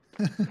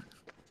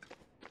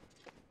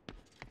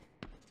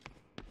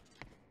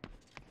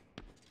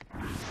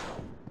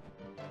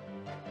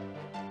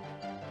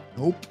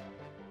 Nope.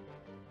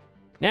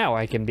 Now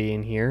I can be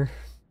in here.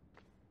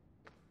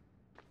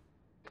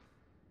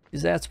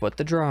 Because that's what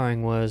the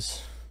drawing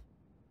was.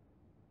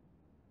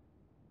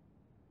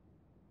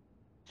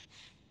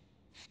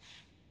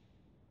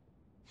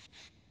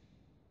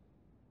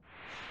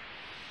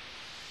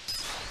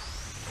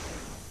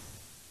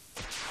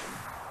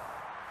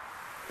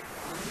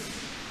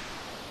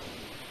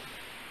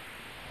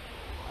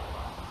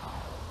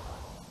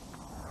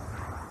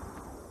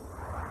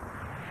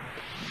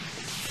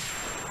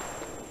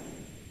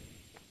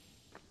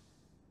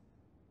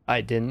 I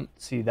didn't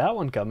see that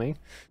one coming.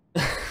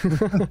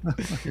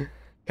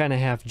 Kind of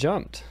half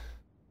jumped.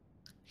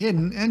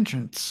 Hidden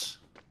entrance.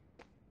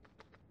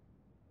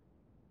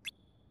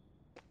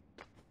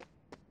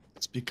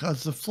 It's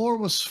because the floor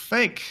was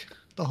fake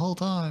the whole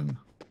time.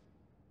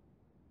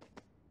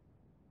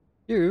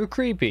 You're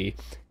creepy.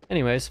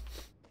 Anyways.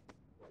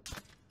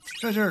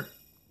 Treasure.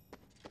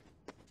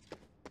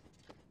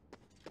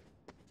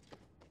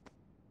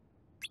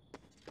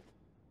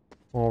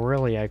 Well,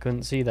 really, I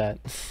couldn't see that.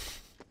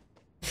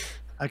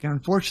 I can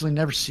unfortunately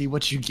never see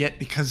what you get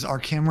because our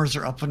cameras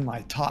are up in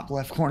my top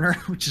left corner,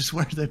 which is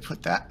where they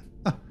put that.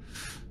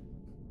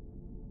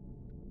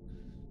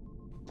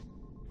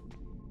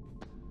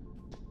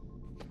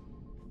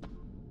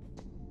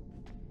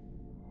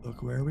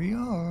 Look where we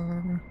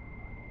are.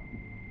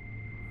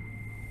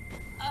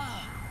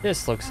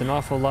 This looks an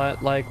awful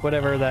lot like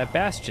whatever that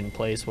Bastion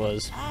place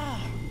was.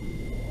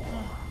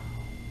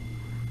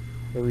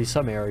 At least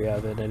some area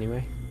of it,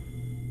 anyway.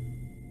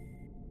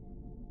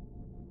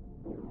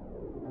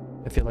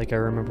 I feel like I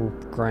remember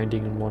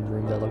grinding in one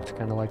room that looked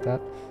kind of like that.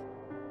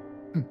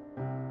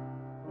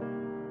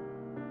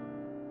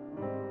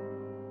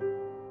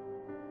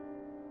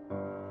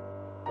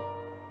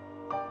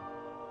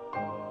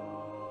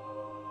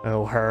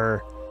 Oh,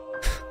 her.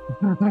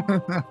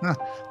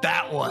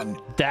 That one.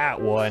 That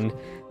one.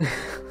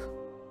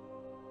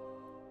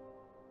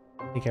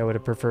 I think I would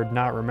have preferred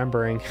not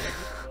remembering.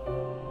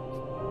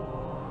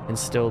 And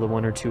still the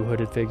one or two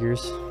hooded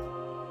figures.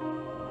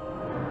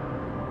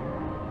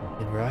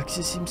 And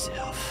Roxas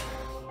himself.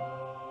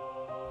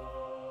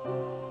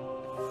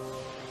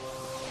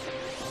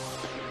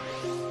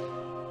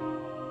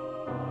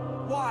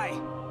 Why?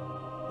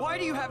 Why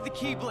do you have the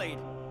Keyblade?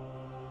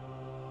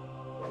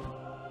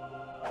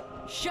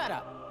 Shut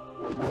up!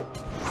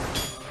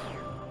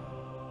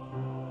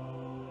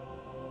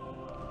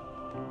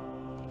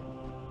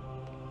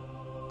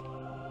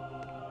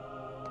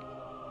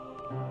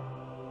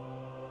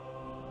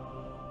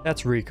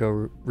 That's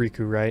Riku,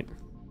 right?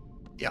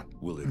 Yeah.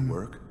 Will it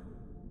work?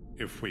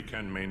 If we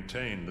can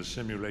maintain the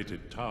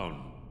simulated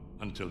town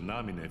until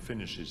Naminé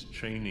finishes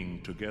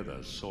chaining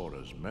together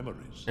Sora's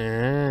memories. What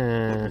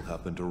will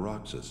happen to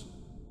Roxas?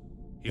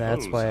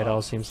 That's why it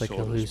all seems like a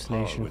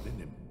hallucination.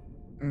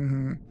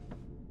 Mm-hmm.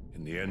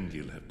 In the end,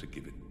 he'll have to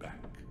give it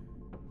back.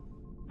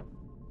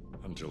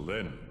 Until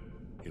then,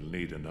 he'll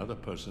need another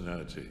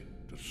personality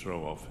to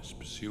throw off his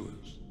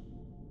pursuers.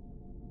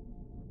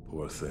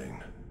 Poor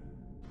thing.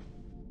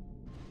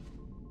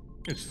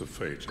 It's the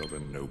fate of a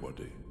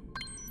nobody.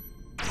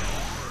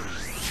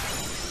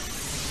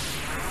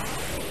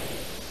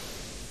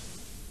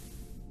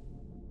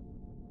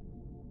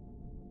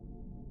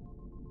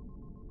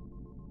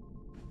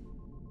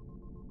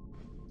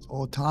 This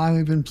whole time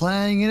we've been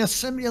playing in a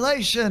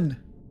simulation.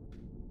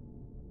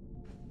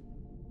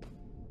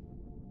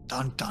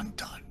 Dun dun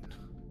dun.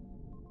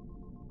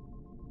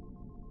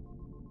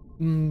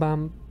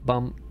 Bum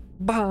bum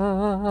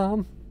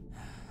bum.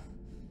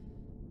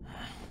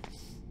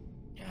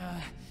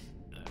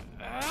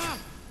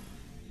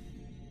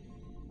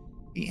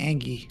 The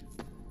Angie.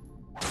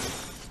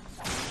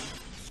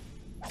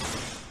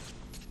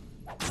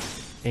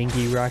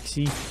 Angie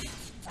Roxy.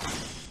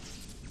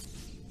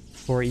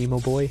 Poor emo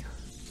boy.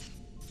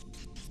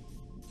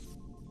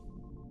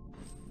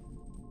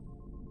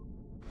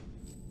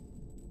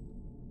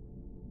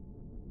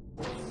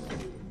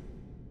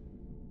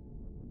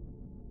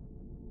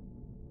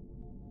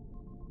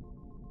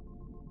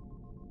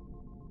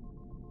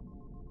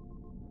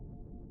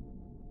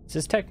 Is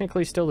this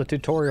technically still the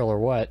tutorial or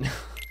what?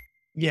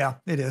 Yeah,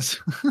 it is.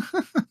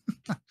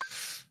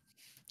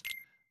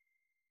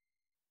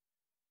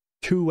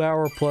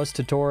 2-hour plus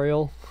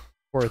tutorial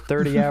for a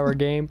 30-hour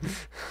game.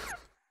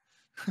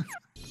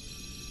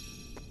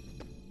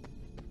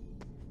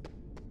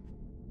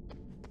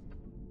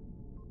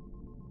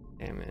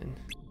 Damn man.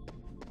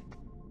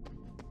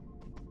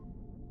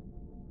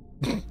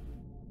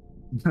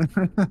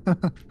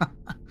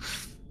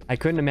 I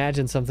couldn't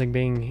imagine something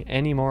being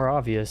any more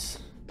obvious.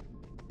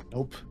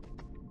 Nope.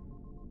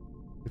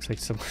 Looks like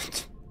someone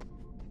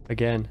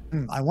again.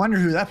 I wonder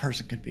who that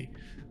person could be.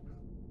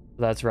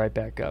 That's right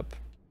back up.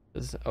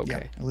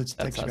 Okay, yeah, let's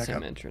that's take not you back same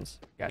up. entrance.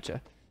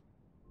 Gotcha.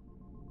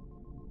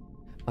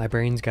 My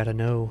brain's gotta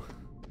know.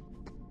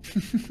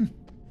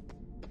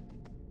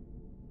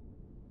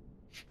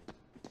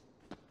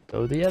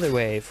 Go the other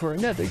way for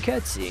another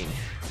cutscene.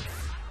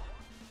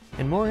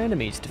 And more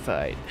enemies to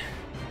fight.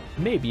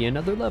 Maybe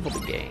another level to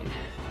gain.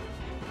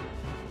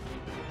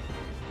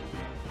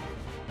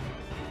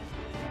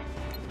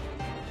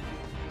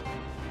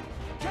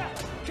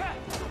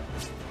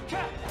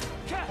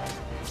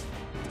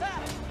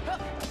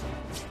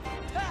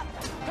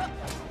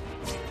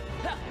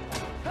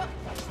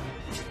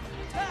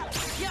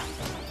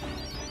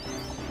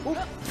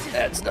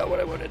 That's not what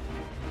I wanted.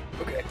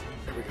 Okay,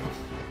 there we go.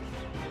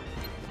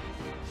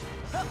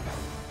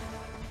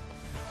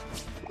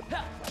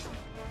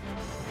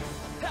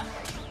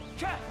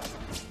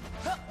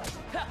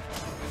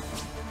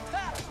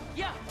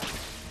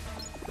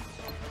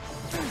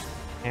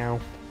 Ow.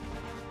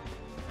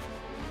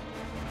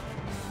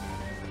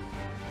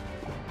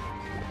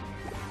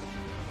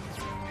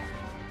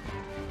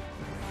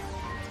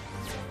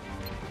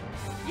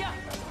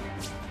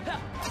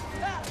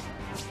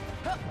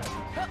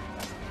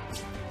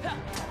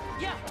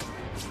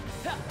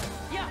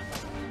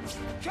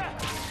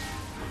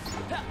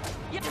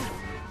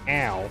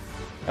 Ow.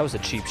 That was a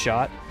cheap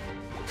shot.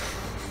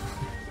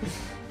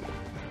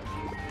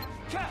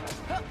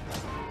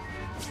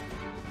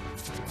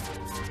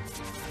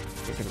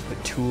 We're gonna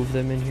put 2 of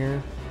them in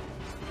here.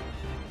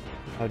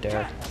 How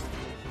dare.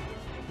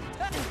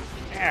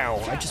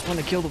 Ow, I just want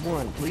to kill the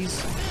one,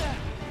 please.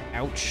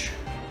 Ouch.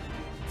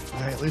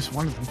 Yeah, at least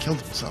one of them killed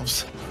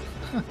themselves.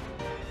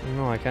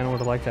 No, I kind of would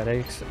have liked that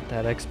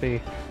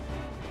XP.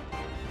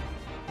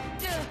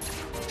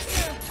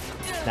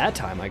 That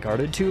time I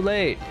guarded too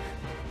late.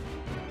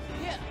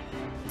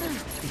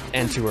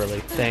 And too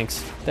early. Thanks.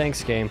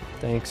 Thanks, game.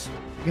 Thanks.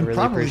 You can I really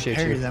probably appreciate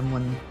parry you. them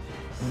when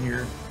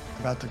you're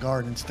about to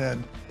guard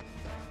instead.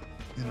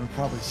 It'll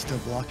probably still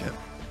block it.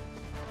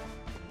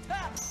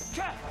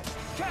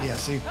 Yeah,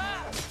 see?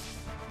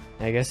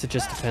 I guess it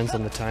just depends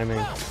on the timing.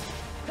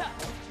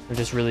 I'm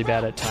just really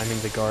bad at timing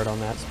the guard on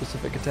that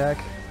specific attack.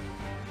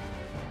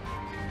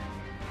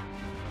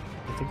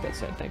 I think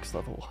that's at next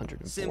level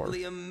 104.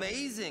 Simply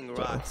amazing,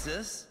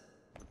 Roxas.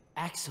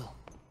 Axel.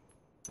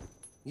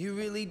 You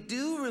really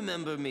do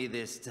remember me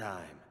this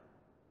time.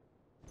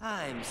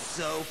 I'm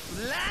so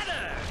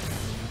flattered.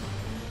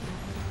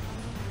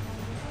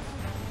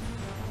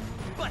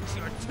 But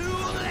you're too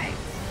late.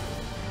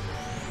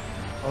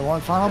 Oh,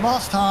 one final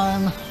boss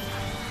time.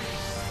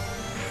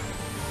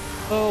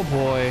 Oh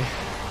boy.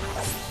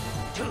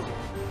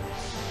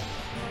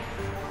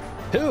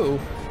 Who?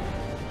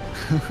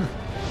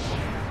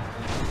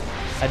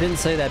 I didn't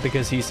say that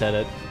because he said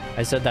it.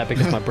 I said that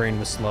because my brain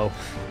was slow.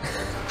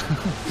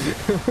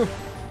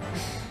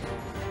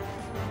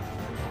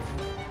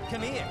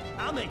 Come here,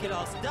 I'll make it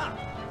all stop.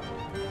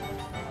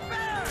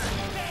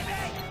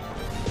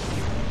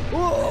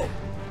 Whoa!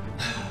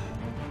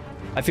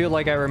 I feel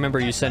like I remember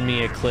you sent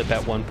me a clip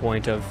at one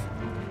point of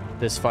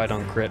this fight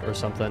on Crit or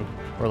something,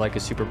 or like a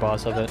super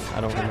boss of it.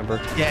 I don't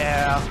remember.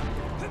 Yeah.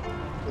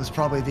 It was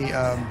probably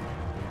the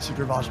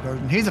super boss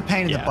version. He's a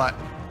pain in the butt.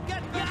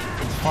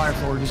 The fire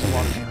floor does a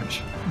lot of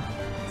damage.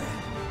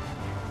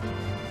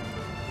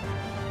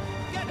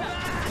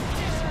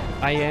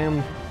 I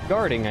am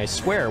guarding, I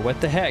swear.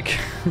 What the heck?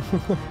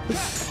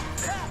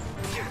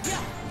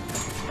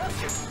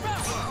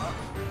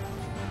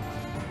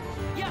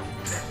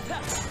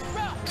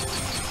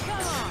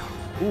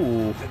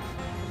 Ooh,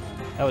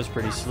 that was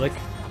pretty slick.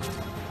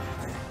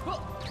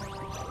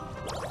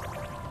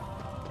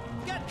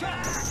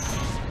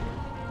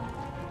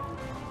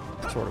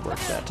 Sort of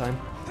worked that time.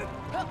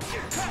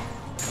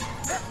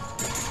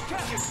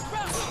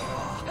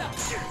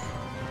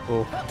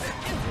 Oh,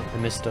 I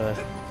missed a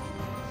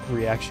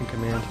reaction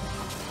command.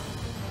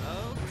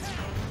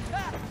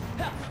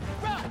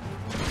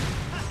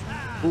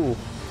 Ooh.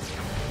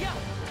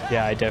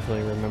 Yeah, I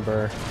definitely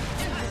remember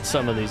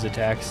some of these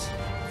attacks.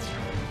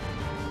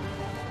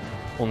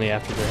 Only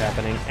after they're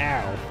happening.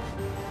 Ow.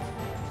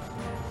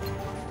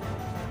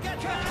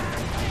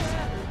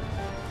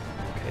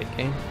 Okay,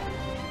 game.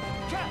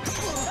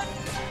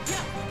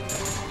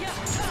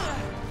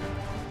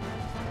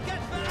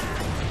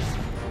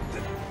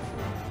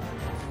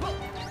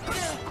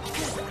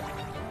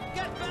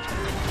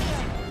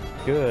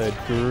 Good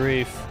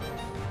grief.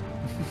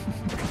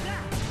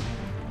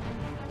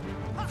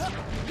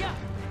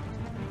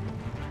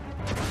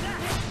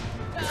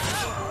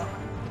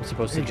 I'm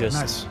supposed to just...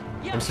 Nice.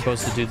 I'm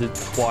supposed to do the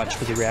watch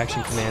for the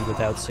reaction command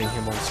without seeing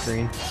him on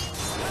screen.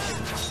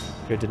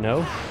 Good to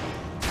know.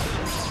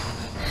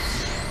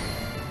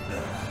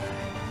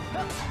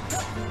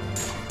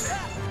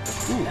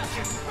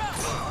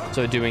 Ooh.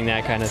 So doing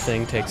that kind of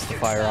thing takes the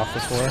fire off the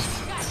floor?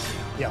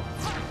 Yeah.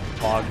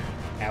 Fog.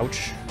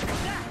 Ouch.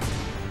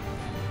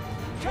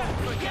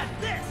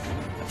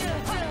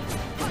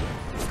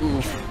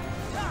 Oof.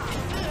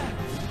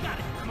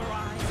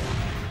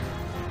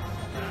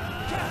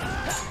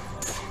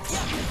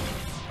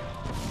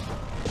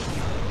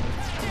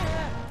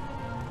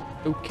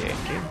 Okay,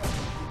 game.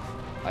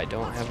 I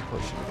don't have a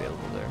potion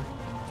available there.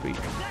 Sweet.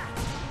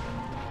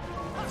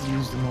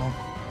 Use them all.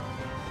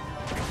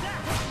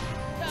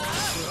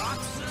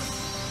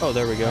 Oh,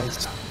 there we go.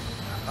 Nice.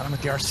 Got him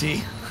with the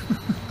RC.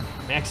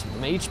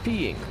 Maximum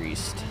HP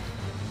increased.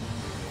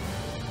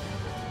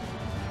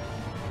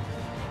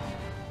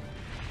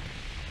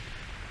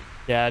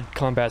 Yeah,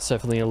 combat's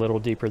definitely a little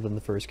deeper than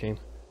the first game.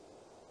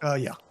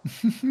 Yeah.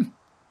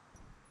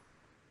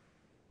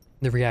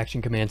 The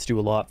reaction commands do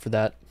a lot for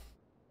that.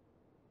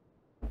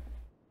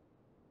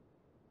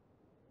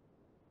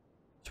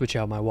 Switch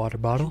out my water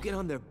bottle. You get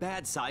on their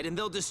bad side and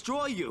they'll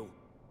destroy you.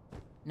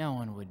 No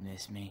one would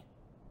miss me.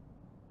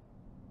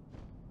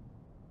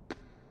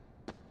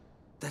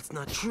 That's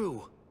not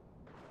true.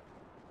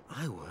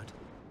 I would.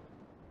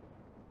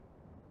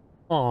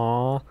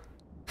 Aww.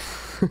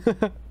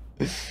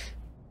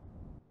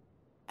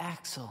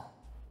 Axel.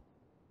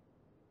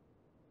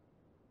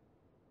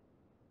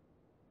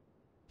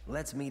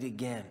 Let's meet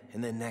again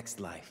in the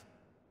next life.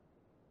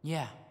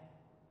 Yeah,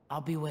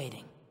 I'll be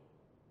waiting.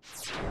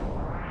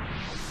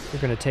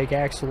 You're gonna take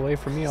Axel away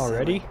from me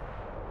already?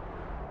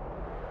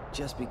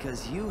 Just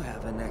because you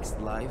have a next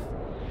life.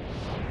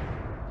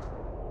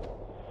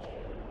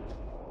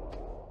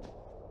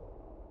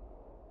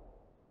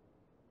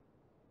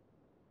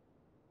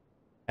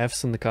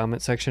 F's in the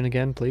comment section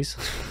again, please.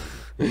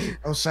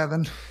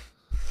 07.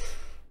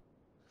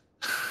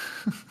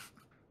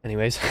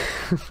 Anyways.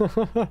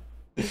 Am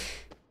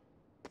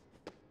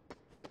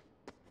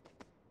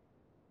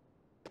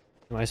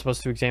I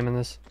supposed to examine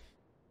this?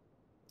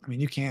 I mean,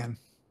 you can.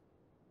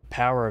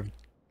 Power of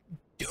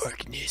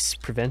darkness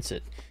prevents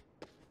it.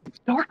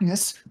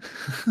 Darkness?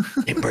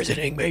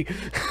 Imprisoning me.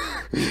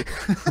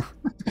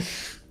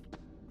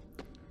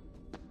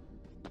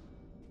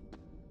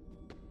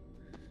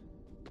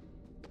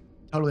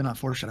 Totally not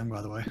foreshadowing,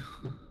 by the way.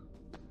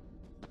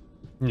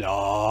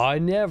 No,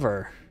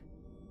 never.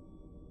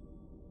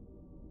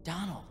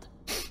 Donald.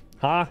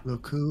 Huh?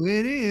 Look who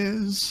it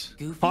is.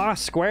 Goofy? Huh?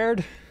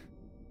 Squared?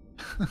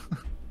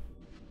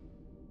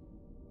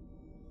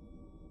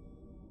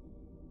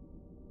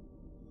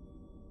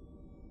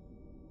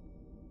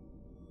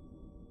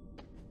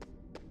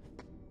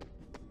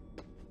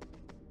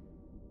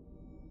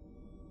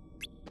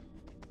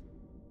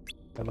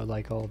 That would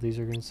like all of these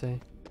are going to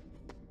say.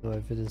 No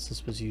evidence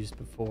this was used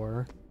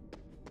before.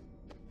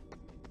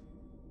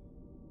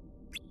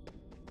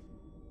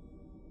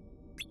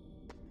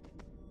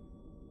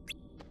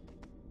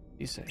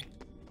 You say.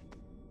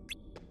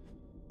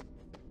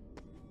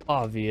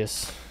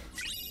 Obvious.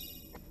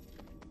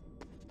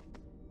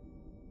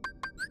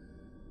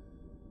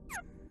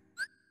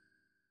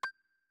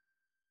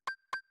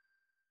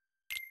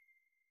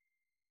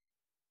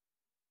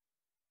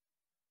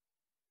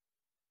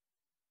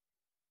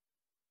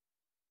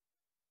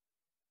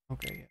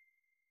 Okay.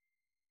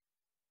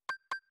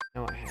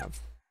 Now I have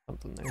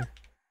something there.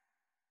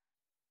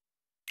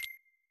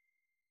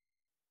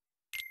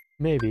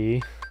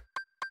 Maybe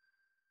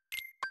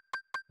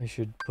I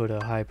should put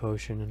a high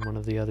potion in one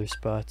of the other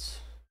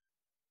spots.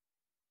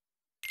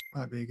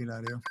 Might be a good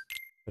idea.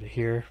 Put it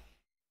here.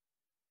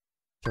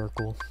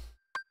 Circle.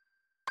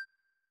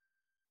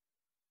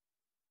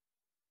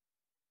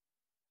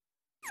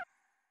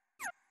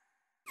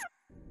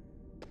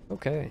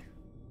 Okay.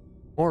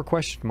 More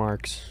question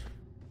marks.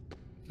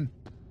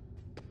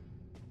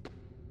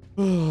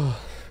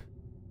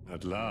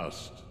 At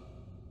last,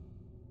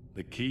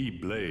 the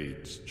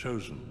Keyblade's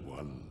chosen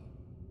one.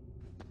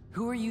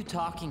 Who are you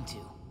talking to?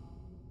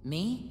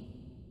 Me?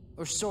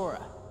 Or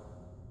Sora?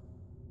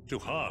 To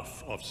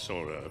half of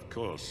Sora, of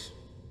course.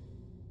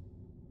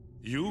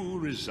 You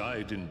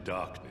reside in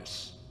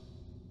darkness.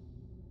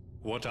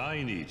 What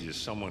I need is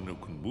someone who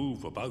can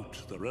move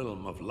about the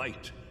realm of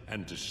light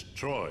and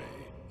destroy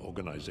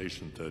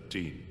Organization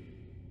 13.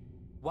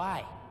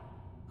 Why?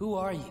 Who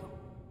are you?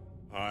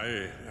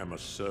 I am a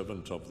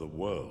servant of the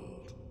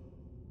world.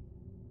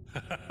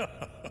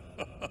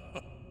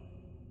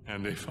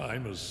 And if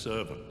I'm a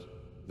servant,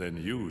 then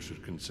you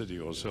should consider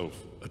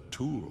yourself a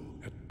tool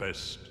at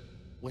best.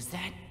 Was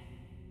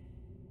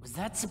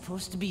that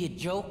supposed to be a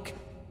joke?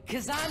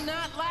 'Cause I'm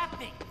not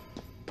laughing!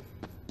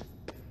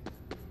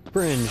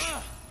 Fringe.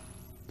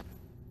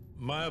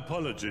 My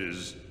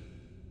apologies.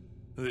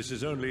 This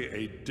is only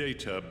a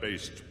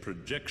data-based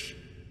projection.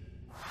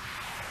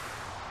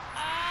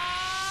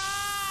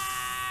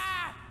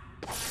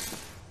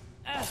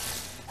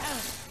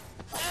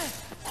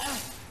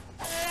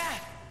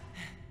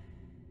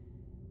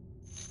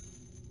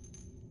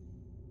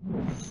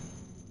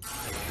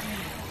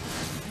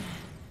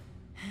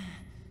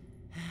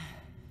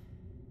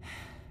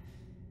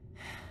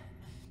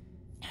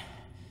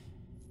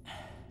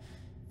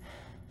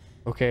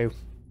 Okay,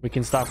 we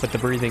can stop with the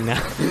breathing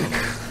now.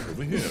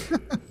 Over here.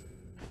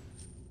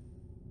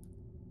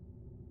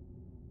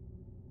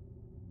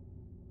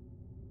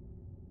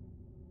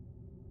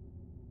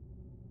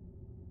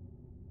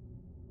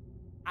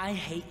 I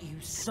hate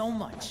you so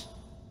much.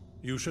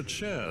 You should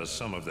share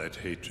some of that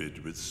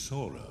hatred with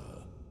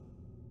Sora.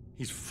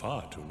 He's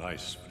far too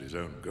nice for his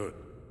own good.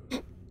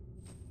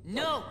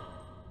 No!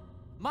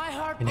 My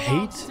heart And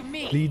belongs hate to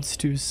me! leads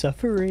to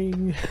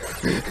suffering.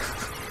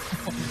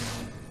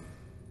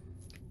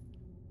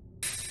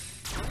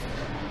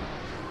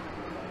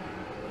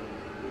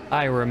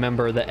 I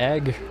remember the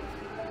egg.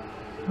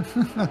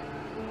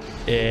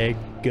 Egg.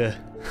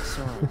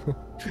 Sora.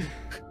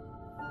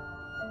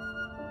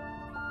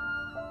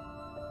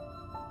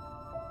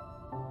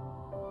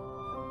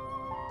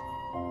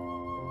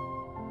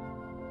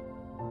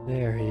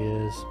 There he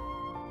is.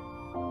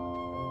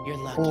 You're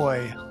lucky.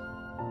 Boy.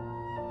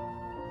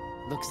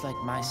 Looks like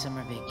my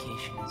summer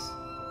vacation is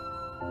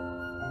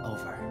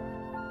over.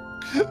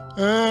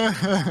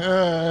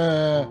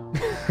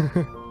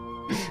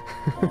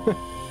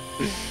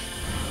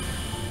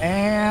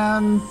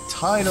 And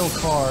title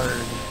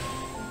card.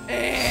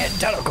 And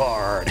title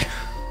card.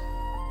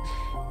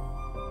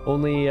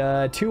 Only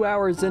 2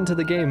 hours into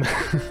the game.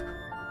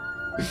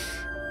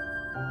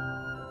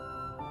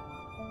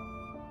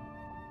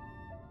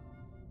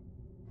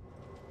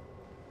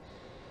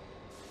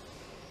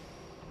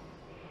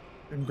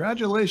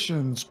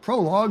 Congratulations,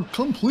 prologue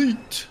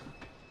complete.